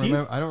 Yes. I don't He's-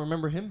 remember. I don't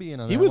remember him being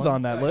on. He that was one.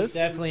 on that He's list.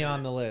 definitely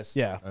on the list.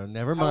 Yeah.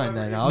 Never mind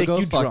then. I'll Make go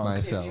you fuck drunk.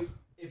 myself.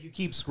 If you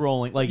keep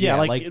scrolling, like Yeah, yeah,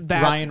 like like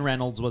that- Ryan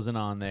Reynolds wasn't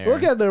on there. We'll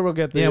get there. We'll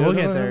get there. Yeah, we'll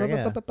get there,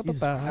 yeah.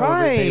 Jesus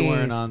However, they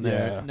weren't Christ. on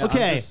there. Yeah. No, I'm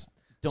Okay, just-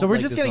 don't so we're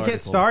like just this going to get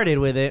article. started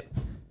with it,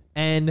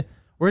 and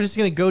we're just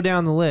going to go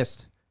down the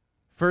list.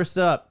 First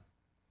up,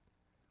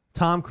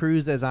 Tom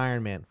Cruise as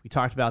Iron Man. We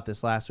talked about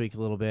this last week a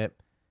little bit.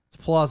 It's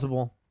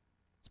plausible.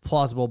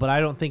 But I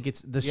don't think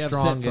it's the You have set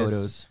strongest.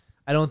 photos.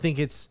 I don't think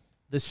it's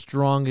the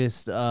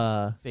strongest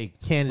Fake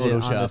candidate on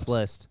this Photoshopped.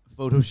 list.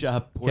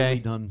 Photoshop poorly Okay.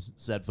 done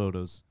set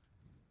photos.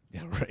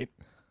 Yeah, right.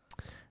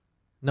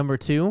 Number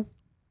 2,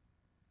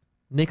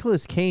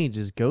 Nicolas Cage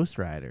is Ghost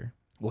Rider.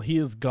 Well, he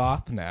is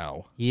goth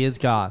now, He is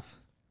goth.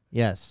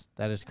 Yes,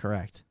 that is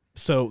correct.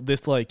 so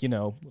this It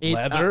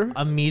leather.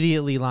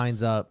 immediately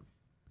lines up.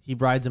 He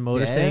rides a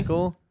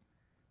motorcycle.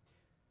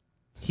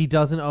 He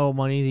doesn't owe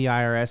money to the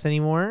IRS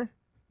anymore.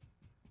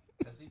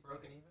 Has he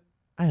broken even?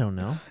 I don't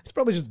know. it's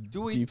probably just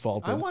Do we?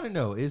 defaulted. I want to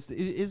know. Is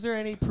there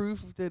any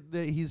proof that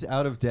he's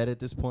out of debt at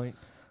this point?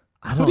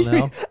 I don't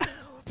know.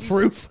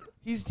 proof.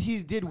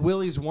 He did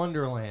Willy's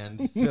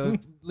Wonderland, so it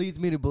leads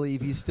me to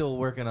believe he's still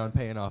working on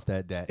paying off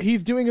that debt.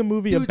 He's doing a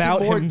movie Dude's about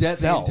in more himself.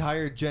 debt the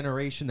entire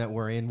generation that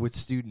we're in with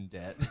student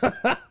debt.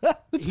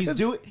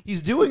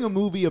 He's doing a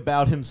movie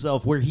about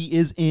himself where he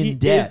is in He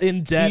debt. is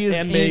in debt He is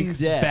and in makes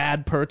debt.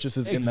 bad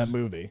purchases in that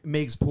movie.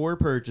 Makes poor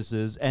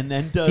purchases and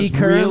then does He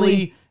currently-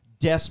 really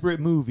desperate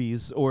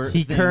movies or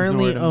He things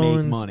currently in order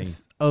to make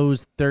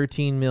owes money.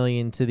 $13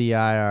 million to the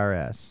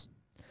IRS.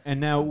 And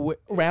now,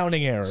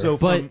 Rounding error. so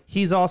But from,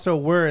 he's also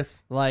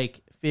worth like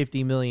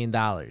 $50 million.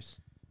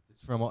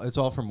 It's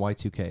all from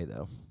Y2K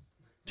though.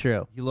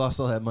 True. He lost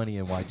all that money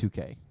in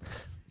Y2K.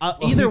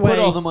 Either he way, put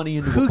all the money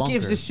into a who bunker.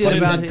 gives a shit Put it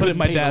about in- put it in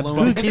my Pay the dad's loan-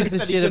 bunker. Who gives a He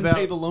shit couldn't about-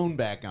 pay the loan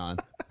back on?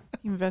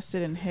 He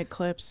invested in hit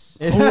clips.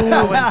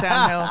 That went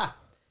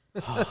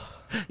downhill.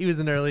 He was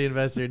an early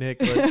investor in Hit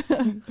Clips.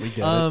 we get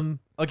it.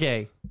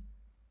 Okay.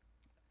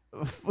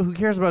 Who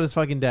cares about his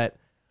fucking debt?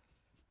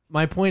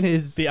 My point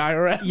is, The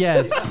IRS.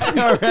 yes,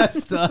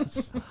 Arrest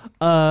us.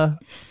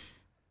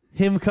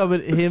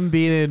 him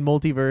being in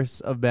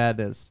Multiverse of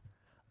Madness.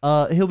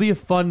 He'll be a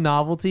fun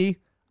novelty.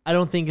 I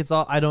don't think it's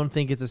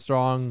a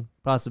strong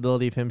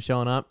possibility of him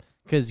showing up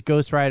because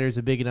Ghost Rider is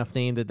a big enough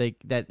name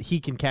that he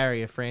can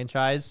carry a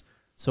franchise.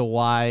 So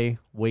why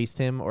waste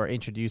him or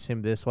introduce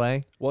him this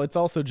way? Well, it's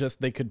also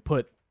just they could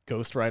put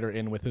Ghost Rider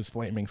in with his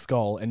flaming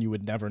skull, and you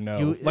would never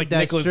know. Like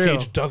that's Nicolas true.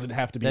 Cage doesn't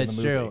have to be That's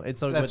in the movie. true.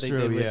 It's like That's what they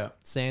true, did with yeah.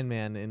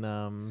 Sandman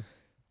in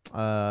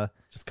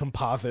Just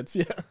composites.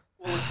 Yeah.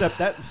 Well, except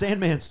that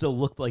Sandman still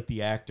looked like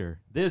the actor.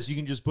 This, you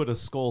can just put a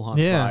skull on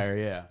Yeah. fire.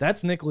 Yeah.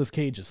 That's Nicolas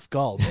Cage's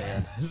skull,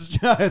 man.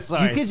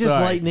 Sorry, you could just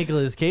light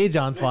Nicolas Cage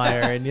on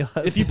fire and you'll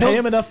if you pay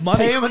him enough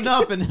money, pay him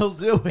enough and he'll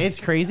do it. It's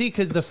crazy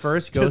because the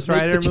first Just Ghost make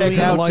Rider the check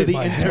movie, out to Light the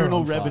my hair Internal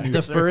on fire. Revenue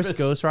the Service. first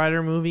Ghost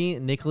Rider movie,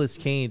 Nicolas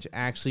Cage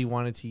actually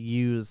wanted to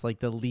use like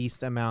the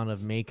least amount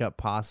of makeup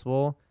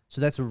possible. So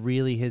that's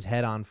really his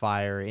head on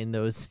fire in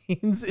those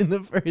scenes in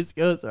the first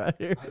Ghost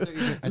Rider.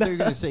 I thought you were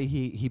gonna say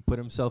he put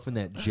himself in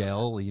that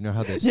gel. You know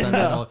how they stunt it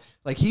all?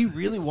 Like he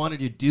really wanted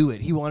to do it.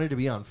 He wanted to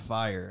be on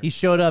fire. He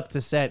showed up to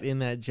set in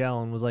that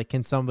gel and was like,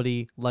 "Can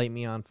somebody light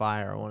me on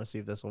fire? I want to see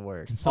if this will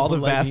work." all the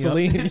Someone light me up.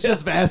 Vaseline. It's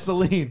just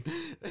Vaseline.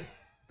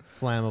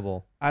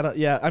 Flammable. I don't.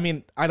 Yeah. I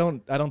mean, I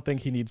don't think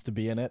he needs to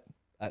be in it.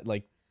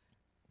 Like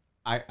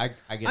I get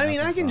I mean, nothing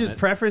I can from just it.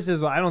 preface as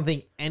well. I don't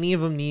think any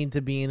of them need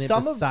to be in it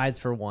Some of- besides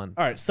for one.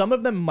 all right, some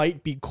of them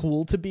might be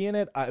cool to be in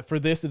it. For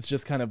this, it's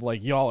just kind of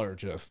like y'all are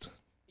just.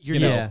 You're you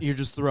know. just you're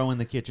just throwing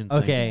the kitchen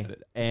sink Okay, at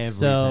it. Everything.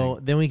 so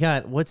then we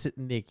got what's it,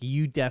 Nick?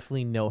 You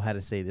definitely know how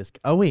to say this.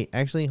 Oh wait,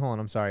 actually, hold on.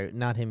 I'm sorry,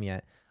 not him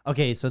yet.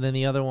 Okay, so then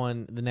the other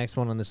one, the next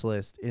one on this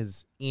list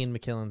is Ian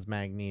McKellen's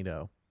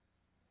Magneto.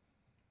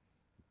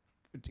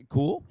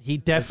 cool. He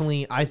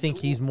definitely, I think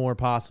he's more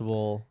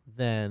possible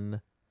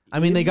than. I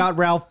mean, they got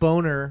Ralph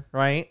Boner,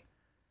 right?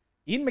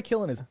 Ian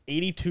McKellen is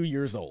 82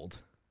 years old.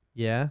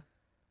 Yeah,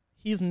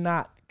 He's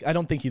not. I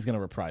don't think he's going to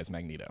reprise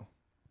Magneto.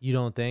 you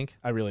don't think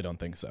I really don't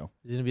think so.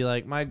 he's gonna be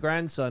like, my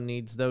grandson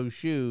needs those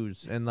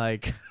shoes, and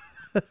like,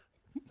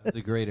 That's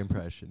a great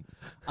impression.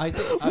 I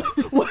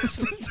think What is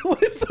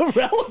the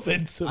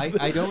relevance of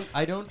this?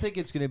 I don't think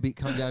it's going to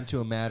come down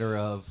to a matter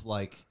of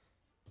like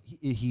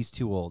he's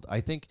too old. I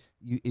think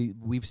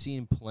we've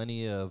seen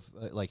plenty of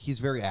like he's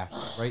very active,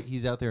 right?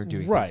 He's out there and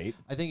doing things. Right.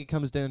 I think it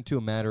comes down to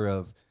a matter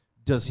of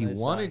does he Nice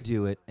want to size.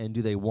 do it and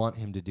do they want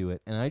him to do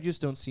it? And I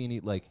just don't see any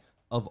like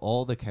of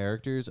all the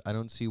characters, I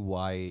don't see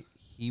why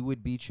he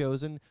would be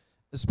chosen,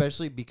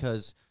 especially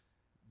because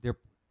they're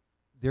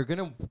they're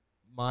gonna.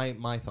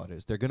 My thought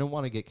is they're gonna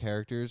want to get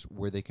characters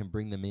where they can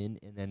bring them in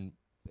and then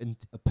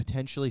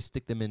potentially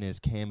stick them in as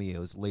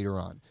cameos later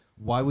on.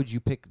 Why would you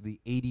pick the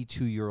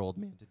 82-year-old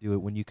man to do it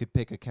when you could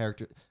pick a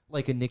character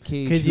like a Nick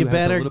Cage who you has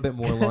better- a little bit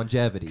more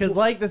longevity? Because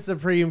like the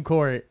Supreme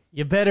Court,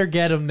 you better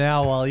get him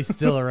now while he's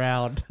still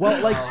around.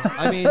 Well, like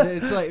I mean,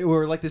 it's like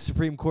or like the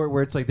Supreme Court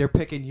where it's like they're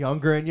picking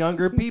younger and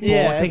younger people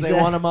Yeah, because they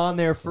exact- want them on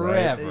there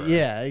forever.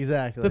 Yeah,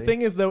 exactly. the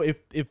thing is though, if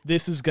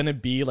this is gonna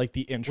be like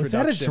the was introduction,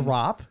 that a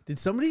drop?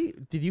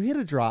 Did you hit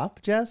a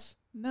drop, Jess?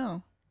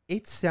 No.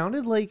 It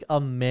sounded like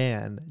a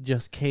man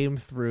just came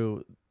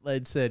through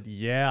and said,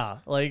 "Yeah,"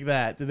 like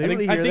that. Did I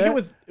anybody think, hear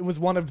that? it was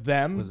one of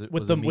them Was it-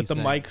 with was the it me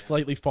saying mic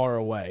slightly far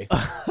away.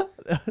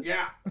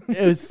 Yeah.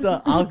 It was.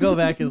 I'll go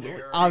back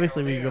and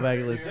obviously we can go back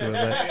and listen to it.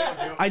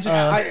 But I just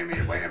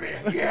Wait a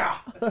minute. Yeah.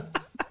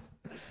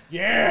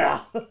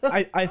 yeah.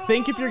 I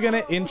think if you're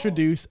gonna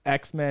introduce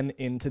X-Men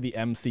into the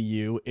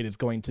MCU, it is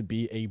going to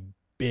be a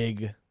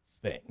big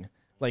thing.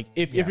 Like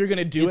if you're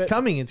gonna do it's it,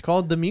 coming. It's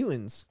called The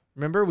Mutants.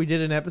 Remember, we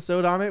did an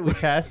episode on it. We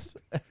cast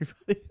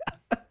everybody.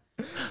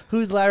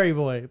 Who's Larry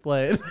Boy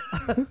playing?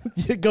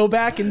 you go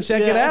back and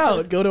check it Yeah.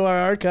 out. Go to our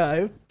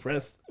archive.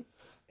 Press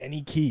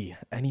any key,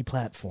 any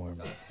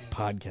platform,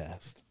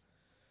 podcast.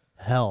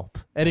 Help.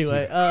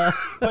 Anyway,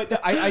 But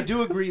I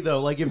do agree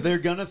though. Like if they're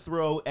gonna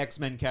throw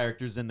X-Men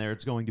characters in there,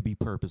 it's going to be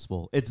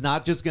purposeful. It's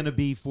not just gonna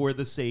be for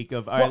the sake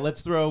of all right.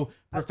 Let's throw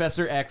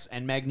Professor X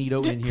and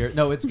Magneto in here.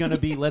 No, it's gonna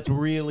be let's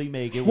really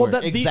make it work.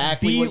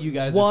 Exactly what you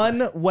guys. are saying.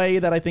 One way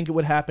that I think it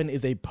would happen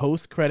is a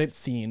post-credit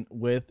scene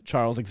with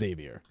Charles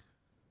Xavier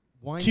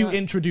Why to not?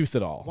 introduce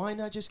it all. Why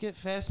not just get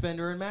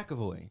Fassbender and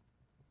McAvoy?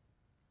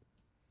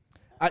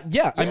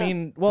 Yeah, I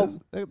mean, well,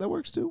 that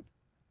works too.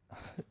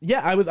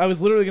 yeah, I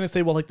was literally gonna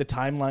say, well, like the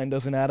timeline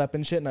doesn't add up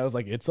and shit, and I was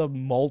like, it's a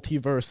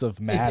multiverse of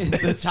the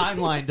madness.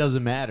 timeline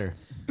doesn't matter.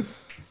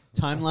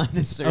 Timeline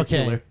is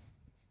circular. Okay.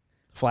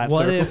 Flat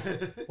what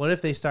circle.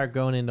 if they start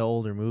going into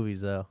older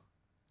movies though?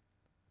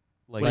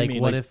 Like, What do you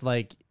mean? What Like- if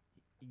like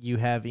you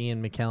have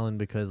Ian McKellen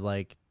because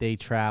like they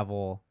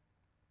travel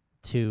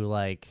to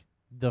like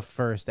the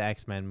first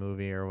X-Men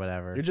movie or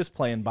whatever? You're just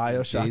playing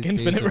Bioshock Days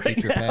Infinite of right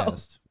Future now.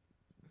 Past.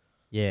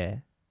 Yeah,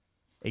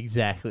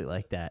 exactly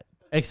like that.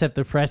 Except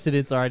the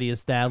precedent's already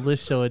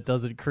established, so it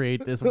doesn't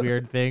create this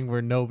weird thing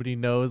where nobody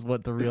knows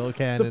what the real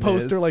canon The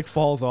poster is. like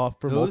falls off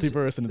for Those-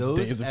 multiverse and it's those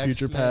Days of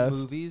Future X-Men Past.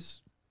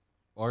 movies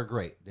are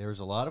great. There's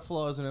a lot of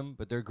flaws in them,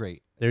 but they're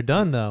great. They're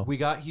done though. We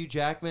got Hugh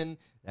Jackman.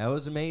 That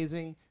was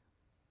amazing.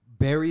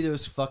 Bury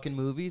those fucking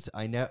movies.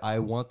 I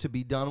want to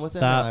be done with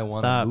them. And I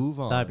want to move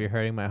on. Stop! You're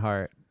hurting my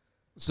heart.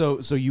 so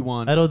you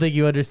want I don't think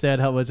you understand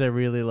how much I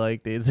really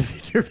like Days of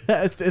Future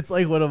Past. It's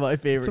like one of my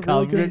favorite It's a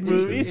really comic good book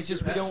movie. movies. It's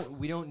just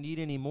we don't need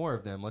any more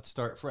of them. Let's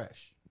start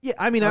fresh. Yeah,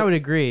 I mean, I would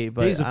agree,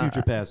 but Days of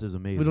Future Past is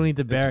amazing. we don't need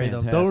to It's bury them.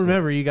 Don't fantastic.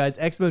 remember, you guys.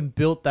 X-Men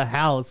built the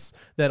house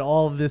that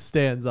all of this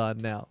stands on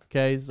now.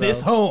 Okay, so This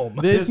home.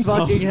 this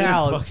fucking This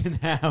house fucking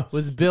house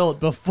was built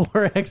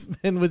before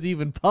X-Men was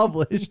even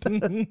published.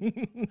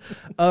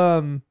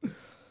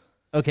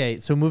 Okay,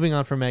 so moving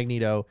on from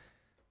Magneto,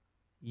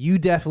 you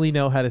definitely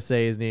know how to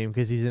say his name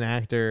because he's an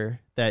actor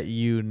that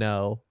you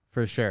know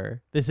for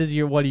sure. This is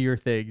one of your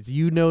things.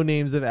 You know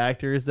names of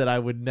actors that I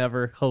would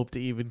never hope to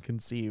even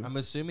conceive. I'm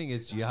assuming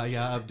it's Yahya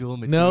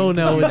Abdul-Mateen. No,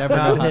 You it's never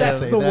not know how to That's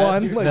say the that.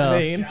 one. Like No.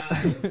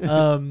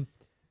 main.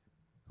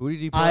 Who did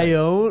he play?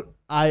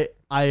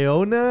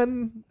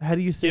 Ionan. How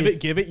do you say?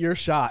 Give it your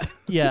shot.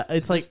 Yeah,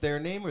 it's Is like this their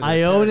name or their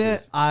Ionan.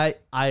 characters?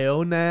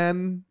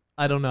 Ionan.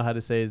 I don't know how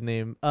to say his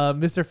name.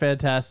 Mr.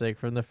 Fantastic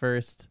from the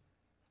first.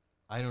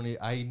 I don't.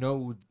 I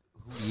know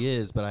who he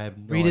is, but I have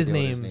no Read his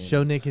idea what name.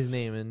 Show Nick his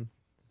name, and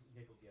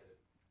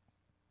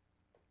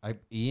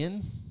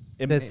Ian.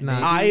 that's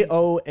not.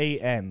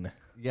 IOAN.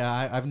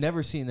 Yeah, I've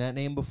never seen that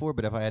name before,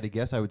 but if I had to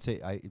guess, I would say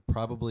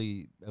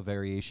probably a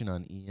variation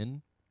on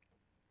Ian.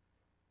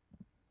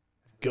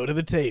 Go to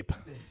the tape.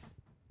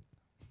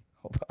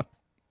 Hold on.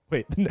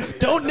 Wait.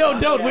 Don't.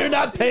 We're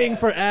not paying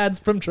for ads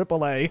from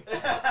AAA.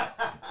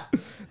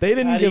 They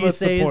didn't How do give you us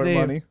say his support name?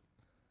 money.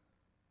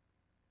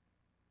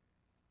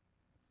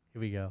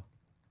 Here we go.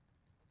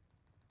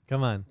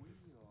 Come on.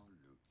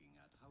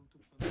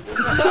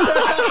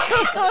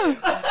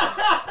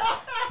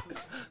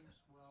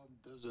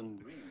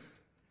 Doesn't read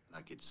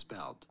like it's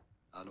spelled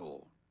at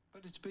all,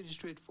 but it's pretty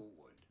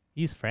straightforward.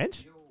 He's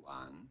French.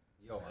 Johan.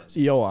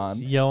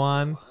 Yoan.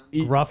 Johan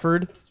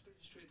Grufford.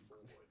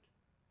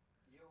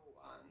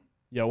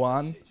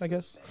 Yoan, I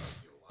guess.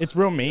 It's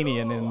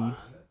Romanian and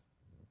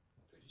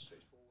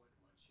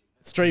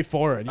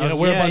straightforward. You know,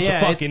 we're a bunch of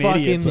fucking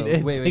idiots. So.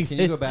 Wait, can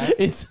you go back?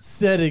 It's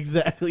said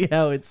exactly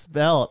how it's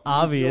spelled.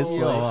 Obviously.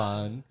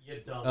 Johan.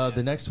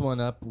 The next one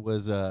up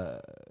was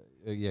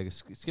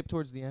skip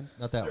towards the end.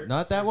 Not that one.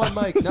 Not that one,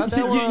 Mike. Not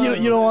that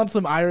one. You don't want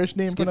some Irish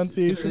name Skip-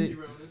 pronunciation?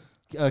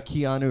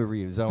 Keanu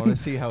Reeves. I want to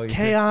see how he.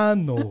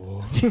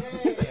 Keanu.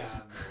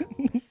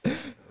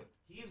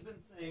 He's been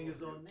saying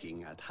his own name.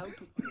 Looking at how to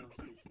pronounce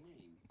this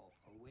name of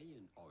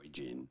Hawaiian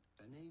origin,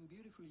 a name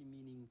beautifully literally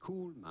meaning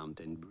cool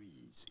mountain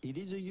breeze. It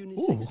is a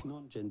unisex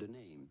non-gender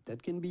name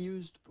that can be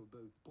used for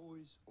both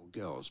boys or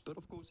girls, but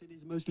of course it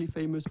is mostly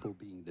famous for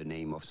being the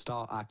name of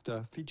star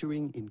actor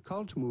featuring in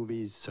cult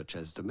movies such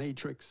as The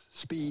Matrix,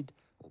 Speed,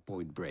 or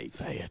Point Break.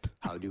 Say it.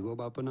 How do you go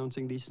about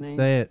pronouncing these names?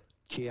 Say it.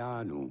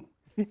 Keanu.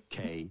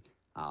 K-A-Nu.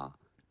 All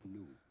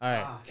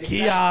right.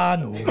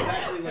 Keanu.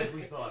 Exactly like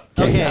we thought.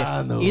 Okay.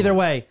 Keanu. Either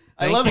way,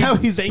 I love how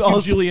he's Thank you,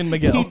 also, Julian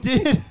Miguel.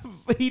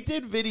 He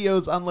did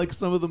videos on like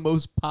some of the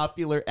most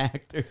popular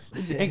actors.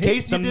 In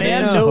case The you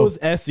man didn't know. knows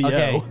SEO.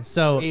 okay.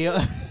 So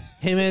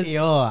him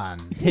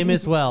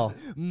as well.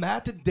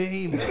 Matt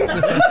Damon.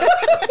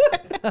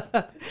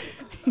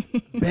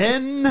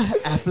 Ben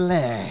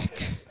Affleck.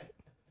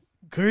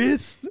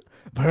 Chris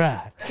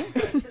Pratt.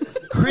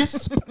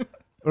 Crisp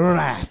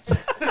Rat.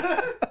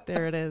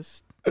 There it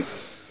is.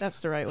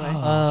 That's the right way.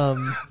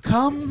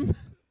 Come.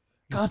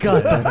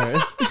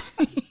 Gutters.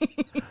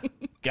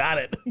 Got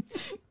it.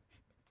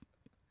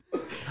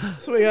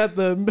 So we got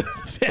the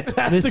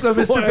Fantastic So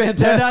Mr. Four. Fantastic.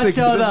 They're not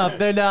showing up.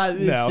 They're not. It's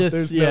No,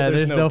 just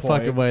there's no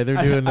fucking point. way. They're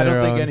doing I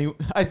their don't own. think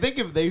I think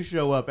if they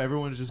show up,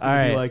 everyone's just gonna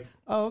All be right. like,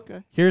 "Oh,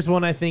 okay." Here's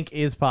one I think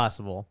is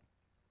possible.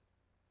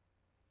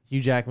 Hugh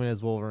Jackman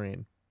as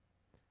Wolverine.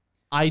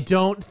 I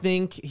don't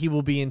think he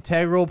will be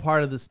integral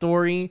part of the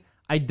story.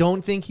 I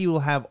don't think he will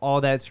have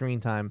all that screen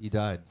time. He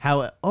died.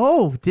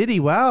 Oh, did he?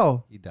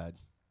 Wow. He died.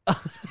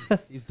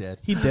 He's dead.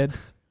 He did.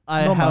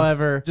 I, No mas.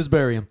 however, Just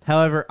bury him.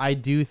 I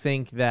do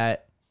think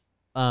that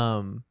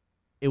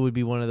it would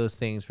be one of those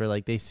things where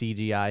like they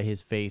CGI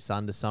his face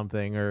onto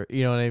something, or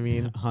you know what I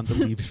mean? Hunt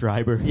Leaf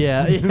Schreiber.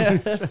 Yeah.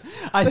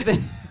 I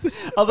think.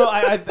 Although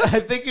I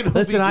think it'll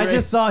Listen, be I great.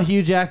 just saw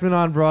Hugh Jackman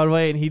on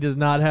Broadway, and he does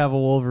not have a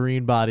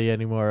Wolverine body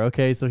anymore.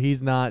 Okay, so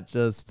he's not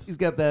just He's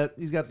got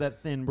that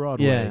thin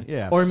Broadway.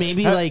 Yeah. Or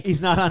maybe like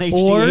he's not on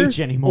HGH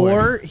anymore.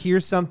 Or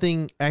here's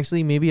something.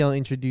 Actually, maybe I'll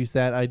introduce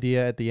that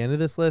idea at the end of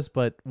this list.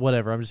 But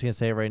whatever, I'm just gonna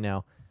say it right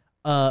now.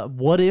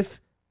 What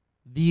if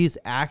these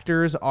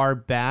actors are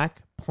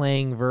back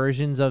playing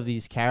versions of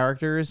these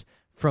characters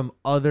from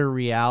other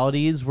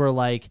realities where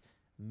like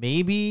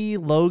maybe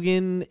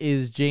Logan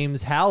is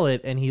James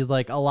Howlett and he's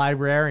like a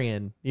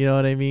librarian, you know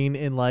what I mean,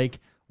 in like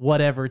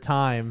whatever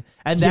time,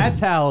 and that's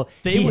how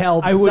he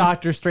helps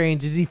Doctor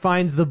Strange, is he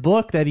finds the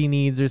book that he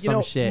needs or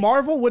some shit.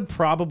 Marvel would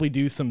probably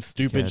do some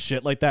stupid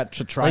shit like that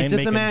to try Like and just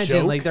make imagine a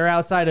joke. like they're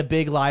outside a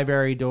big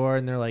library door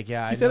and they're like,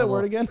 yeah, you say that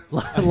word again?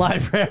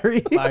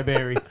 Library.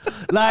 Library.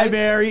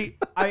 Library.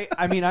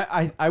 I mean,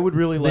 I would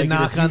really They like it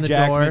knock if on Hugh the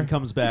Jackman door,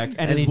 comes back and,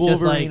 and his he's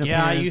just Wolverine like,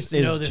 yeah, I appearance used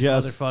to know is this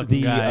just motherfucking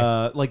the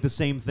guy. like the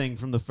same thing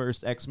from the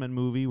first X-Men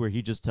movie where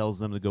he just tells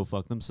them to go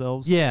fuck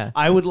themselves. Yeah.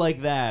 I would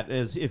like that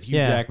as if Hugh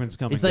Jackman's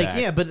coming It's like, back.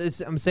 yeah, but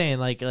I'm saying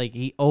like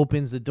he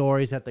opens the door,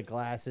 he's got the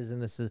glasses,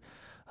 and this is,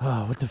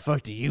 oh, what the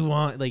fuck do you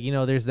want? Like, you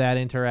know, there's that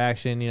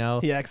interaction, you know.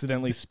 He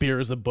accidentally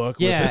spears a book.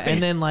 Yeah, with it.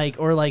 and then like,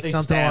 or like They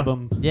something stab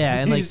along, him. yeah,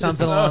 and like He's just,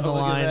 something along the oh,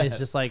 look at line that. is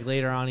just like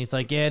later on he's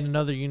like, yeah, in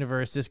another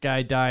universe this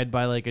guy died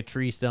by like a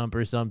tree stump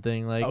or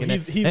something, like, Oh, and,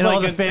 he's and all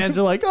like the a- fans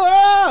are like,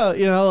 oh,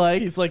 you know,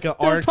 like he's like an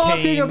they're arcane,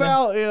 talking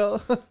about, you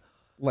know.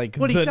 like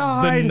when he the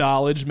died.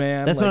 knowledge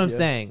man. That's like, what I'm yeah.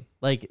 saying.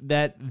 Like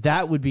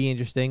that would be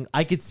interesting.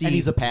 I could see and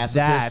he's a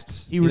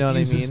pacifist. that. He you know what I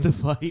refuses mean? to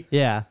fight.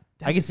 Yeah.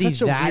 I could see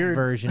such a that weird-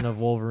 version of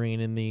Wolverine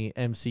in the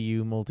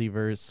MCU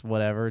multiverse,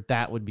 whatever.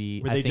 That would be.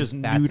 Where I they think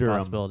just that's neuter a him.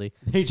 possibility.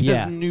 They just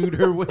Yeah.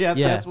 neuter. Yeah,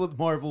 Yeah. that's what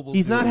Marvel will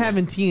He's do. not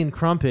having tea and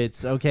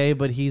crumpets, okay,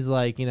 but he's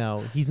like, you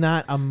know, he's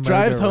not a murderer.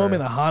 Drives home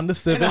in a Honda In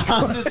Civic. a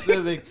Honda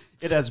Civic.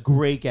 It has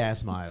great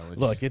gas mileage.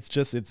 Look, it's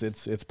just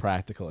it's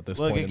practical at this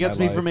Look, point. it in gets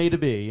my me life. from A to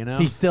B. You know.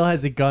 He still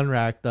has a gun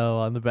rack though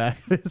on the back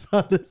of his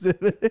Honda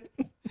Civic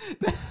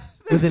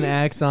with an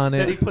axe on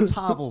that he it, puts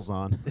hovels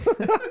on,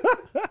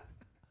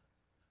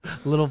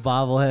 little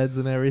bobbleheads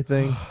and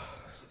everything.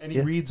 and he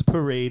reads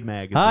Parade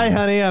magazine. Hi,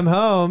 honey, I'm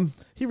home.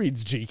 He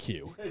reads GQ.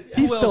 Who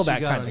He's else still you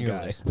that got kind on of your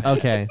guy. list?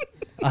 Okay,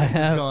 I This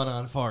has have. gone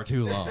on far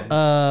too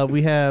long.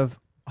 We have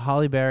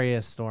Holly Berry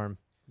as Storm.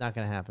 Not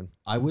gonna happen.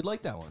 I would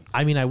like that one.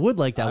 I mean, I would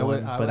like that I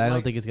would- one, I but would I don't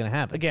like- think it's gonna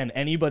happen. Again,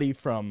 anybody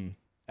from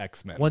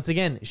X-Men. Once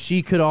again,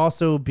 she could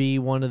also be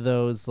one of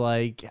those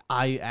like,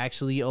 I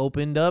actually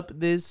opened up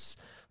this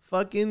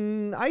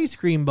fucking ice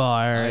cream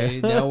bar. I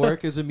now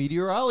work as a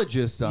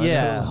meteorologist on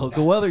Yeah. the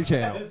local weather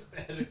channel.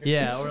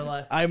 Yeah, or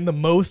like, I'm the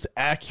most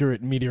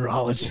accurate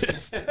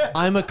meteorologist.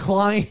 I'm a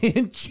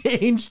climate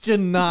change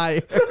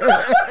denier.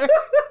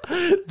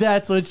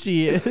 That's what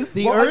she is.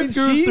 The Well, I mean, Earth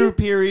goes she- through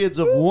periods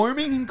of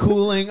warming and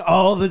cooling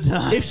all the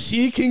time. if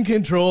she can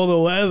control the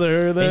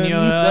weather, then And you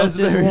know what else That's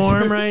is very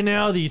warm true. right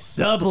now? These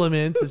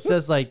supplements. It's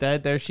just like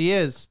that. There she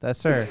is.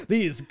 That's her.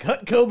 these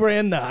Cutco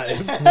brand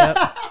knives. Yep.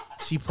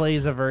 She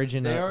plays a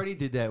virgin. They already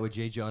did that with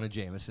J. Jonah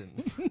Jameson.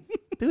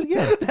 Do it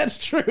again.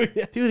 That's true.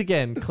 Yeah. Do it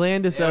again.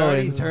 Clandis They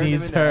already Owens turned him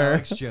needs into her.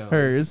 Alex Jones.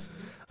 Hers.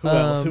 Who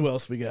else? Who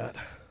else we got?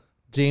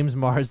 James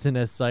Marsden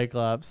as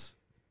Cyclops.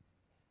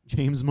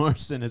 James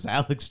Marsden is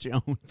Alex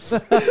Jones.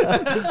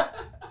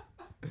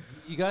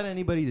 You got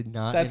anybody that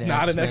not That's an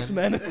not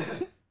X-Men? an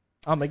X-Men.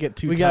 I'm gonna get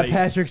too We tight. got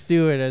Patrick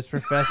Stewart as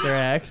Professor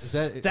X.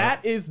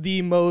 That is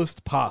the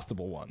most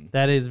possible one.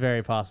 That is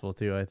very possible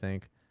too, I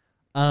think.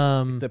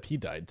 Except he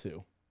died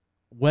too.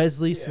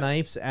 Wesley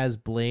Snipes as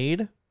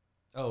Blade.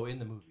 Oh, in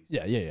the movies.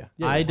 Yeah.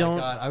 I don't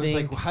God, I was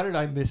think like, how did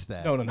I miss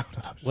that? No.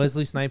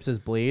 Wesley Snipes as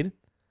Blade.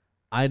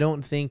 I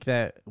don't think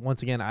that,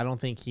 once again, I don't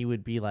think he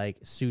would be like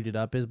suited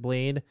up as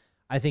Blade.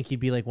 I think he'd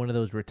be like one of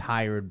those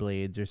retired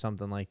Blades or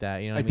something like that.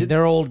 You know what I mean?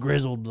 They're old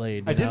grizzled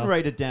Blade. I you didn't know?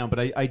 write it down, but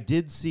I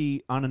did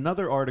see on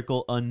another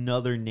article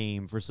another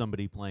name for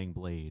somebody playing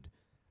Blade.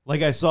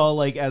 Like I saw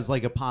like as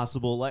like a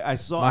possible like I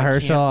saw I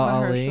can't- Mahershala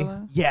Ali.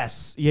 Mahershala.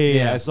 Yes,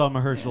 yeah. I saw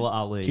Mahershala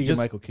Ali. Keegan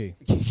Michael Key.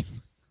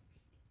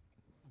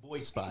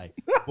 voiced by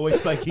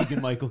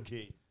Keegan Michael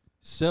Key.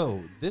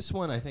 So this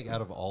one, I think,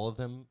 out of all of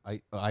them,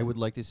 I would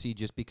like to see,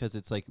 just because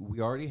it's like we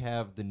already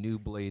have the new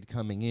Blade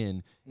coming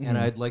in, and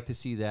I'd like to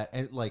see that.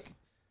 And like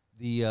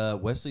the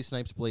Wesley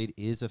Snipes Blade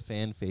is a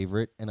fan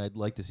favorite, and I'd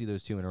like to see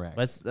those two interact.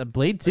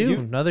 Blade 2,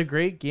 another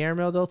great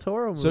Guillermo del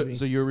Toro movie.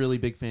 So you're a really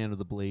big fan of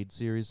the Blade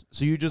series.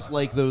 So you just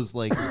like those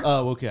like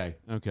oh okay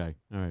all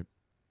right.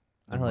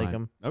 I Never like mind.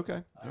 them.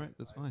 Okay, all right,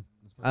 that's fine.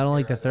 I don't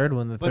like the third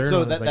one. The But third so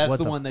one is like, that's what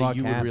the one that fuck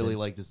you would happened? really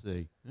like to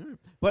see. All right.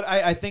 But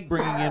I think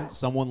bringing in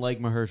someone like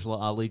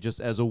Mahershala Ali just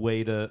as a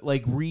way to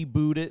like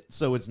reboot it,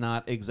 so it's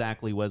not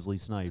exactly Wesley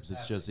Snipes.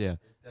 It's just It's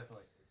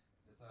definitely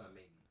it's not a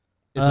maybe.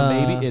 it's a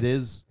maybe. It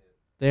is.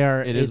 They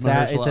are. It is It's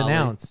Mahershala it's Ali.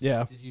 announced.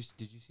 Yeah, Did you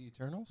see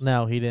Eternals?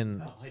 No, he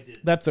didn't.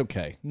 that's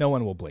okay. No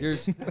one will blame.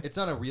 There's it's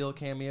not a real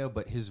cameo,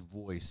 but his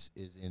voice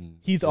is in.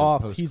 He's the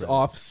off. post-credit. He's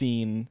off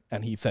scene,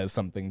 and he says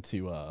something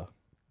to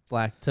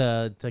Black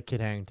to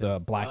Kid Harington. the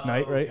Black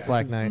Knight, right?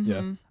 Black Knight.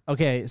 Yeah.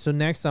 Okay, so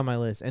next on my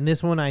list, and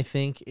this one I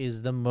think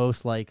is the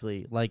most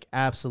likely, like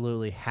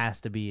absolutely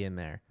has to be in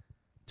there.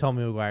 Tobey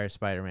Maguire's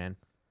Spider-Man.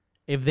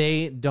 If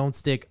they don't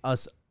stick a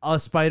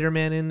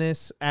Spider-Man in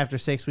this after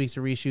 6 weeks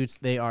of reshoots,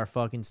 they are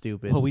fucking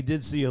stupid. Well, we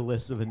did see a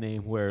list of a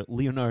name where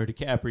Leonardo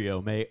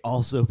DiCaprio may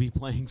also be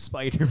playing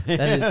Spider-Man.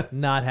 That is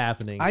not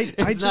happening.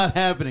 It's not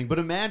happening. But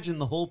imagine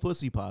the whole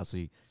Pussy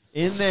Posse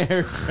in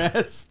their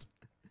dressed.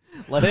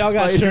 Like They all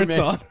got shirts Spider-Man.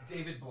 on.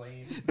 David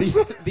Blaine.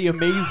 The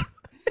amazing.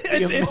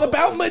 It's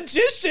about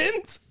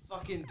magicians.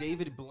 Fucking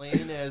David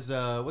Blaine as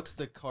what's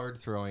the card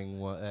throwing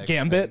one?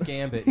 Gambit?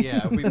 Gambit,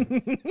 yeah.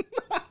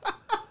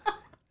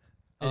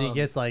 And he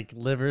gets like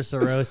liver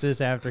cirrhosis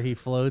after he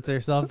floats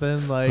or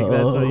something. Like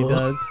that's what he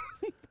does.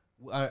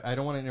 I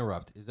don't want to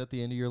interrupt. Is that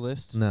the end of your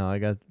list? No, I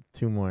got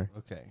two more.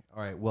 Okay.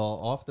 All right. Well,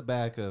 off the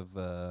back of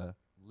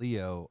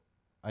Leo,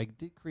 I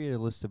did create a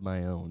list of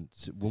my own.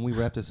 So when we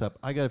wrap this up,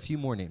 I got a few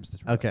more names to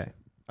throw. Okay.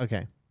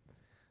 Okay.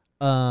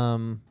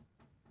 They're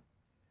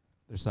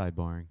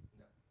sidebarring.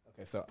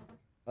 Okay, so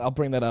I'll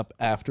bring that up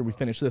after we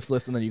finish this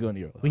list, and then you go into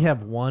your list. We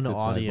have one Good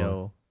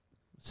audio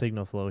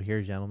signal flow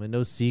here, gentlemen.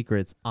 No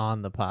secrets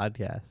on the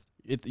podcast.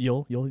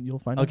 You'll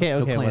find out. Okay, No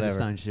okay, whatever.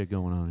 clandestine shit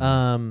going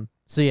on.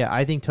 So yeah,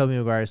 I think Tobey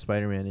Maguire's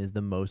Spider-Man is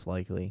the most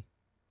likely.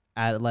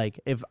 At like,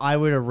 if I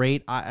were to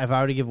rate, if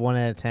I were to give 1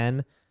 out of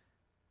 10,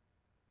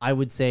 I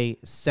would say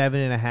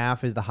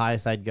 7.5 is the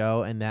highest I'd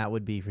go, and that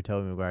would be for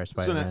Tobey Maguire's So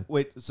Spider-Man. now,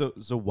 wait. So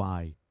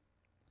why?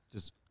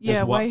 Just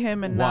Yeah, why wh-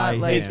 him and why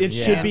not like him? It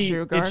should be.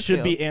 Andrew It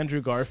should be Garfield.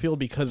 Andrew Garfield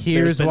because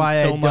Here's there's been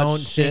why so I much don't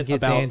shit think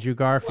it's about Andrew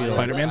Garfield.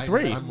 Spider-Man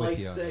 3. I'm with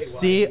you.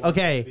 See,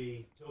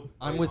 okay.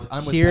 I'm with.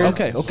 Here's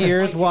Okay, okay.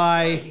 here's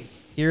why.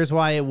 Here's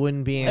why it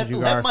wouldn't be Andrew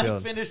Let Mike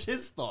Garfield. finish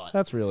his thought.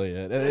 That's really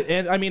it.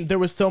 And I mean, there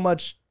was so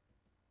much.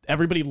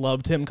 Everybody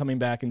loved him coming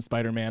back in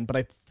Spider-Man, but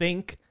I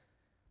think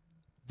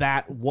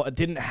that what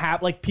didn't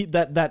happen, like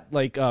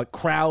that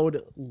crowd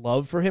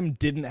love for him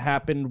didn't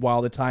happen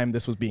while the time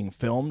this was being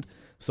filmed.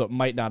 So it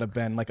might not have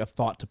been like a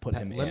thought to put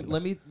him in.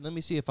 Let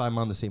me see if I'm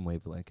on the same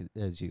wavelength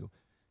as you.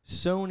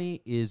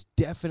 Sony is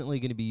definitely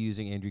going to be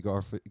using Andrew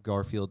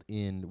Garfield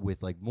in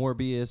with like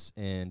Morbius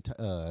and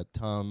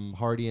Tom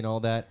Hardy and all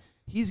that.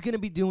 He's going to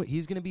be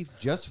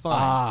just fine.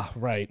 Ah,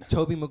 right.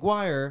 Tobey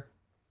Maguire,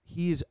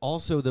 he is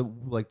also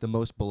the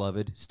most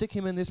beloved. Stick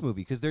him in this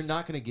movie because they're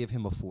not going to give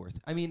him a fourth.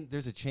 I mean,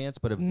 there's a chance,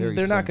 but a very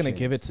They're not going to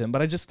give it to him,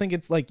 but I just think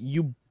it's like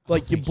you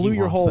think blew he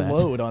your wants whole that.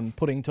 load on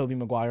putting Tobey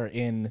Maguire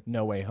in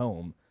No Way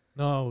Home.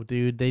 No,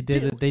 dude, they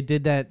did it. They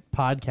did that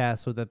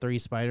podcast with the 3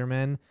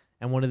 Spider-Men,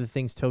 and one of the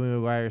things Tobey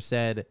Maguire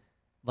said,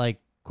 like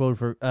word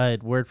for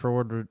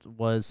word,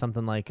 was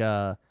something like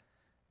that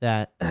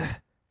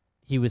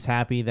he was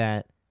happy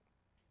that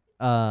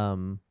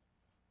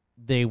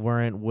they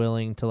weren't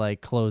willing to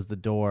like close the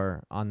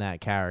door on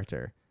that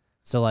character.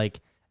 So like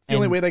It's the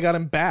only way they got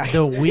him back.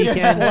 the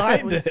weekend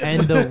lied to him.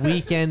 and the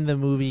weekend the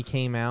movie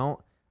came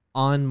out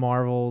on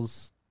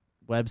Marvel's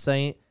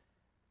website,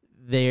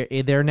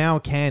 they're now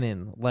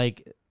canon.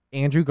 Like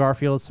Andrew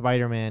Garfield's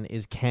Spider-Man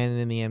is canon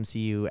in the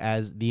MCU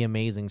as the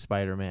Amazing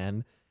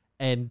Spider-Man,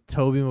 and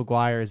Tobey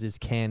Maguire's is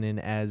canon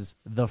as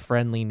the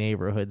Friendly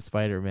Neighborhood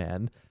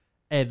Spider-Man,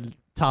 and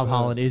Tom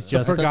Holland is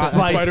just Forgotten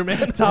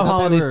Spider-Man. Tom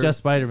Holland is just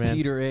Spider-Man.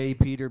 Peter A,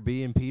 Peter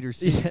B, and Peter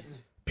C. Yeah.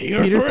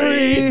 Peter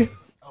 3.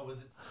 Oh,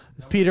 was it?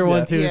 It's Peter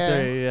 1, 2,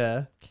 Yeah. 3.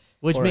 Yeah,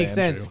 which Or makes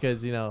sense Andrew.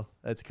 because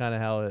that's kind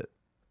of how it.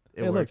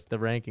 it Yeah, look. works. The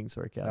rankings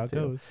work How out it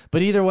too. goes.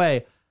 But either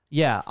way,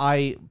 yeah,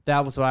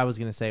 that was what I was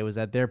gonna say was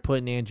that they're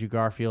putting Andrew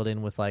Garfield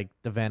in with like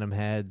the Venom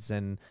heads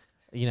and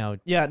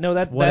Yeah, no,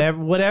 that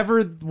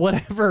whatever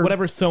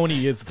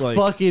Sony is like.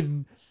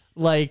 fucking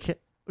like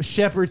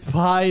shepherd's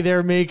pie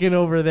they're making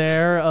over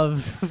there of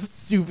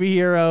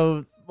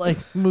superhero like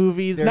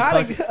movies.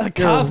 Not a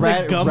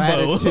cosmic gumbo.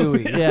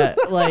 Ratatouille. Yeah,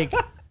 like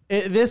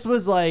this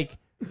was like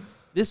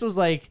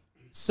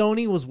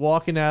Sony was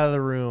walking out of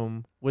the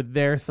room with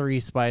their 3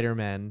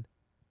 Spider-Men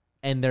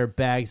and their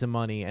bags of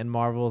money, and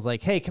Marvel was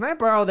like, "Hey, can I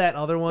borrow that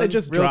other one?" They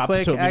just real dropped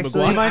quick. Tobey Actually,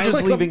 Maguire. Do you mind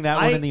just leaving that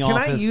one in the can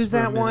office? I use for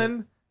a that minute?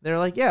 one? They're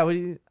like, "Yeah,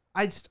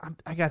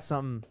 I got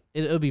something.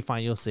 It'll be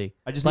fine. You'll see."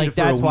 I just need Like it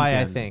for a that's why I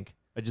weekend. think.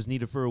 I just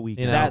need it for a week.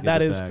 You know,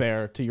 That is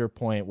fair to your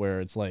point,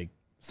 where it's like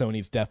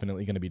Sony's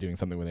definitely going to be doing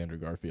something with Andrew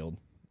Garfield.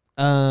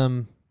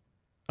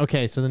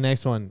 Okay, so the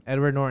next one,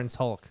 Edward Norton's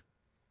Hulk.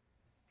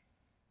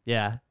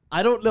 Yeah.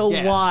 I don't know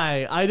Yes.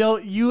 why.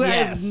 You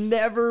Yes. have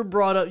never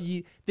brought up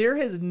there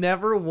has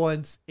never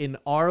once in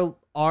our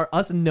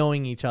us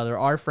knowing each other,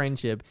 our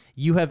friendship,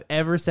 you have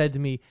ever said to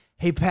me,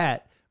 "Hey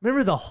Pat,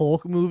 remember the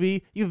Hulk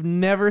movie?" You've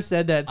never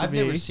said that to I've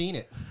me. never seen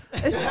it.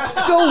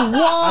 So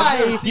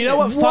why? You know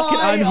what? Fuck it,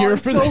 I'm here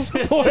for this.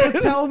 So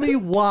tell me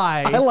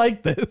why. I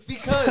like this.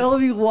 Tell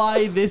me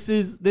why this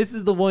is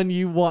the one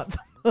you want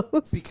the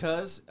most.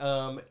 Because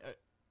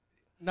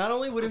not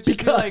only would it just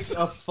be like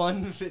a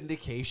fun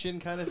vindication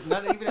kind of,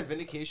 not even a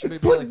vindication, but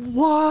it'd be But like,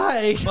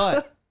 why?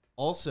 but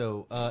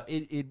also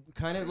it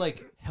kind of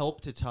like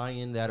helped to tie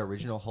in that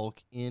original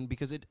Hulk in,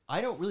 because I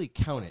don't really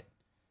count it.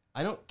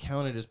 I don't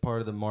count it as part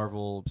of the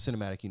Marvel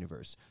Cinematic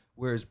Universe.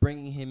 Whereas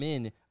bringing him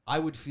in, I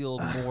would feel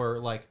more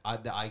like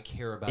I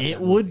care about It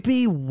that would movie.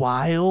 be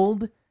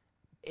wild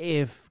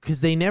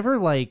because they never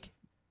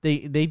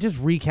they just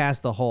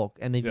recast the Hulk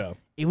and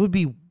it would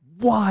be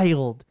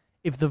wild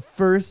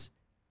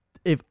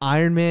if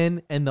Iron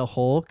Man and the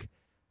Hulk,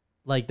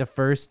 like the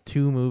first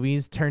 2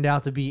 movies, turned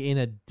out to be in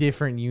a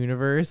different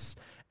universe,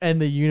 and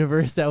the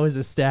universe that was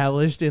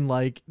established in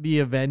like the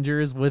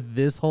Avengers with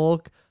this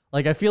Hulk.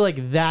 Like I feel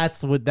like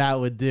that's what that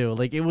would do.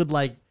 Like it would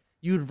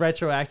you would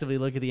retroactively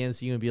look at the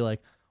MCU and be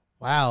like,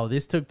 wow,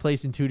 this took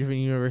place in 2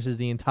 different universes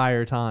the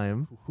entire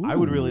time. I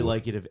would really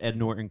like it if Ed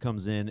Norton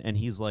comes in and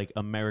he's like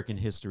American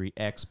History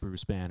X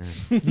Bruce Banner.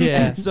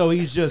 Yeah. And so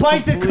he's just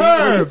Bite the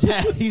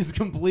curb! He's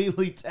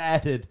completely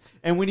tatted,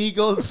 and when he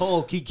goes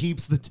Hulk, he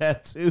keeps the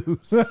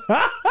tattoos.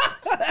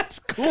 That's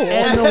cool.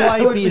 And the That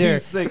wife would be beater.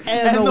 sick.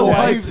 And the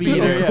wife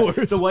beater.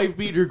 Yeah. The wife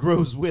beater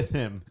grows with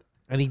him.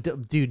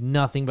 And dude,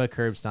 nothing but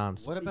curb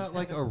stomps. What about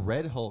like a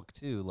Red Hulk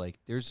too? Like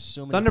there's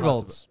so many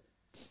Thunderbolts.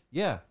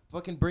 Yeah,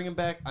 fucking bring him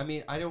back. I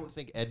mean, I don't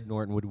think Ed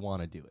Norton would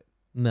want to do it,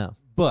 No.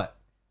 but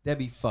that'd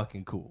be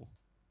fucking cool.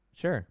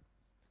 Sure.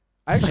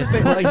 I actually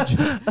think like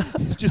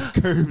Just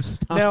curb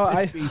stomping No,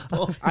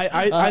 people.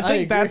 I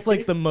think that's agree.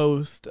 like the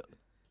most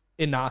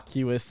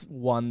innocuous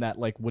one that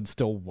like would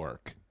still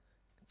work.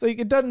 It's like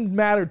it doesn't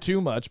matter too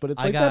much, but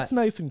it's that's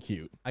nice and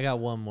cute. I got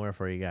one more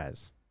for you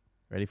guys.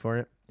 Ready for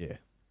it? Yeah.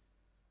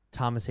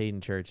 Thomas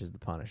Hayden Church is the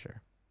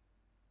Punisher.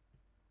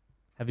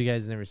 Have you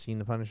guys never seen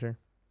the Punisher?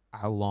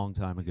 A long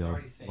time ago.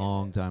 already saying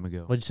Long that. time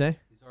ago. What'd you say?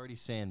 He's already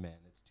Sandman.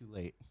 It's too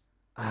late.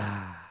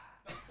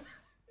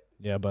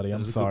 Yeah, buddy, That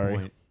I'm is a good sorry.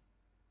 point.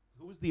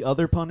 Who was the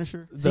other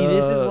Punisher? See,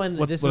 this is when-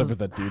 whatever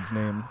that dude's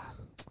name.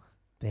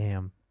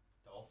 Damn.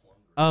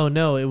 Oh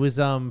no, it was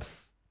fuck.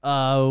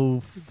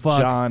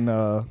 John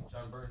John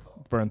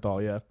Bernthal.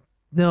 Bernthal, yeah.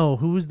 No,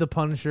 who's the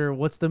Punisher?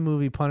 What's the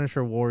movie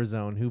Punisher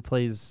Warzone? Who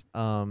plays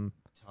Thomas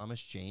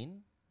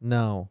Jane.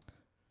 no.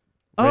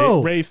 Ray,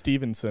 Oh, Ray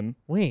Stevenson.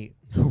 wait.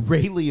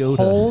 Ray Liotta.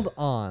 Hold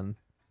on.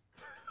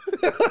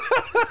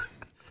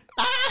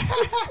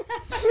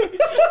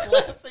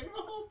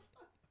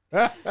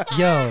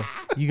 Yo,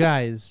 you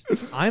guys,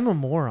 I'm a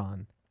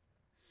moron.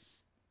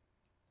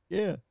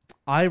 Yeah.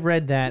 I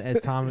read that as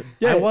Thomas.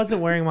 Yeah. I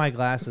wasn't wearing my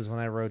glasses when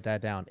I wrote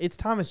that down. It's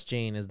Thomas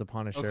Jane as the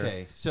Punisher.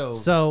 Okay, so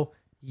So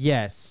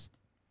yes,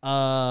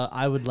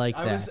 I would like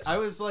that. I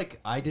was like,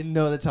 I didn't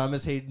know that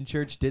Thomas Hayden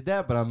Church did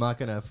that, but I'm not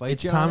gonna fight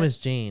It's you on Thomas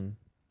it. Jane.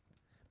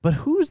 But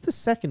who's the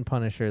second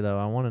Punisher though?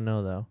 I want to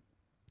know though.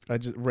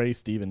 Ray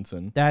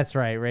Stevenson. That's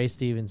right, Ray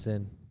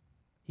Stevenson.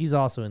 He's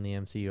also in the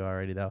MCU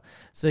already though.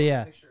 So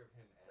yeah.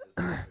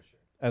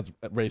 As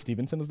Ray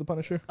Stevenson is the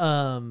Punisher.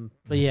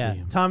 But yeah, see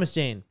him. Thomas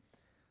Jane.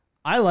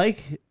 I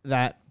like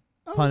that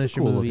Oh,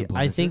 Punisher he's a movie. cool-looking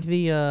I think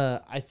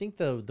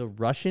Punisher. the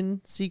Russian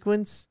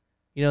sequence,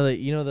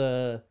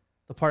 the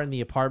part in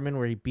the apartment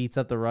where he beats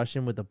up the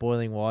Russian with the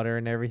boiling water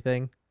and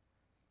everything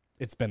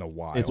It's been a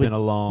while. It's been a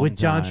long with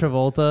John time.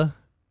 Travolta.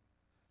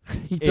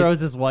 He throws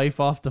his wife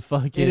off the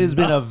fucking. It has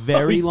been a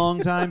very long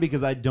time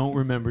because I don't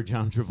remember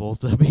John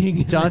Travolta being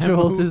in John that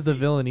Travolta's movie. the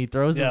villain. He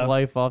throws Yeah. his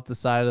wife off the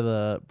side of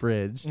the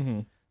bridge.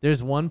 Mhm.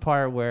 There's one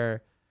part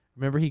where,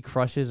 remember, he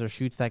crushes or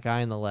shoots that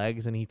guy in the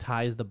legs, and he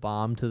ties the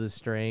bomb to the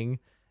string,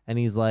 and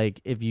he's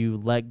like, "If you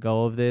let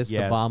go of this, the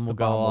Yes, bomb will the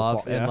go bomb will off."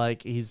 fall, And yeah.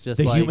 like he's just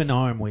The like, human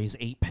arm weighs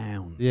 8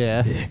 pounds.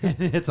 Yeah.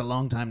 It's a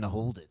long time to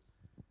hold it.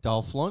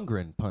 Dolph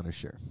Lundgren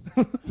Punisher.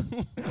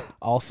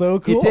 Also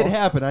cool. It did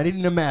happen. I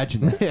didn't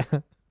imagine that. Yeah.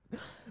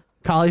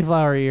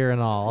 Cauliflower ear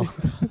and all.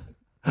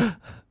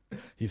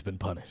 He's been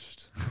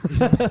punished.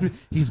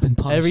 He's been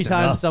punished. Every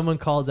time enough. someone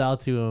calls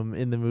out to him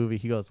in the movie,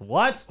 he goes,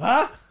 "What?"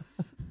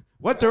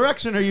 What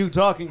direction are you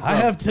talking from? I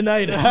have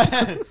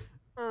tinnitus.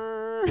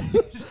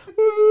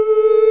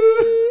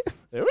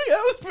 There we go.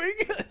 That was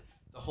pretty good.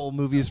 The whole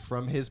movie is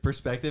from his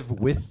perspective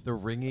with the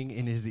ringing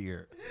in his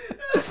ear.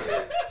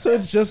 So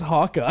it's just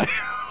Hawkeye.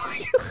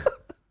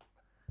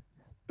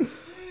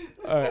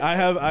 All right, I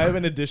have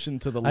an addition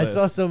to the I list.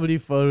 saw somebody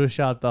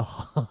Photoshop the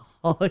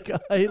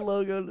Hawkeye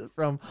logo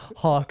from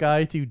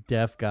Hawkeye to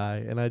Deaf Guy,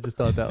 and I just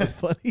thought that was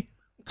funny.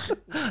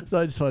 So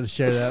I just want to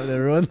share that with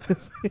everyone.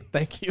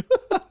 Thank you.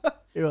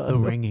 You're The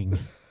welcome. ringing.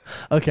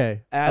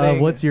 Okay,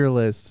 Adding- what's your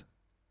list?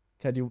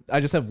 I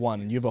just have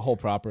one, and you have a whole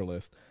proper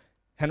list.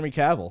 Henry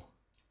Cavill.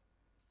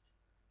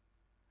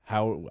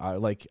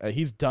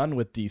 He's done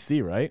with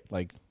DC, right?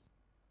 Like,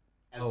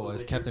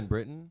 As Captain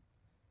Britain?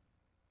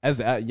 as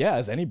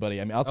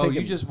anybody. I mean, I'll take Oh, him.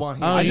 you just want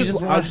him. Oh, I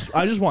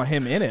you just want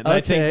him in it. And I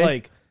Okay.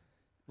 think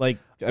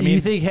I mean,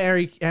 you think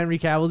Henry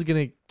Cavill's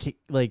gonna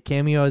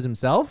cameo as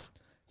himself?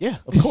 yeah,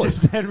 of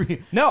course.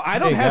 Henry. No, I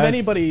don't Hey, have guys.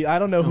 anybody. I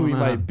don't know who he What's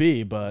going on? might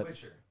be, but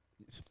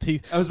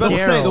I was about to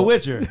say Geralt. The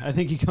Witcher. I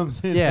think he comes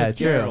in. Yeah, as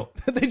true. Geralt.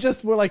 they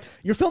just were like,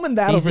 "You're filming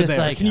that He's over just there.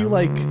 like, Can you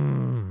like?"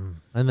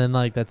 And then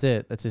that's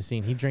it. That's his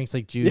scene. He drinks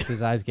like juice.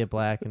 His eyes get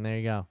black, and there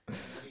you go.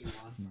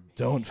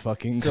 Don't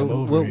fucking So come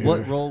over what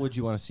here. role would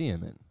you want to see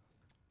him in?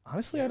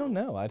 Honestly, I don't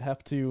know. I'd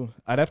have to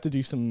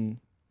do some.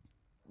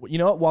 You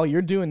know what? While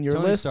you're doing your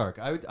Tony list, Stark.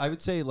 I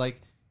would say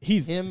like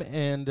he's him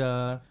and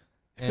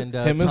Him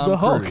Tom as the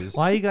Hulk. Cruise.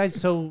 Why are you guys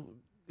so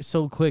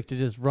quick to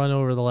just run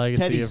over the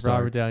legacy Teddy of Stark.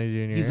 Robert Downey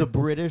Jr.? He's a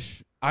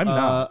British. I'm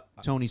not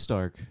Tony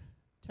Stark.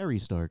 Terry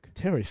Stark.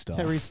 Terry Stark.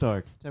 Terry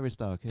Stark. Terry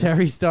Stark. Yeah.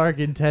 Terry Stark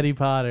and Teddy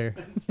Potter.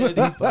 Teddy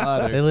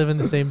Potter. They live in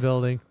the same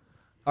building.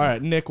 All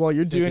right, Nick. While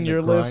you're Taking doing the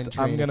your Grind list,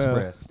 I'm Train gonna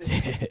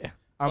Express.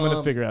 I'm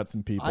gonna figure out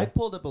some people. I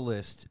pulled up a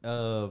list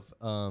of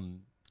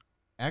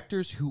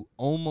actors who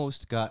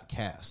almost got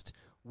cast,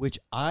 which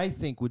I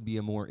think would be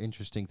a more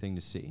interesting thing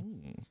to see.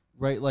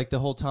 Right, like the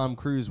whole Tom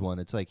Cruise one.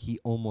 It's like he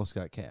almost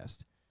got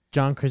cast.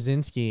 John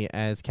Krasinski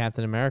as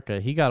Captain America.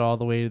 He got all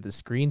the way to the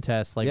screen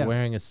test, Yeah.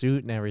 wearing a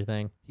suit and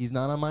everything. He's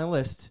not on my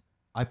list.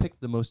 I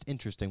picked the most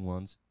interesting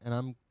ones,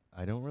 and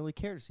I don't really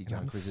care to see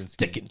John I'm Krasinski.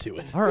 sticking to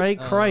it. All right,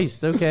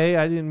 Christ. Okay,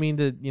 I didn't mean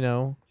to.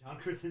 John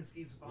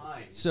Krasinski's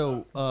fine.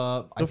 So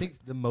I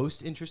think the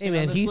most interesting. Hey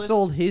man, on this he list,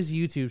 sold his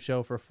YouTube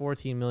show for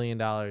 $14 million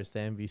to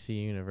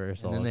NBC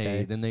Universal. and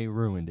then they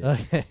ruined it.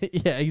 Okay,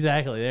 yeah,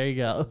 exactly. There you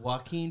go.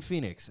 Joaquin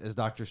Phoenix as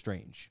Doctor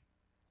Strange.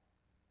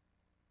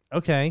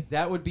 Okay,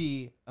 That would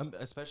be,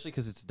 especially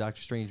because it's a Doctor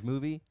Strange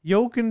movie.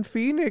 Joaquin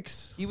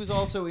Phoenix. He was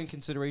also in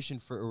consideration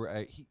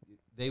for.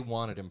 They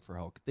wanted him for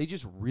Hulk. They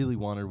just really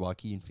wanted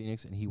Joaquin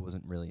Phoenix, and he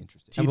wasn't really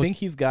interested. Do you think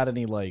he's got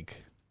any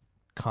like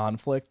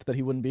conflict that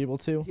he wouldn't be able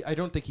to? I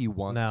don't think he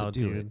wants No, to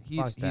do dude, it. He's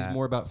fuck that.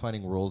 more about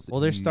finding roles. That Well,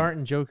 they're he-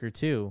 starting Joker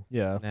 2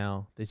 Yeah.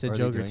 now. They said Are they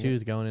Joker doing 2 it?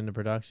 is going into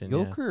production.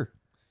 Joker.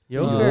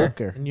 Yeah. Joker.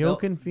 Joker. And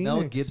Joaquin Phoenix.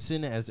 Mel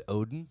Gibson as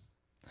Odin.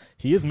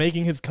 He is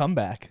making his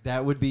comeback.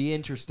 That would be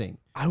interesting.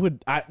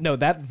 No,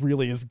 that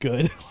really is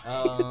good.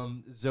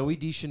 Zoe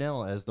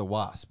Deschanel as the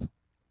Wasp.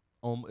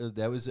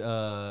 That was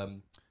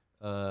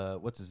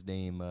what's his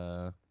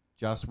name?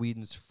 Joss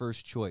Whedon's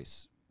first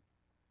choice.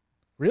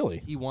 Really?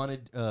 He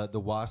wanted the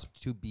Wasp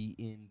to be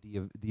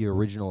in the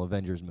original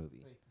Avengers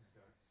movie.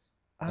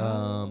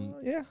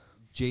 Yeah.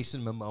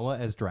 Jason Momoa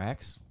as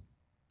Drax.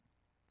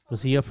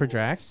 Was he up for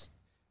Drax?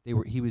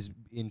 He was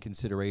in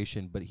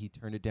consideration, but he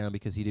turned it down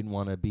because he didn't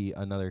want to be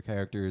another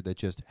character that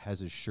just has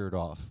his shirt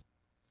off.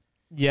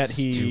 Yet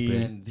he.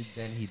 Then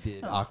he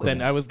did Aquaman.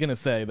 Then I was gonna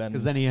say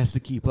Because then he has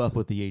to keep up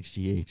with the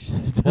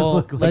HGH.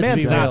 Well, the let's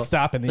man's be not real.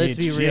 stopping the Let's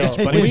be HGH, real. But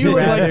Would when you you were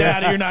like rather-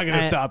 that, you're not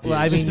gonna stop. Well,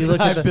 I mean, you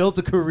look I at the, built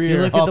a career.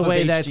 you look at off the of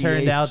way that HGH.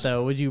 turned out,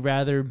 though. Would you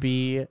rather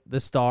be the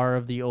star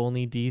of the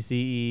only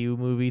DCEU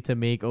movie to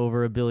make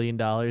over $1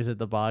 billion at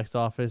the box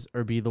office,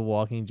 or be the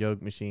walking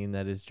joke machine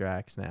that is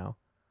Drax now?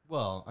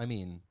 Well, I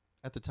mean,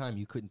 at the time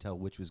you couldn't tell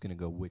which was going to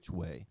go which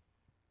way.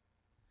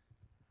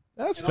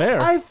 That's fair.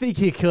 I think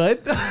he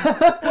could.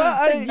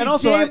 and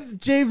also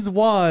James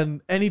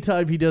Wan,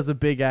 anytime he does a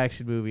big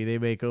action movie, they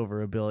make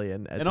over $1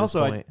 billion. At And this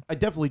also, point. I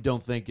definitely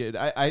don't think it.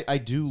 I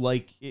do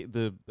like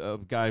the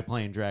guy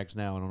playing Drax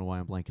now. I don't know why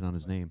I'm blanking on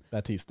his name.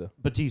 Batista.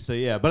 Batista,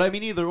 yeah. But I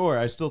mean, either or.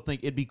 I still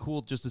think it'd be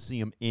cool just to see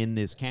him in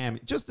this cameo.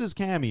 Just this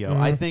cameo.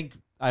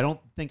 I don't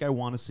think I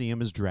want to see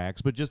him as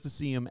Drax, but just to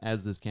see him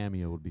as this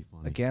cameo would be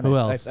funny. Again, Who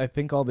I else?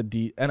 think all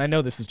the and I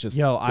know this is just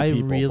Yo, the I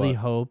people, really but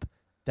hope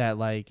that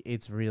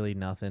it's really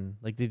nothing.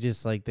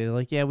 They're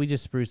like, yeah, we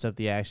just spruced up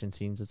the action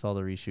scenes. That's all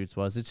the reshoots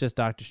was. It's just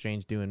Doctor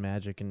Strange doing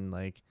magic and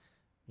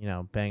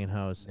banging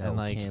hoes No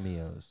and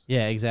cameos.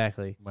 yeah,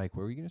 exactly. Mike,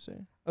 what were you going to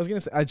say? I was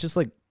gonna say I just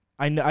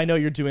I know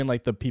you're doing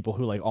the people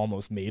who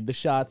almost made the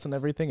shots and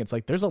everything. It's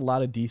there's a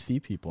lot of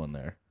DC people in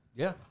there.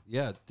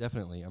 Yeah,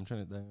 definitely. I'm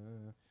trying to.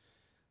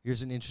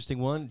 Here's an interesting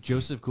one: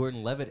 Joseph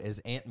Gordon-Levitt as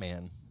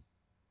Ant-Man.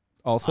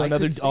 Also I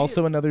another could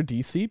see another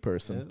DC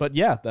person. Yeah. But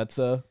yeah, that's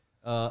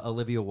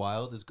Olivia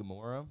Wilde as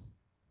Gamora.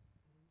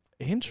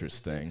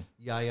 interesting.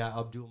 Yahya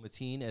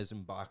Abdul-Mateen as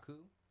M'Baku.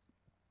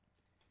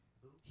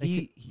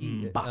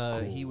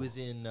 He was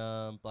in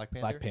Black Panther.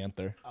 Black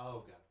Panther.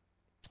 Oh,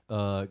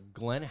 God.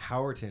 Glenn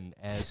Howerton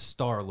as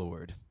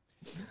Star-Lord.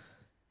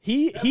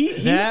 He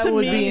That to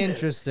would me, be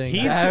interesting.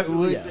 he- That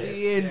would yeah.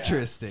 be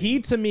interesting. He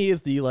to me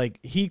is the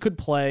he could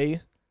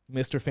play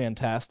Mr.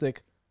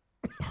 Fantastic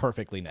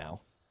perfectly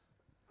now.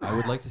 I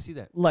would like to see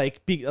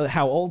that.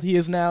 How old he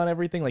is now and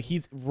everything. Like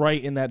he's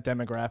right in that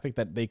demographic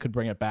that they could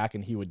bring it back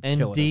and he would And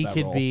kill it. D as that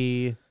could role.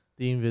 be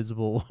the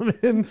Invisible Woman.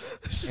 And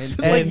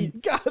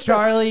And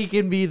Charlie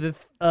can be the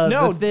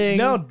no the thing.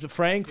 no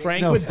Frank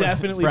No, would Fra-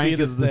 definitely Frank be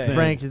the is the thing.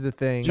 Frank is the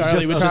thing.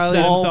 Charlie would just Charlie,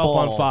 set is, himself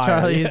on fire.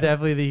 Charlie yeah. is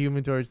definitely the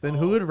Human Torch. Then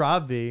who would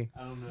Rob be?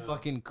 I don't know.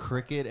 fucking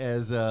Cricket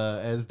as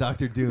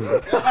Dr. Doom.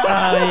 Oh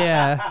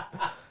yeah.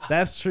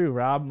 That's true.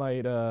 Rob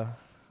might Yeah,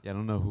 I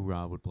don't know who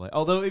Rob would play.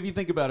 Although, if you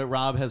think about it,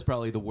 Rob has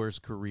probably the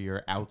worst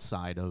career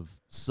outside of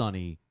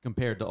Sonny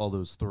compared to all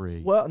those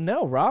three. well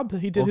no, Rob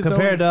he did Well, his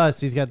compared own to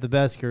us, he's got the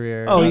best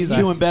career. Oh, he's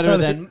outside doing of better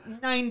Sonny. than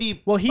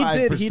 90. Well, he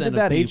did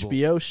that people.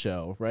 HBO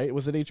show, right?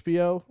 Was it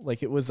HBO?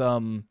 Like it was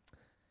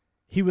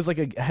he was like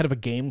a head of a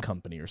game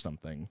company or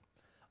something.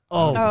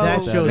 Oh,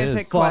 that show is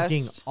Mythic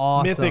fucking Quest.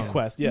 awesome. Mythic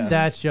Quest, yeah.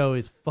 That show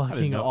is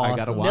fucking know. I awesome.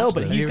 gotta watch No, but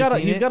that. Have he's you got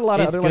ever seen a lot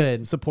of It's other good.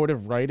 like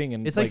supportive writing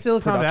and It's like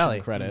Silicon production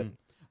Valley. credit.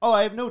 Oh,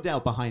 I have no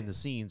doubt behind the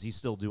scenes he's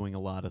still doing a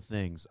lot of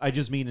things. I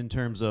just mean in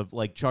terms of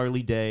like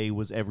Charlie Day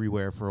was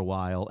everywhere for a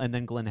while, and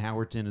then Glenn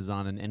Howerton is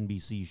on an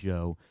NBC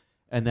show,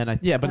 and then I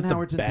think Yeah, but Glenn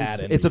it's a Howerton bad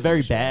did- it's a NBC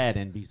very show. bad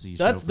NBC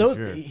show. That's for those.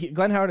 sure.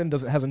 Glenn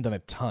Howerton hasn't done a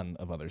ton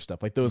of other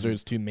stuff. Like those are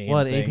his two main.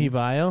 What things. AP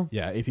Bio?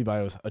 Yeah, AP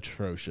Bio is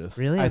atrocious.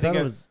 Really? I I, think thought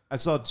it was. I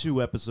saw 2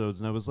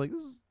 episodes and I was like,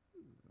 this is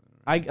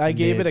I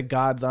gave Mid. it a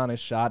God's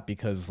honest shot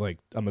because like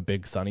I'm a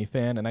big Sonny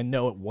fan and I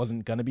know it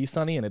wasn't gonna be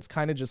Sonny and it's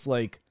kind of just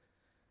like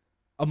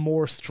a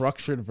more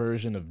structured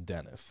version of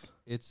Dennis.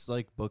 It's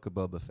like Book of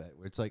Boba Fett,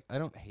 where it's like I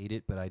don't hate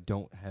it, but I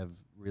don't have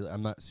really.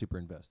 I'm not super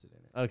invested in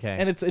it. Okay.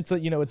 And it's a it's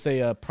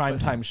a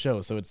primetime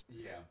show, so it's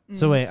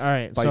so wait, all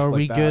right. So Spiced are like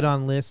we that. good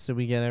on lists? So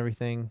we get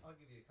everything. I'll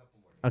give you a couple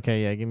more.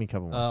 Okay, yeah. Give me a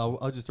couple more.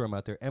 I'll just throw them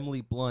out there.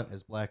 Emily Blunt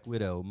as Black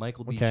Widow,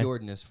 Michael B. Okay.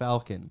 Jordan as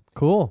Falcon,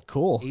 Cool.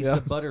 cool. Asa Yeah.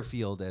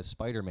 Butterfield as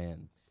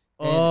Spider-Man.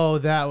 Oh,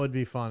 that would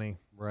be funny.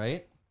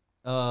 Right?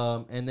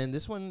 And then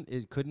this one,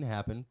 it couldn't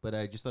happen, but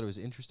I just thought it was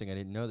interesting. I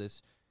didn't know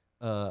this.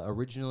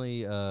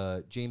 Originally,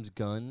 James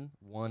Gunn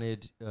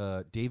wanted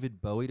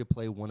David Bowie to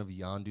play one of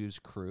Yondu's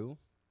crew.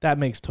 That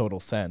makes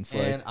total sense.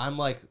 Like, And I'm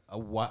like,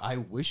 I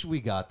wish we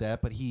got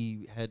that, but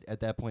he had,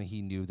 at that point,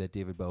 he knew that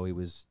David Bowie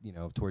was,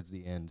 towards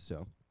the end,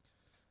 so.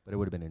 But it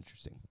would have been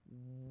interesting.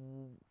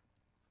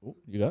 Ooh,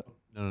 you got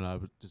no. I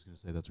was just gonna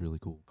say that's really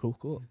cool.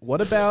 cool.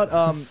 What about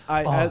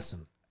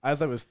Awesome.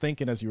 as I was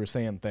thinking as you were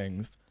saying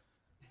things,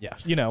 yeah,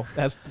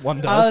 as one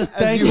I does. was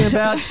thinking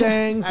about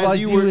things as while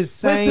you you were- was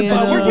saying.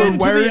 Listen, we're getting to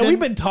Word the, in- we've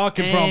been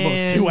talking for almost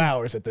And 2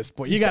 hours at this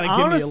point. You got to give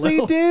me a honestly,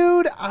 little.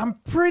 dude, I'm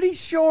pretty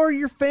sure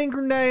your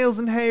fingernails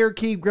and hair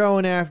keep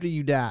growing after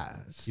you die.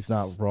 He's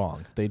not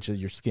wrong.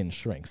 Your skin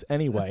shrinks.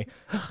 Anyway,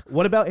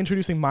 what about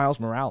introducing Miles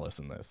Morales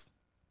in this?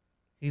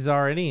 He's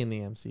already in the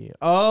MCU.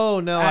 Oh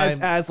no, I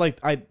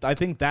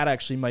think that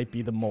actually might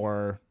be the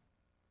more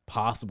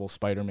possible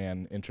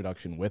Spider-Man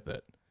introduction with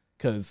it,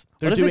 because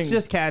they're what if doing it's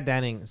just Kat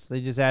Dennings?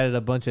 They just added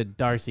a bunch of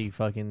Darcy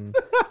fucking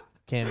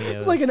cameos.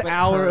 it's like an It's like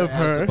hour of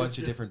as her. a bunch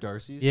of different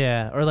Darcys.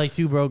 yeah, or like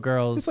Two Broke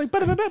Girls. It's like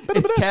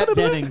It's Kat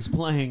Dennings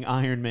playing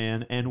Iron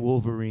Man and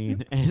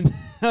Wolverine, and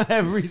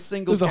every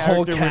single There's a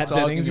whole character we're Kat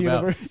talking Dennings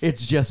about, universe.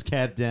 it's just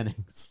Kat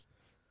Dennings.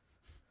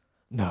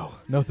 no,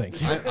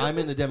 thank you. I'm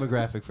in the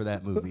demographic for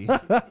that movie.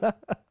 What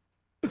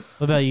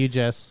about you,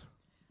 Jess?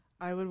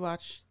 I would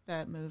watch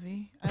that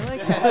movie. I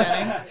like Kat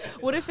Dennings.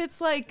 What if it's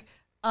like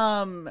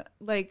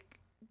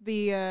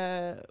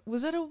the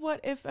was that a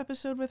What If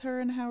episode with her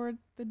and Howard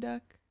the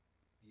Duck?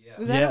 Yeah.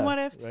 Was that a What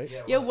If? Right?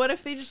 Yeah. What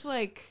if they just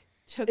like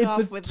took It's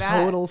off a with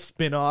that? total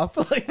spin-off.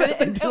 Like,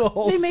 But and do a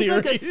whole they make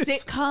like a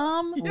series.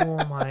 sitcom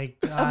Oh my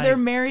god! of their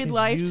married Could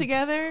life you-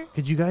 together.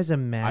 Could you guys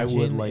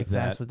imagine like if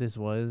that's that. what this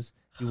was?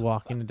 You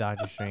walk into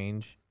Doctor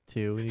Strange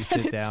too, and you And sit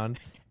it's- down,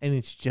 and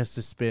it's just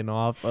a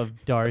spin-off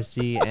of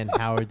Darcy and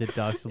Howard the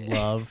Duck's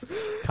love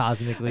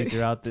cosmically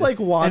throughout It's this. like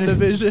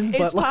WandaVision, It's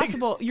but like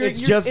possible. it's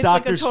just it's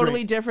like Doctor a totally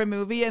Strange. different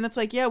movie, and it's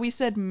like, yeah, we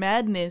said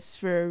madness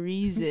for a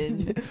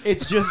reason.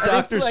 It's just And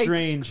Doctor it's like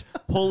Strange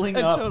pulling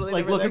a up, totally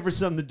like different looking thing. for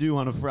something to do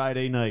on a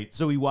Friday night.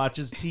 So he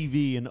watches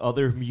TV in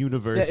other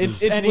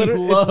universes, it's and he liter- it's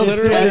loves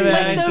literally Kat like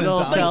Dennings the- and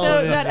like Tom the-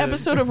 Holland. that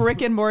episode of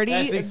Rick and Morty.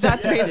 That's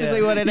That's, exactly-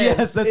 basically what it is.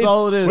 Yes, that's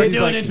all it is. We're He's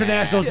doing like,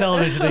 international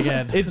television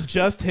again. it's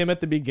just him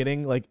at the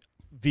beginning, like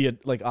via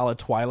like a la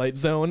Twilight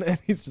Zone, and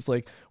he's just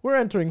like, "We're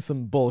entering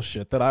some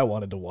bullshit that I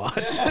wanted to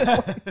watch."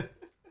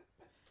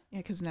 Yeah,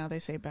 because now they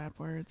say bad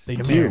words. They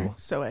Come do. here.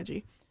 So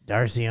edgy.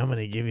 Darcy, I'm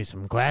gonna give you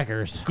some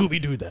quackers.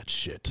 Scooby Doo that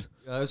shit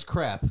It was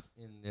crap.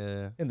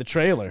 in the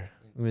trailer.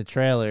 In the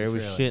trailer, it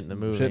was trailer. shit in the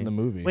movie. Shit in the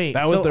movie. Wait,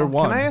 that was so, their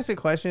one. Can I ask a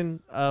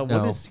question? What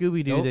No. does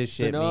Scooby Doo Nope. this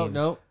shit no, mean?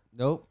 no.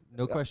 Nope.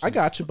 No questions. I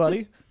got you,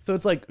 buddy. So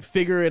it's like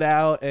figure it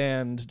out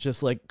and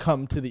just like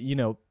come to the,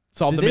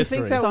 solve Did the they mystery.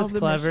 think that was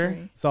clever?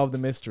 Solve the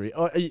mystery.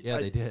 Oh, Yeah,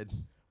 they did.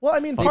 well, I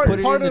mean, They part put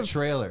it in the of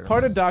trailer.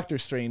 part of Doctor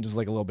Strange is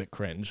like a little bit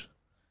cringe.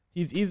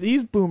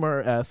 He's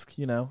boomer-esque,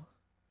 Yeah,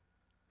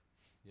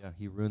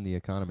 he ruined the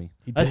economy.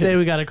 He I did. say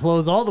we got to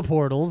close all the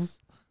portals.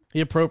 He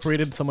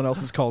appropriated someone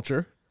else's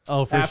culture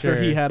Oh, for after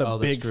sure. he had a Oh,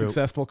 that's big, true.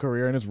 successful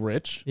career and is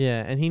rich.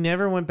 Yeah, and he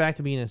never went back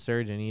to being a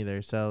surgeon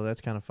either, so that's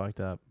kind of fucked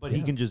up. But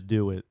he can just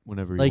do it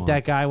whenever he Like wants.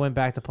 that guy went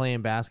back to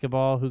playing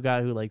basketball who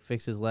like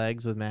fixed his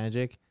legs with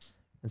magic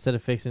instead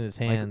of fixing his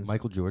hands.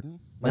 Michael Jordan?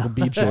 Michael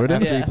B.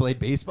 Jordan. After he played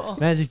baseball?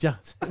 Magic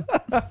Johnson.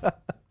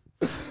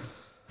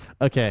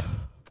 Okay.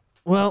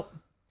 Well,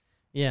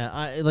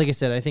 yeah, like I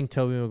said, I think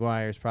Tobey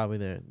Maguire is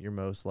probably your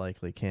most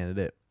likely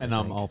candidate. And I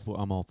I'm think.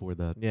 all for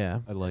that. Yeah.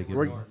 I like it.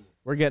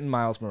 We're getting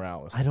Miles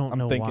Morales. I don't I'm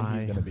know thinking why.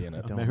 he's going to be in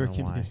it. don't know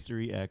American why.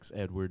 History X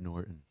Edward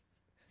Norton.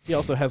 He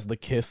also has the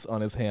kiss on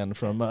his hand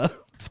from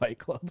Fight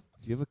Club.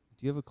 Do you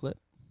have a clip?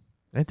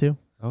 I do.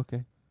 Okay.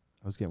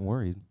 I was getting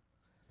worried.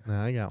 No,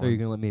 I got I thought you were one.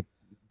 gonna let me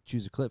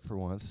choose a clip for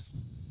once.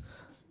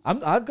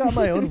 I've got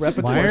my own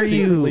repertoire. Why are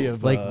you secretly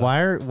of, like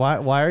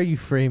why are you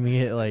framing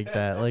it like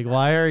that? Like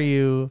why are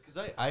you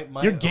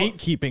You're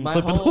gatekeeping my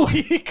clip of whole- the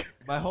week.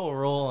 My whole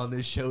role on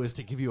this show is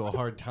to give you a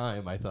hard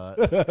time, I thought.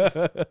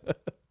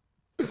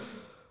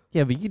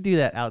 Yeah, but you do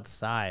that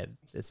outside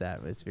this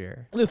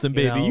atmosphere. Listen, You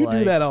baby, know, you like-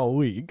 do that all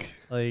week,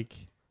 Like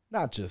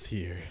not just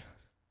here.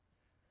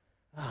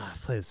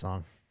 play the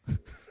song.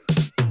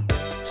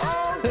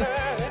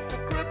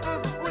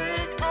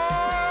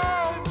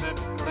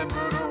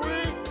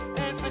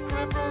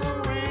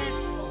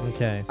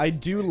 Okay. I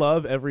do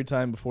love every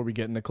time before we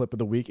get into clip of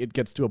the week, it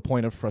gets to a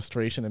point of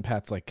frustration, and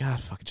Pat's like, "God,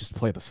 fuck, just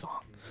play the song."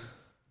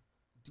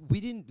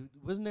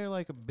 Wasn't there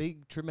like a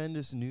big,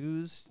 tremendous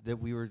news that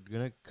we were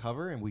gonna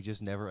cover and we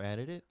just never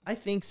added it? I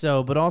think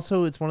so, but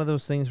also it's one of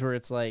those things where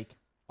it's like,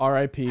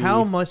 R.I.P.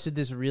 how much did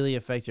this really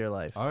affect your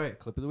life? All right,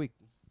 clip of the week.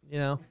 You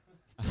know,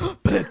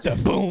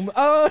 Boom.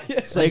 Oh,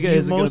 yes. Sega you-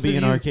 isn't going most to be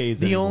of in you- arcades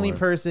The anymore. only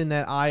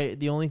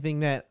thing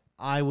that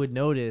I would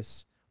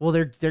notice. Well,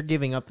 they're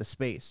giving up the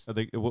space. Are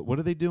they, what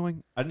are they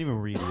doing? I didn't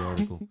even read the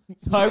article.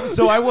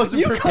 so I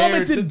wasn't You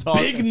prepared to commented talk.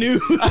 big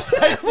news.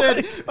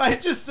 I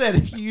just said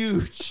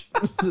huge.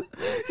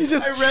 You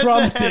just I read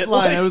trumped the it.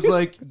 headline. Like, I was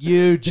like,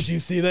 huge. did you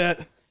see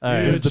that? All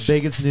It was right. the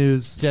biggest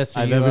news Jess,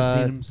 are I've you, ever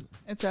seen him.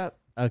 It's up.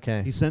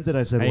 Okay. He sent it.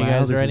 I said, Are you wow,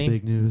 guys this ready? is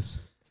big news.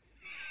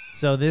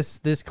 So this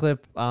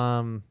clip,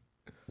 Can't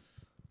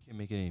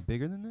make it any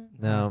bigger than that?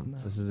 no,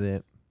 this is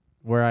it.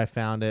 Where I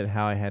found it,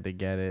 how I had to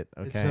get it.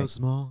 Okay. It's so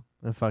small.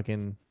 I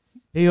fucking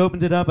He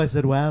opened it up. I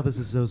said, wow, this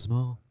is so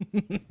small.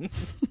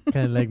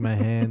 kind of like my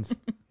hands.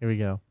 Here we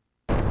go.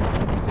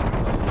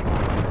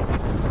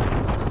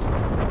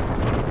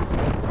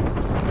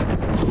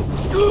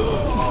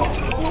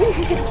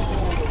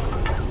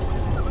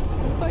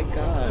 Oh my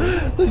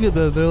god. Look at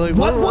them. They're like,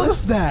 What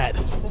was that?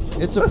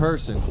 It's a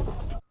person.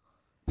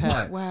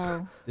 Pat,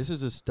 Wow. this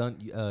is a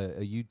stunt,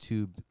 a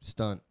YouTube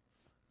stunt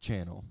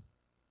channel.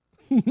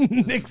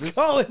 Nick's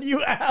calling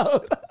you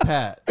out.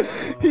 Pat,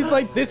 He's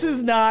like, this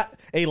is not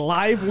a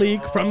live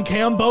leak from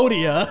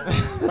Cambodia.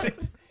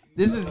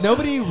 this is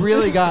nobody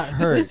really got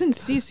hurt. This isn't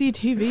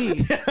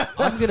CCTV.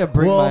 I'm gonna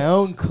bring Well- my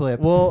own clip.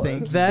 Well,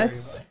 Thank you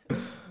that's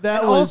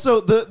that And was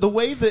also, the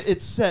way that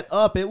it's set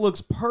up, it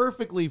looks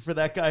perfectly for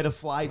that guy to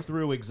fly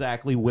through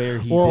exactly where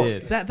he Well,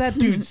 did. that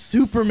dude Here's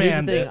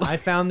Superman the thing. did. I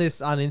found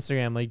this on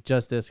Instagram, like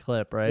just this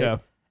clip, right? Yeah.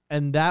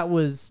 And that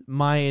was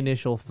my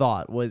initial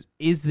thought: was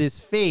is this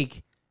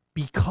fake?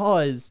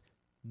 Because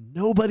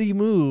nobody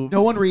moves.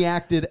 No one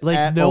reacted Like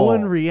at no all.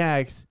 one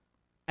reacts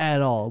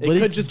at all. It But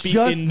could it's just be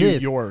just in New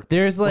this. York.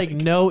 There's like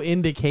no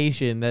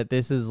indication that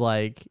this is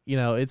like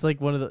it's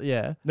like one of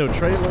the No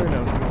trailer,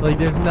 no. like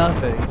there's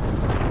nothing.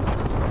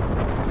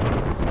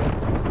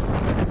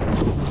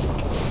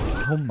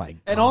 Oh my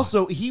god. And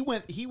also, he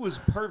was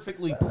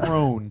perfectly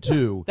prone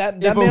too.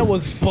 That If a- man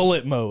was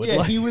bullet mode. Yeah,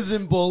 Like, he was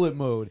in bullet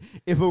mode.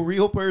 If a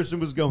real person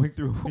was going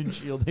through a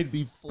windshield, they'd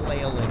be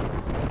flailing.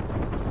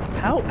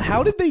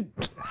 how did they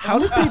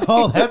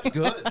Oh, that's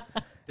good.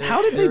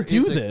 how did they There do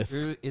is this?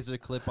 There is a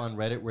clip on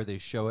Reddit where they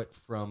show it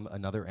from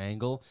another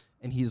angle,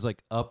 and he's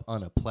like up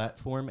on a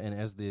platform, and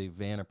as the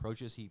van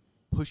approaches, he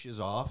pushes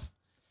off,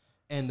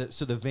 and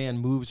so the van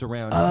moves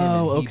around him,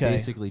 and he okay.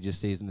 basically just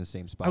stays in the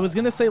same spot. I was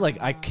gonna say,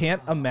 like, I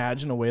can't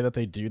imagine a way that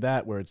they do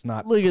that where it's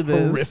not Look at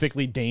this.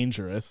 horrifically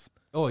dangerous.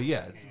 Oh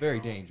yeah, it's very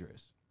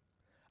dangerous.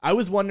 I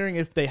was wondering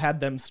if they had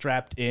them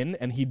strapped in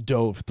and he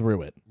dove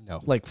through it. No.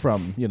 Like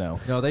from,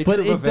 No, they. But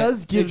drove a it van-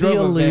 does they give drove the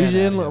a van at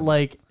illusion, him.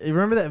 like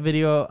remember that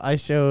video I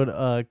showed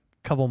a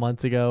couple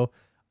months ago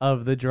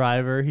of the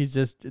driver? He's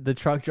just the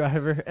truck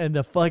driver, and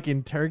the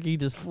fucking turkey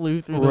just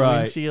flew through the Right.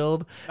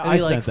 windshield. And I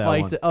he like sent that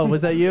fights one. it. Oh,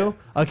 was that you?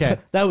 Okay.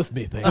 that was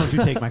me thing. Don't you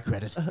take my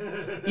credit.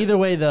 Either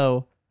way,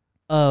 though,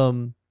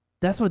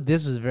 that's what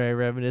this was very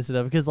reminiscent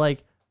of, because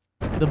like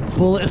the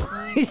bullet,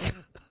 like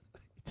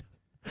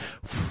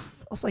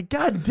I was like,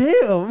 God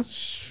damn.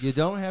 You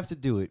don't have to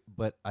do it,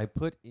 but I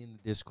put in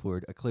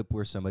Discord a clip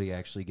where somebody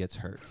actually gets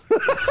hurt.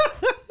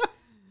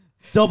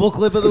 Double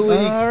clip of the week.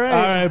 All All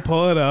right. right,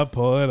 pull it up.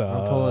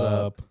 I'll pull it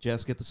up.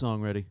 Jess, get the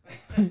song ready.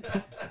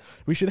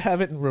 We should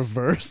have it in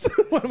reverse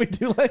when we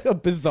do like a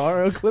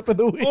bizarro clip of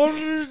the week.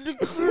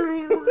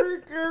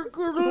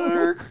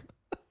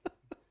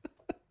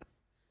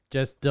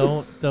 Just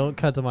don't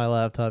cut to my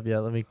laptop yet.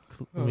 Let me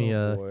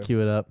boy.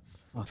 cue it up.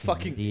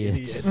 Fucking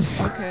idiots.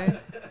 idiots. Okay.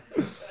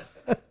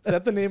 Is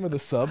that the name of the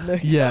sub,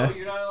 Nick?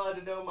 Yes. not allowed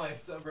to know my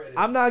subreddit.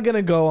 I'm not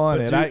gonna go on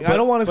But it. do- I but-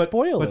 don't want to but-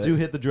 spoil But it. do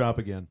hit the drop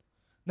again.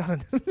 Are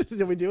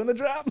we doing the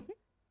drop?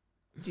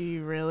 Do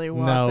you really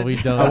want? No, the- we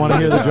don't. I want to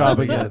hear the drop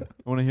again.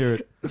 I want to hear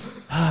it.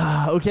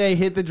 Okay,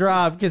 hit the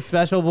drop because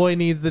Special Boy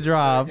needs the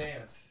drop.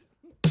 Dance.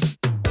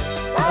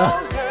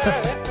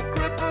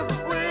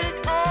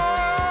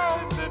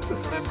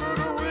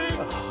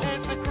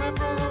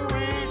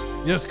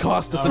 Just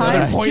cost us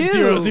Times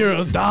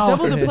 $11.00.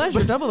 Double the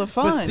pleasure, double the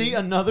fun. But see,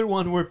 another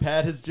one where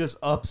Pat is just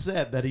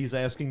upset that he's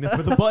asking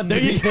for the button. There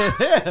you go.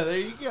 Yeah, there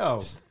you go.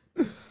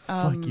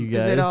 Fuck you Is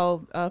guys. it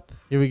all up?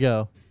 Here we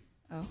go.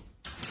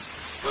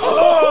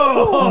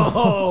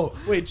 Oh!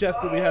 Wait, Jess,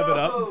 do we have it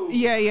up?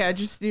 Yeah.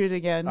 Just do it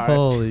again. All right.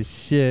 Holy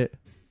shit.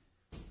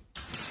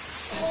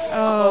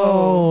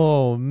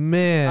 Oh. Oh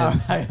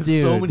man. I have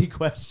Dude. so many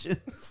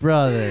questions.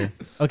 Brother.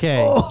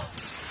 Okay.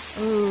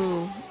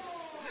 Ooh.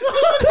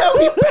 Look how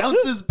he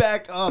bounces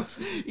back up.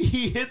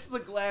 He hits the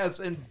glass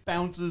and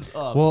bounces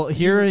up. Well,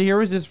 here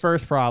was his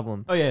first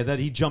problem. Oh yeah, that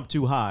he jumped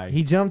too high.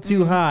 He jumped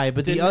too high,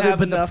 but Didn't have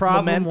the enough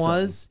problem momentum.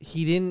 was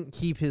he didn't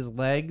keep his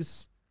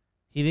legs.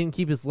 He didn't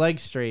keep his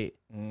legs straight.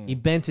 He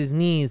bent his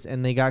knees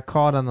and they got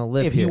caught on the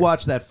lip. if here. you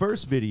watch that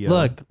first video,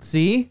 Look,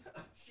 see?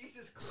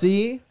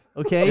 See?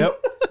 Okay.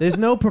 Yep. There's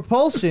no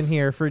propulsion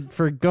here for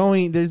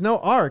going. There's no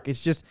arc.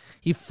 It's just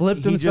he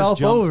flipped he just himself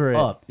jumps over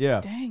up. Yeah.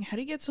 Dang, how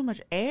do you get so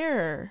much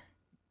air?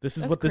 This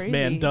is That's what this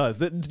man crazy.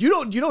 does. You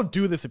don't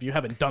do this if you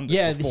haven't done it. this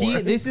Yeah, before.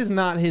 this is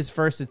not his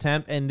first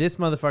attempt, and this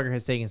motherfucker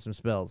has taken some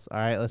spills. All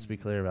right, let's be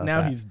clear about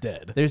now that. he's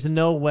dead. There's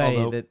no way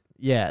Although- that.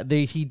 Yeah,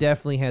 he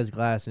definitely has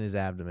glass in his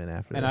abdomen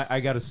after And this.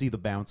 I got to see the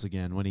bounce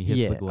again when he hits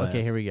yeah. the glass.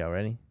 Okay, here we go.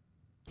 Ready?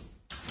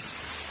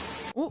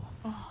 Ooh.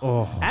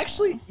 Oh.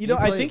 Actually, you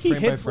I play think it he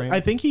frame by hits. frame? I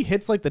think he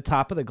hits like the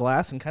top of the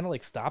glass and kind of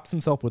like stops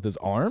himself with his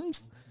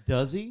arms.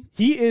 Does he?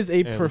 He is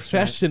a let's try it.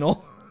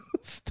 professional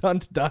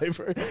stunt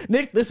diver.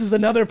 Nick, this is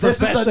another This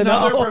professional. is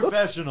another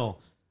professional.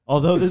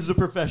 Although this is a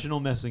professional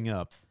messing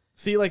up.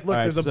 See, like, look, All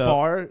right, there's a so-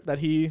 bar that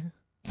he.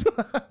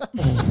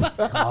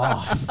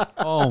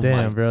 Oh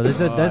Damn, my bro. That's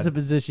God. a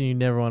position you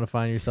never want to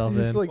find yourself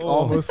He's in. like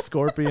almost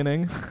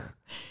scorpioning.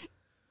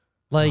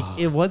 Like,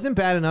 it wasn't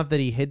bad enough that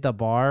he hit the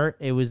bar.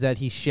 It was that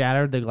he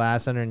shattered the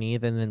glass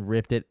underneath and then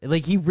ripped it.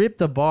 Like, he ripped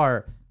the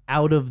bar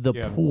out of the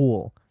Yeah.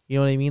 pool. You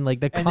know what I mean? Like,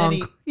 the And then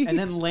concrete and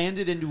then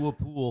landed into a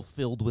pool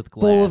filled with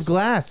glass. full of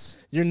glass.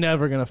 You're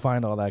never gonna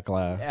find all that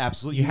glass.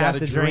 Absolutely. You have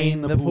gotta to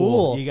drain the pool.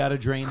 pool. You got to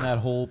drain that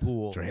whole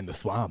pool. Drain the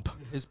swamp.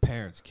 His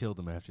parents killed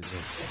him after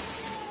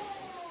this.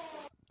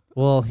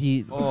 Well,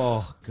 he.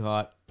 Oh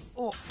God.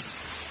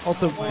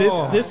 Also,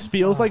 this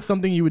feels like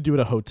something you would do at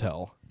a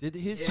hotel. Did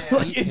his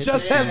Like, feet it hit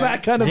just the has ceiling?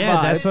 that kind of Yeah,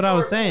 vibe. that's what I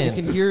was You saying.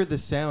 can hear the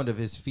sound of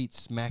his feet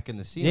smacking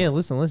the ceiling. Yeah,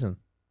 listen.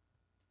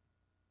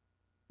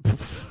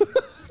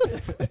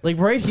 Like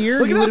right here,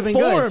 Look he at would have that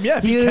been form. good. Yeah,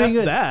 if he would've been kept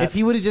good. that. If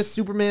he would have just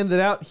Supermaned it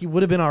out, he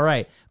would have been all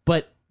right.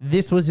 But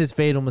this was his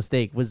fatal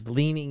mistake. Was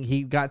leaning.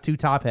 He got too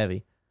top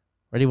heavy.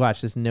 Ready?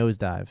 Watch this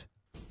nosedive.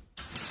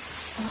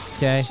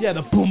 Okay. Yeah,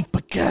 the boom pa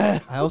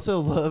I also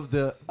love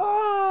the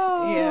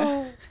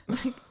Yeah.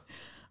 Like,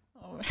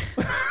 oh my.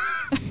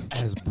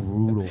 That's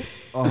brutal.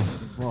 Oh,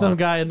 fuck. Some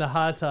guy in the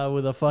hot tub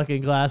with a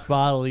fucking glass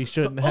bottle he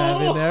shouldn't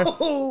have in there.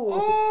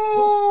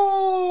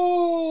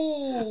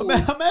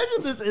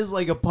 Imagine this is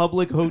like a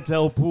public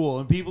hotel pool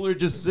and people are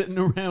just sitting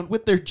around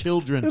with their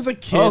children. There's a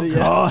kid, Oh yeah.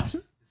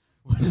 God.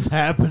 What is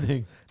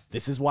happening?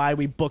 This is why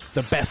we booked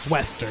the Best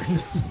Western.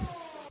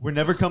 We're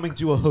never coming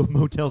to a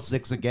Motel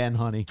 6 again,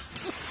 honey.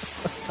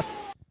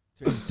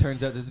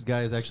 Turns out this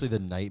guy is actually the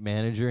night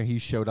manager. He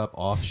showed up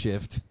off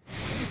shift.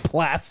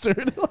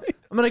 Plastered.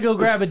 I'm gonna go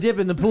grab a dip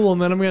in the pool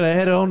and then I'm gonna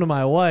head home to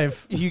my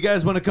wife. You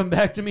guys want to come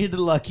back to me to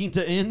La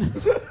Quinta Inn?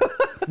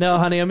 No,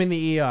 honey, I'm in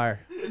the ER.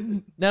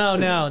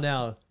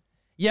 No.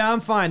 Yeah,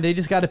 I'm fine. They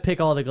just got to pick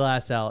all the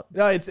glass out.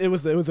 No, it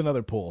was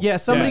another pool. Yeah,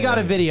 somebody Yeah, got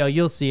yeah, a video.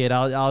 You'll see it.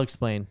 I'll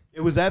explain.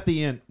 It was at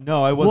the inn.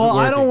 No, I wasn't Well,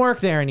 I don't working. work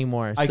there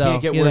anymore. I so,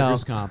 can't get you know.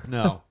 workers' comp.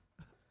 No.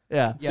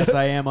 Yeah. Yes,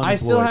 I am unemployed. I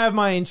still have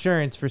my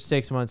insurance for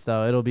 6 months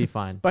though. It'll be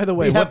fine. By the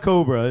way, We have what,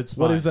 Cobra. It's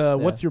fine. what is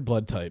what's your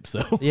blood type?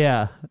 So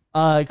Yeah.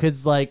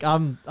 Cause like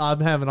I'm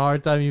having a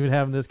hard time even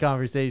having this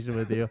conversation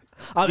with you.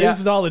 Yeah. this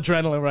is all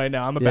adrenaline right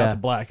now. I'm about Yeah. to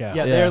black out.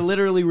 Yeah, Yeah. they're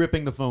literally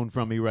ripping the phone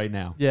from me right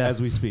now. Yeah. As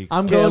we speak.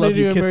 I'm Okay, I going love to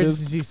you, do kisses.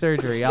 emergency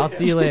surgery. I'll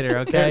see you later.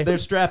 Okay. They're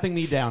strapping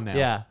me down now.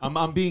 Yeah.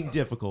 I'm being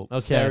difficult.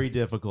 Okay. Very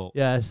difficult.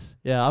 Yes.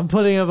 Yeah. I'm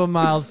putting up a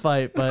mild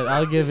fight, but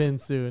I'll give in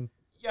soon.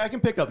 Yeah, I can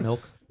pick up milk.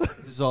 This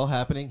is all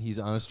happening. He's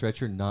on a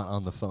stretcher, not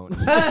on the phone.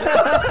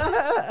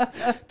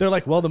 They're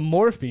like, well, the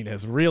morphine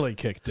has really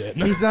kicked in.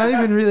 He's not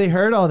even really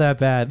hurt all that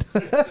bad.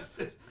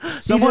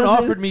 Someone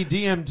doesn't- offered me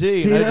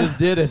DMT, and I doesn't- just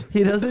did it.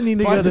 He doesn't need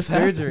to Why go to this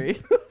happened?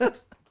 surgery.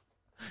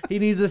 He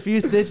needs a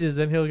few stitches,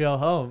 and he'll go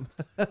home.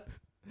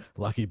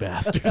 Lucky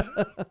bastard.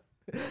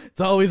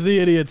 It's always the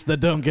idiots that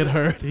don't get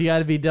hurt. You got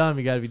to be dumb.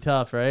 You got to be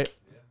tough, right?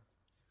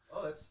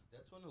 Oh, that's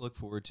one to look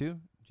forward to.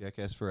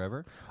 Jackass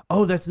Forever.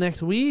 Oh, that's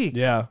next week.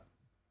 Yeah.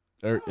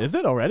 Or is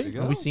it There already? you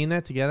go. Are we seeing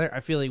that together?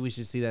 I feel like we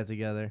should see that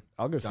together.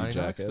 I'll go Johnny see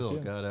Jackass. Knoxville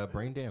Yeah. got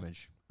brain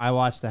damage. I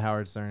watched the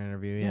Howard Stern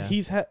interview.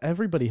 Yeah.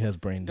 Everybody has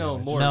brain No,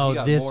 damage. more. No, he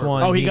got this more.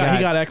 one. Oh, he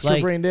got extra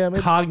like, brain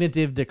damage?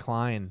 Cognitive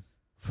decline.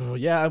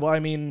 Yeah, well, I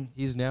mean,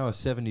 He's now a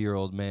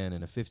 70-year-old man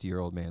in a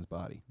 50-year-old man's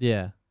body.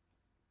 Yeah.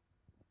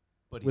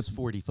 But he's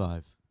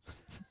 45.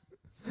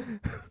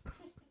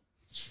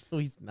 No,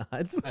 he's not.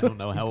 I don't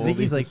know how I old think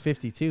he's he like is.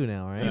 52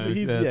 now, right?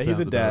 he's that a sounds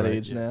dad about right,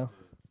 age yeah. now.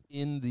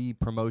 In the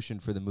promotion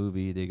for the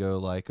movie, they go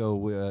like, "Oh,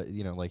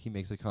 like he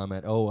makes a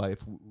comment. Oh, if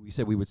we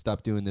said we would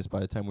stop doing this by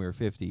the time we were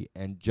 50,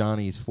 and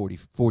Johnny's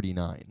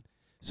 49.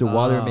 So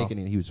while they were Oh. making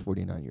it, he was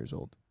 49 years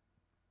old.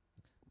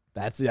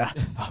 That's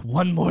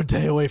one more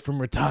day away from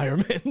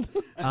retirement.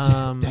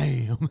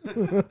 Damn.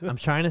 I'm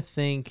trying to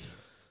think.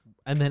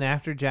 And then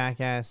after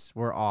Jackass,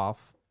 we're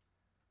off.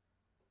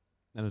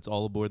 And it's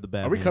all aboard the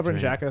Batman. Are we covering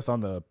train. Jackass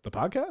on the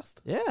podcast?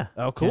 Yeah.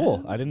 Oh,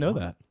 cool. Yeah. I didn't know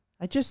that.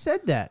 I just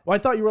said that. Well, I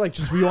thought you were like,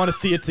 we want to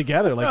see it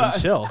together, like and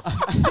chill.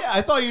 Yeah,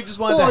 I thought you just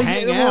wanted to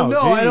hang out.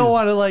 No, I don't Jeez.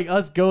 want to like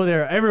us go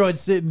there.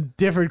 Everyone's sitting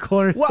different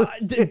corners. Well,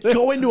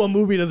 go into a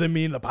movie doesn't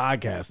mean the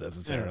podcast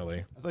necessarily.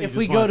 I thought you If just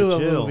we go wanted to a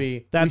chill.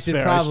 movie, That's we should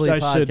fair. probably I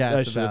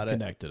podcast should about have it.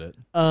 connected it.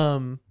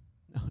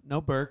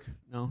 No, Burke.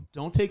 No,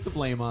 don't take the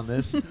blame on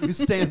this. You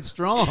stand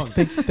strong.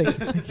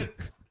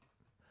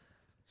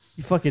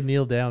 You fucking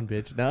kneel down,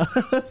 bitch. No.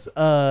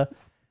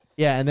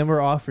 Yeah, and then we're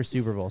off for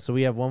Super Bowl. So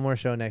we have one more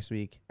show next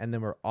week, and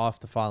then we're off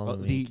the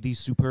following week. The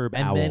superb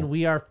And owl. then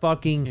we are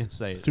fucking Can't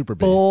say it. Super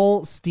bass.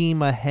 full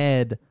steam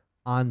ahead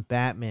on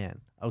Batman.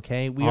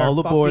 Okay, we all are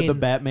aboard the fucking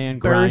Batman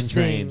grind bursting.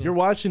 train. You're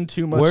watching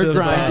too much. We're of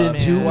grinding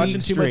Batman. 2 You're watching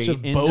weeks too much straight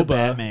of into Boba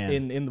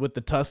Batman. in with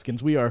the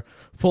Tuskens. We are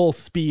full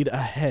speed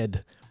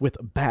ahead with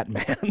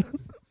Batman.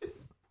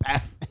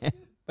 Batman.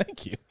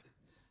 Thank you.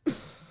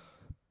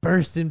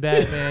 bursting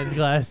Batman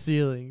glass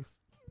ceilings.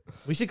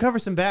 We should cover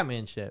some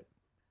Batman shit.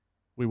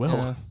 We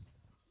will.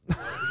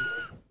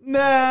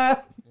 Nah.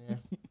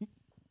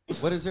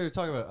 What is there to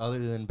talk about other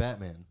than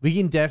Batman? We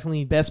can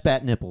definitely. Best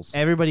bat nipples.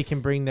 Everybody can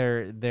bring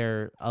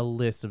their a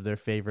list of their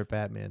favorite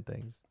Batman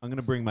things. I'm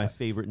gonna bring my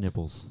favorite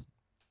nipples.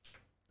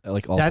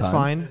 Like all That's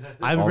time. fine.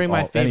 I would All- bring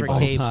my all- favorite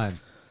anybody. capes. All time.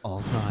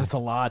 All time. That's a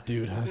lot,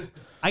 dude.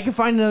 I can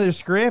find another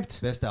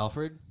script. Best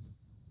Alfred?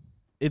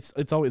 It's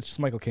always just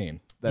Michael Caine.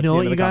 That's You know the what,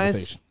 end you of the guys?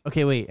 conversation.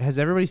 Okay, wait. Has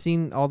everybody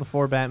seen all the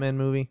 4 Batman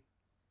movie?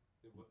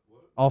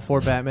 All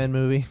 4 Batman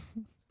movie.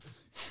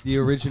 The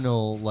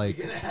original, like,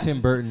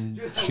 Tim Burton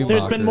Schumacher.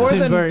 There's been more Tim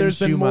than Burton, there's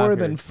been more Schumacher.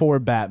 than 4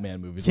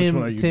 Batman movies. Which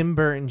one are you? Tim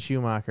Burton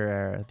Schumacher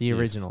era, the Yes.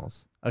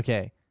 originals.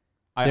 Okay,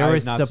 I There have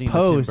was not seen the Tim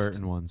supposed-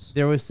 Burton ones.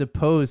 there was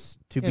supposed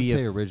to Can't be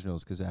say a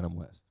originals because Adam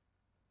West.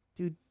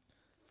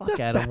 fuck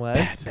Adam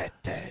West.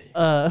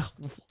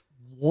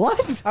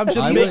 What? I'm just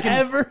Have you making-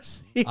 ever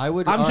seen? I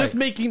would. I'm all just right.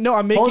 making I'm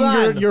Hold making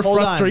on, your hold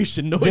on.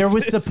 frustration noises. There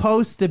was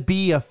supposed to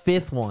be a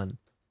 5th one,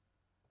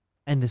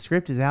 and the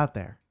script is out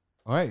there.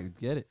 All right,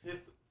 get it.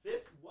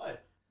 Fifth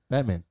what?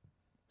 Batman.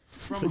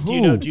 Do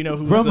you know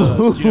who From the,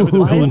 who? do you know who the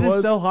Why villain is this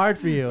was? so hard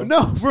for you?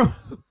 No,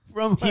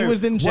 from He where?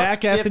 was in What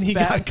Jackass fifth and he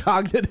got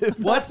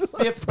cognitive. What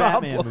fifth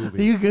Batman Are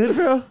movie? you good,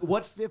 bro?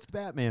 What fifth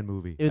Batman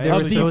movie? There I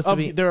was actually- supposed to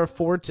be. There are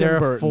 4 Tim There are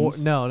Burtons.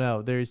 4.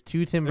 No. There's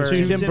 2 Tim There's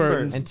Burtons two Tim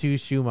Burtons. and 2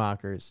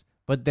 Schumachers,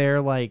 but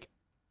they're like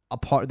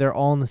apart. They're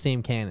all in the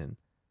same canon.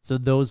 So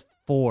those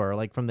 4,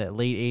 like from the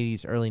late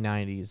 80s, early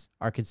 90s,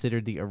 are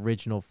considered the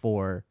original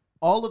 4.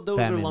 all of those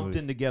Batman are lumped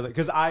movies. in together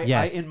because I,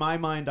 Yes. in my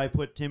mind, I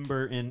put Tim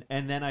Burton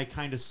and then I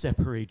kind of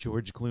separate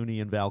George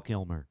Clooney and Val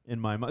Kilmer in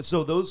my mind.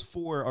 So those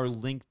 4 are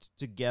linked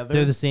together.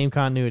 They're the same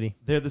continuity.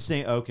 They're the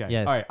same. Okay.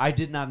 Yes. All right. I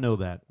did not know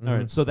that. All Mhm.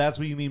 right. So that's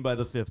what you mean by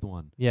the 5th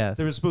one. Yes.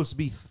 There was supposed to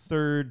be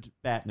 3rd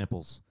bat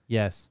nipples.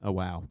 Yes. Oh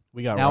wow.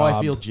 We got Now robbed.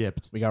 I feel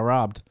gypped. We got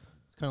robbed.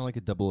 It's kind of like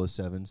a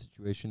 007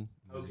 situation.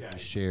 Okay. You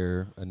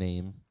share a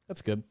name,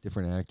 That's good.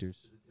 different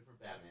actors, Different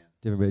Batman.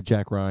 different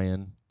Jack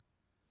Ryan,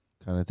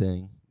 kind of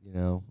thing. You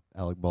know,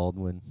 Alec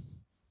Baldwin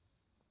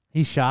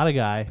He shot a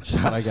guy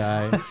shot a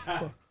guy.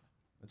 I'm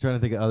trying to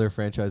think of other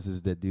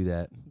franchises that do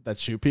that. That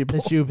shoot people.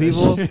 that shoot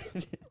people.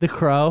 The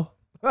Crow.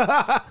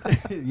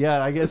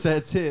 Yeah, I guess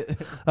that's it.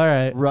 All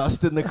right.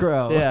 Rust and the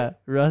Crow. Yeah.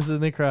 Russ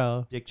and the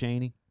Crow. Dick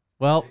Cheney.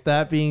 Well,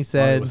 that being Oh, it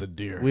said, was a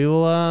deer. we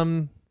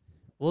will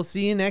we'll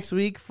see you next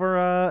week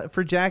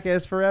for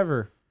Jackass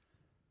Forever.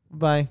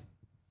 Bye.